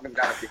motherfucker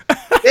got up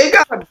there? They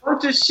got a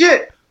bunch of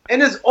shit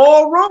and it's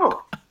all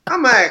wrong.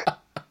 I'm like,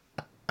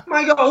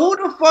 yo, who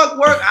the fuck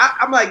work?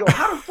 I'm like, yo,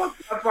 how the fuck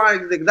do I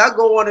find these niggas? I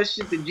go on this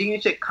shit, the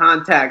Genius shit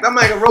contact. I'm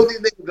like, I wrote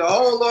these niggas the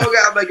whole long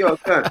out. I'm like, yo,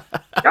 son,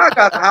 y'all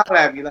gotta holler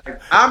at me. Like,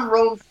 I'm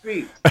roam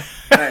streets.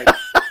 Like,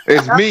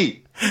 it's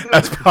me.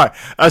 That's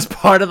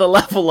part of the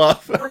level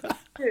up.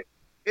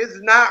 It's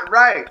not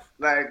right.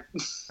 Like,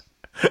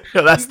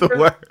 that's the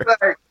word.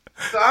 Like,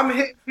 so I'm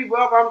hitting people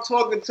up. I'm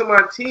talking to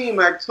my team.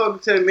 Like, talking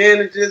to the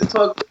managers,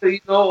 talking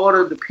to, all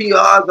of the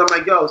PRs. I'm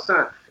like, yo,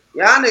 son,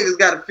 y'all niggas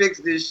gotta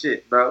fix this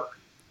shit, bro.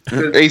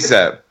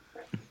 ASAP.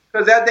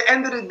 Because at the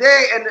end of the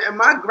day, and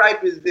my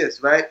gripe is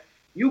this, right?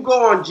 You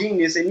go on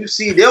Genius and you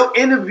see they'll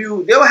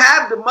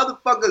have the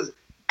motherfuckers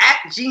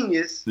at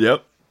Genius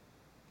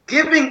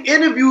giving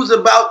interviews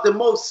about the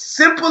most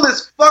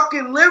simplest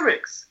fucking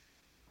lyrics.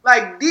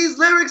 Like, these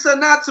lyrics are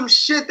not some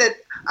shit that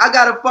I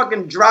gotta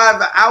fucking drive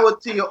an hour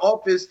to your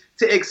office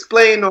to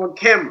explain on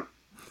camera.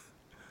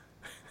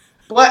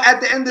 But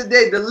at the end of the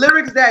day, the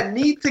lyrics that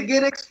need to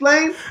get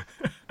explained,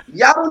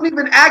 y'all don't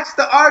even ask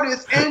the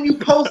artist and you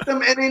post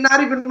them and they're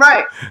not even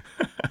right.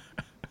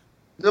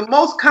 The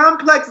most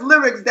complex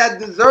lyrics that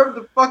deserve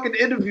the fucking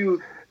interview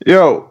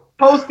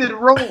posted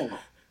wrong.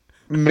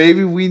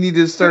 Maybe we need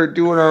to start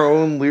doing our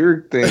own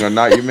lyric thing on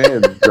Not Your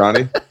Man,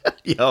 Johnny.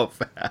 Yo,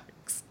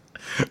 facts.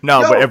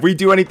 No, but if we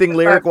do anything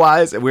lyric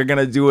wise, we're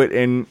gonna do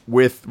it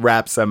with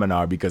Rap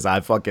Seminar because I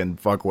fucking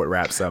fuck with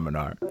Rap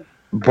Seminar.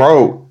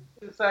 Bro.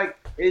 It's like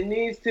it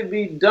needs to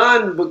be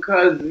done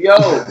because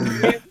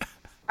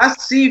I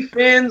see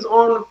fans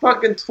on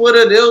fucking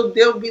Twitter,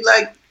 they'll be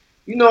like,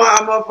 you know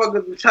how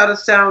motherfuckers try to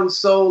sound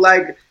so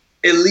like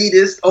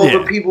elitist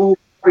over people who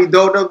probably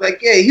don't know.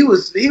 Like, yeah, he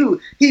was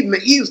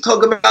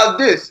talking about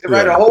this and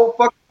write a whole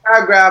fucking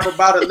paragraph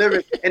about a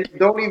lyric and it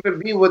don't even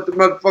be what the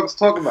motherfuckers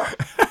talking about.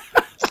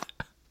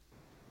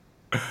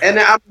 And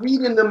I'm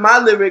reading my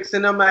lyrics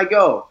and I'm like,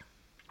 yo,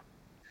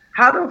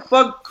 how the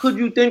fuck could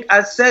you think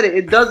I said it?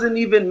 It doesn't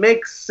even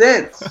make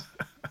sense.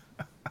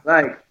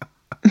 Like,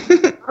 this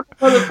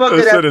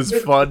shit is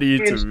funny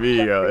to me,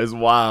 yo. It's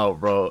wild,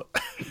 bro.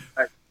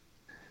 Like,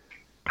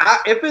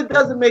 if it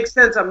doesn't make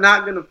sense, I'm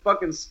not gonna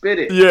fucking spit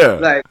it. Yeah.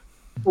 Like,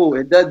 cool.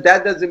 That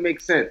doesn't make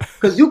sense.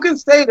 Because you can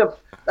say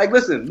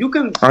listen, you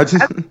can as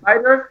a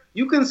writer,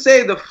 you can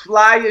say the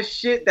flyest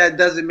shit that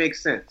doesn't make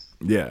sense.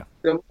 Yeah.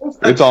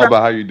 It's all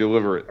about how you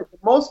deliver it. The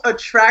most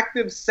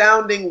attractive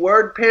sounding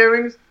word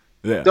pairings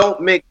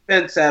don't make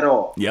sense at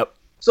all. Yep.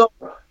 So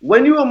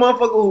when you're a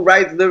motherfucker who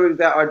writes lyrics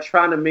that are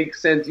trying to make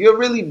sense, you're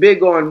really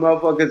big on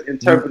motherfuckers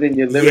interpreting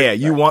your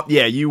lyrics.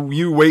 Yeah,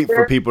 you wait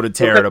for people to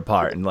tear it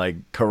apart and like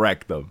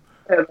correct them.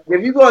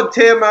 If you gonna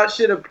tear my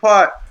shit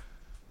apart,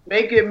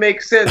 make it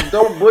make sense.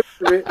 Don't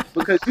butcher it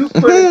because you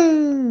put it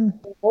in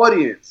the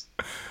audience.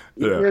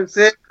 You know what I'm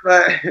saying?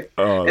 Like,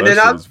 and then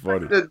I'm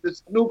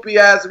the Snoopy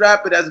ass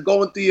rapper that's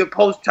going through your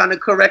post trying to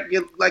correct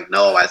you. Like,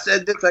 no, I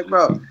said this. Like,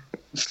 bro.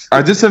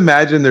 I just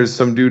imagine there's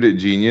some dude at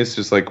Genius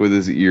just like with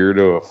his ear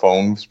to a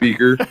phone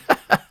speaker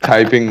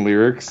typing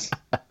lyrics.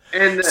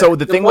 And so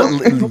the thing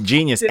with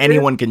Genius,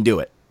 anyone can do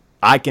it.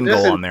 I can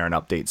go on there and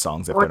update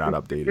songs if they're not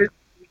updated.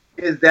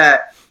 Is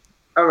that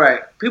all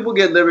right? People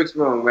get lyrics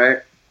wrong, right?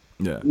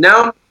 Yeah.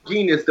 Now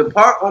Genius, the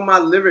part on my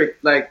lyric,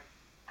 like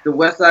the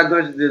Westside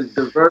Gun,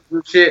 the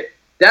verbal shit,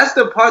 that's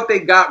the part they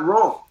got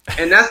wrong.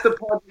 And that's the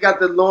part they got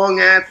the long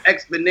ass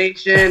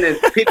explanation and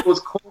people's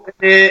quoting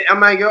it. I'm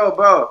like, yo,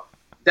 bro.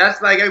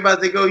 That's like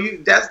everybody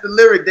think, that's the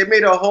lyric. They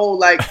made a whole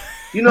like,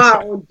 you know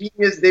how on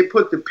Genius they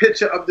put the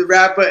picture of the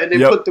rapper and they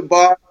put the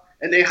bar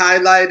and they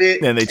highlight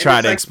it. And they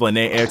try to explain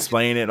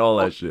it, all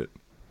that shit.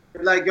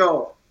 Like,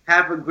 yo,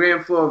 half a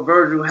gram for a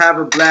Virgil, have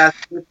a blast,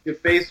 lift your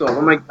face off.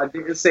 I'm like, I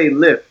didn't say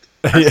lift.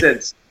 I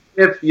said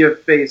sniff your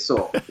face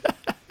off.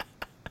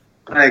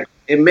 Like,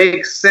 it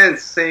makes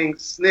sense saying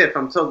sniff.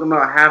 I'm talking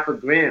about half a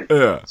gram.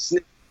 Yeah.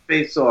 Sniff your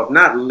face off,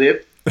 not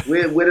lift.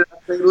 Where did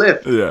I say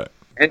lift? Yeah.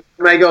 And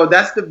I'm like, yo,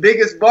 that's the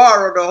biggest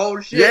bar of the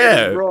whole shit.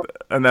 Yeah,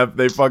 and that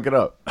they fuck it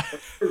up. That's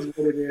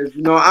what it is.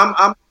 You know,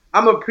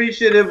 I'm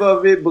appreciative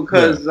of it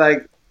because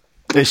like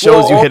it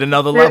shows you hit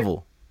another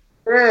level.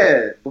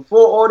 Yeah,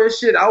 before all this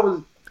shit, I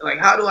was like,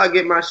 how do I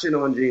get my shit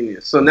on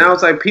Genius? So now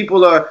it's like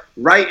people are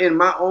writing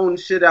my own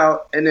shit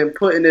out and then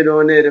putting it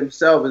on there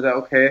themselves. It's like,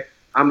 okay,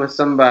 I'm a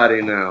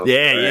somebody now.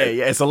 Yeah, right?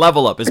 yeah. It's a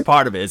level up. It's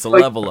part of it. It's a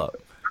level up.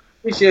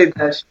 Appreciate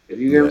that shit.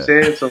 You know what I'm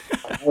saying? So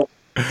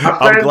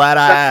I'm glad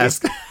I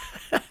asked.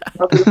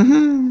 Rub it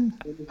in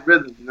this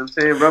rhythm, you know what I'm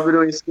saying? Rub it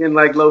on your skin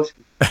like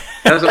lotion.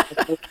 That's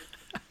what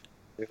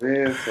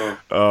man, so.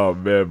 Oh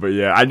man, but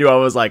yeah, I knew I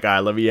was like, all right,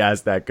 let me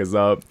ask that because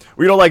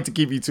we don't like to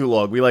keep you too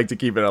long. We like to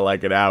keep it at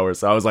like an hour.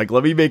 So I was like,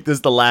 let me make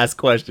this the last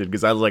question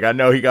because I was like, I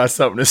know he got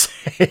something to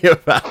say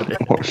about it.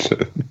 Oh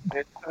shit.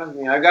 Man, trust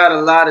me, I got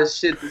a lot of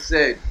shit to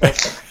say.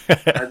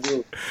 I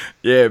do.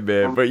 Yeah,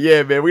 man. But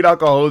yeah, man, we're not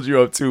gonna hold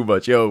you up too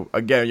much. Yo,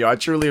 again, yo, I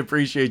truly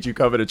appreciate you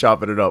coming and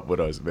chopping it up with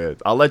us, man.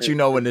 I'll let you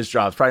know when this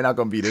drops. Probably not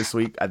gonna be this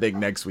week. I think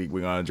next week we're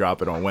gonna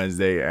drop it on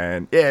Wednesday.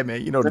 And yeah,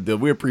 man, you know the deal.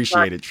 We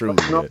appreciate it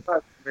truly, man.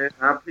 Man,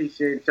 I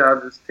appreciate y'all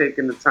just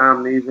taking the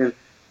time to even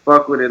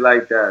fuck with it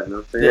like that. You know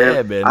what I'm saying?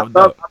 Yeah, man. I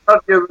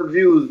love your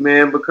reviews,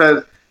 man,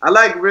 because I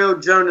like real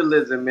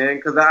journalism, man,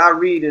 because I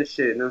read and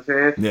shit. You know what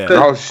I'm saying? Yeah.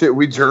 Oh shit,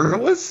 we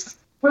journalists?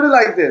 Put it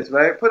like this,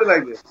 right? Put it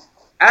like this.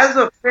 As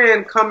a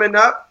fan coming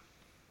up,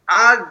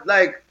 I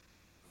like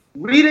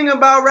reading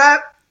about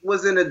rap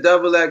was in a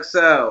double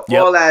XL,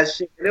 all that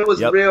shit. And it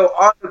was real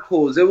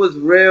articles. It was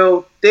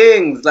real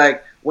things.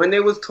 Like when they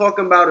was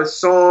talking about a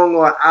song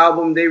or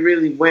album, they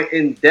really went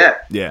in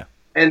depth. Yeah.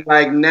 And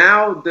like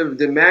now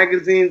the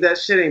magazines, that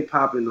shit ain't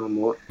popping no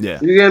more. Yeah.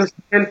 You get what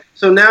I'm saying?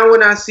 So now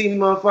when I see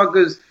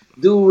motherfuckers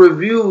do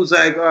reviews,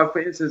 like for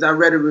instance, I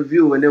read a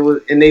review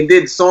and they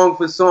did song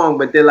for song,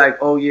 but they're like,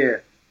 oh yeah,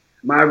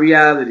 my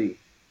reality.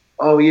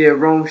 Oh yeah,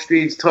 Rome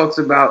Streets talks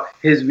about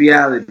his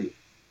reality.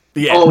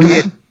 Yeah. Oh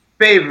yeah,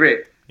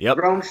 favorite. Yep.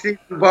 Rome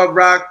Streets and Bob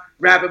Rock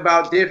rap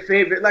about their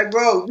favorite. Like,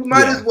 bro, you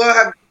might as well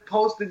have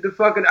posted the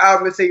fucking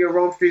album and say your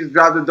Rome Streets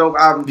dropped a dope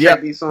album.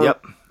 Check these songs.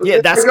 Yep.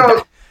 Yeah, that's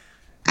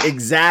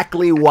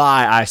exactly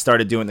why I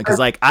started doing it because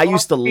like I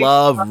used to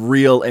love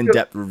real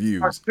in-depth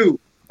reviews.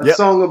 A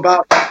song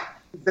about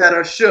that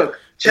are shook.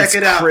 Check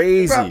it out.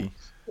 Crazy.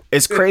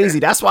 It's crazy.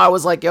 That's why I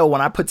was like, yo,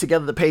 when I put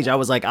together the page, I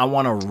was like, I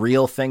want a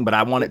real thing, but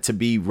I want it to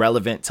be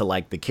relevant to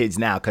like the kids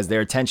now because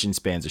their attention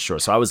spans are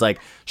short. So I was like,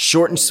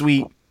 short and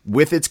sweet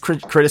with its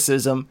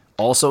criticism,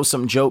 also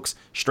some jokes,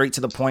 straight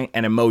to the point,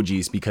 and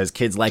emojis because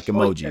kids like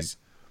emojis.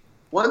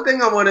 One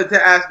thing I wanted to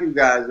ask you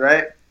guys,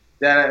 right?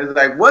 That is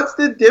like, what's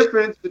the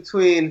difference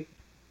between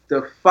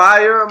the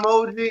fire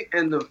emoji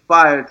and the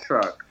fire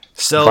truck?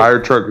 So fire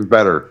truck is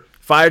better.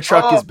 Fire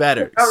truck is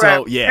better.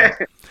 So yeah.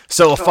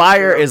 So a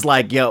fire is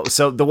like, yo,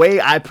 so the way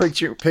I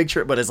picture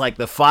it, but it's like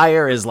the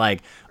fire is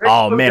like,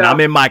 oh man, I'm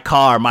in my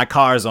car. My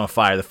car is on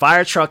fire. The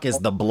fire truck is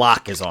the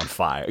block is on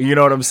fire. You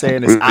know what I'm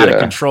saying? It's out of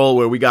control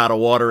where we got to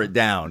water it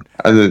down.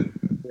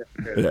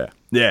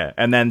 Yeah.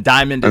 And then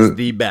Diamond is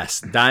the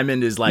best.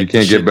 Diamond is like, you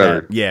can't get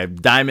better.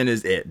 Diamond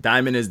is it.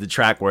 Diamond is the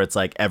track where it's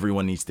like,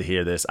 everyone needs to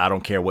hear this. I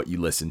don't care what you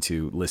listen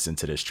to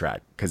this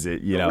track. Cause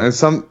it, you know.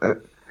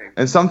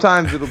 And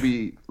sometimes it'll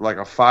be like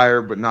a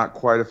fire, but not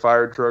quite a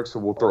fire truck. So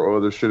we'll throw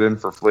other shit in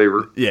for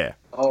flavor. Yeah.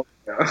 Oh,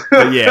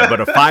 yeah.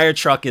 but a fire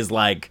truck is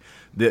like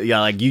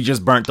like you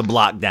just burnt the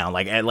block down.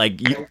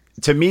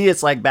 To me,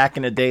 it's like back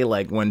in the day,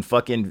 like when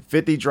fucking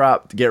 50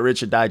 dropped Get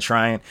Rich or Die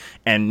Trying,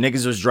 and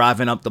niggas was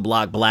driving up the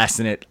block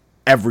blasting it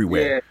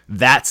everywhere. Yeah.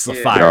 That's the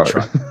fire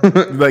truck.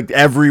 Like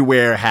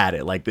everywhere had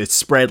it. Like it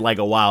spread like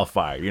a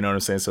wildfire. You know what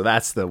I'm saying? So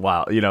that's the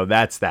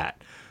that's that.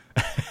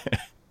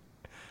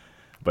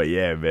 But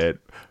yeah, man.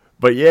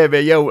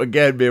 Yo,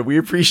 again, man, we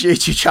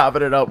appreciate you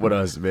chopping it up with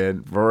us,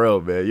 man. For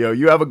real, man. Yo,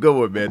 you have a good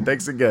one, man.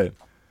 Thanks again.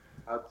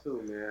 I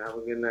too, man. Have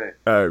a good night.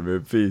 All right,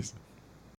 man. Peace.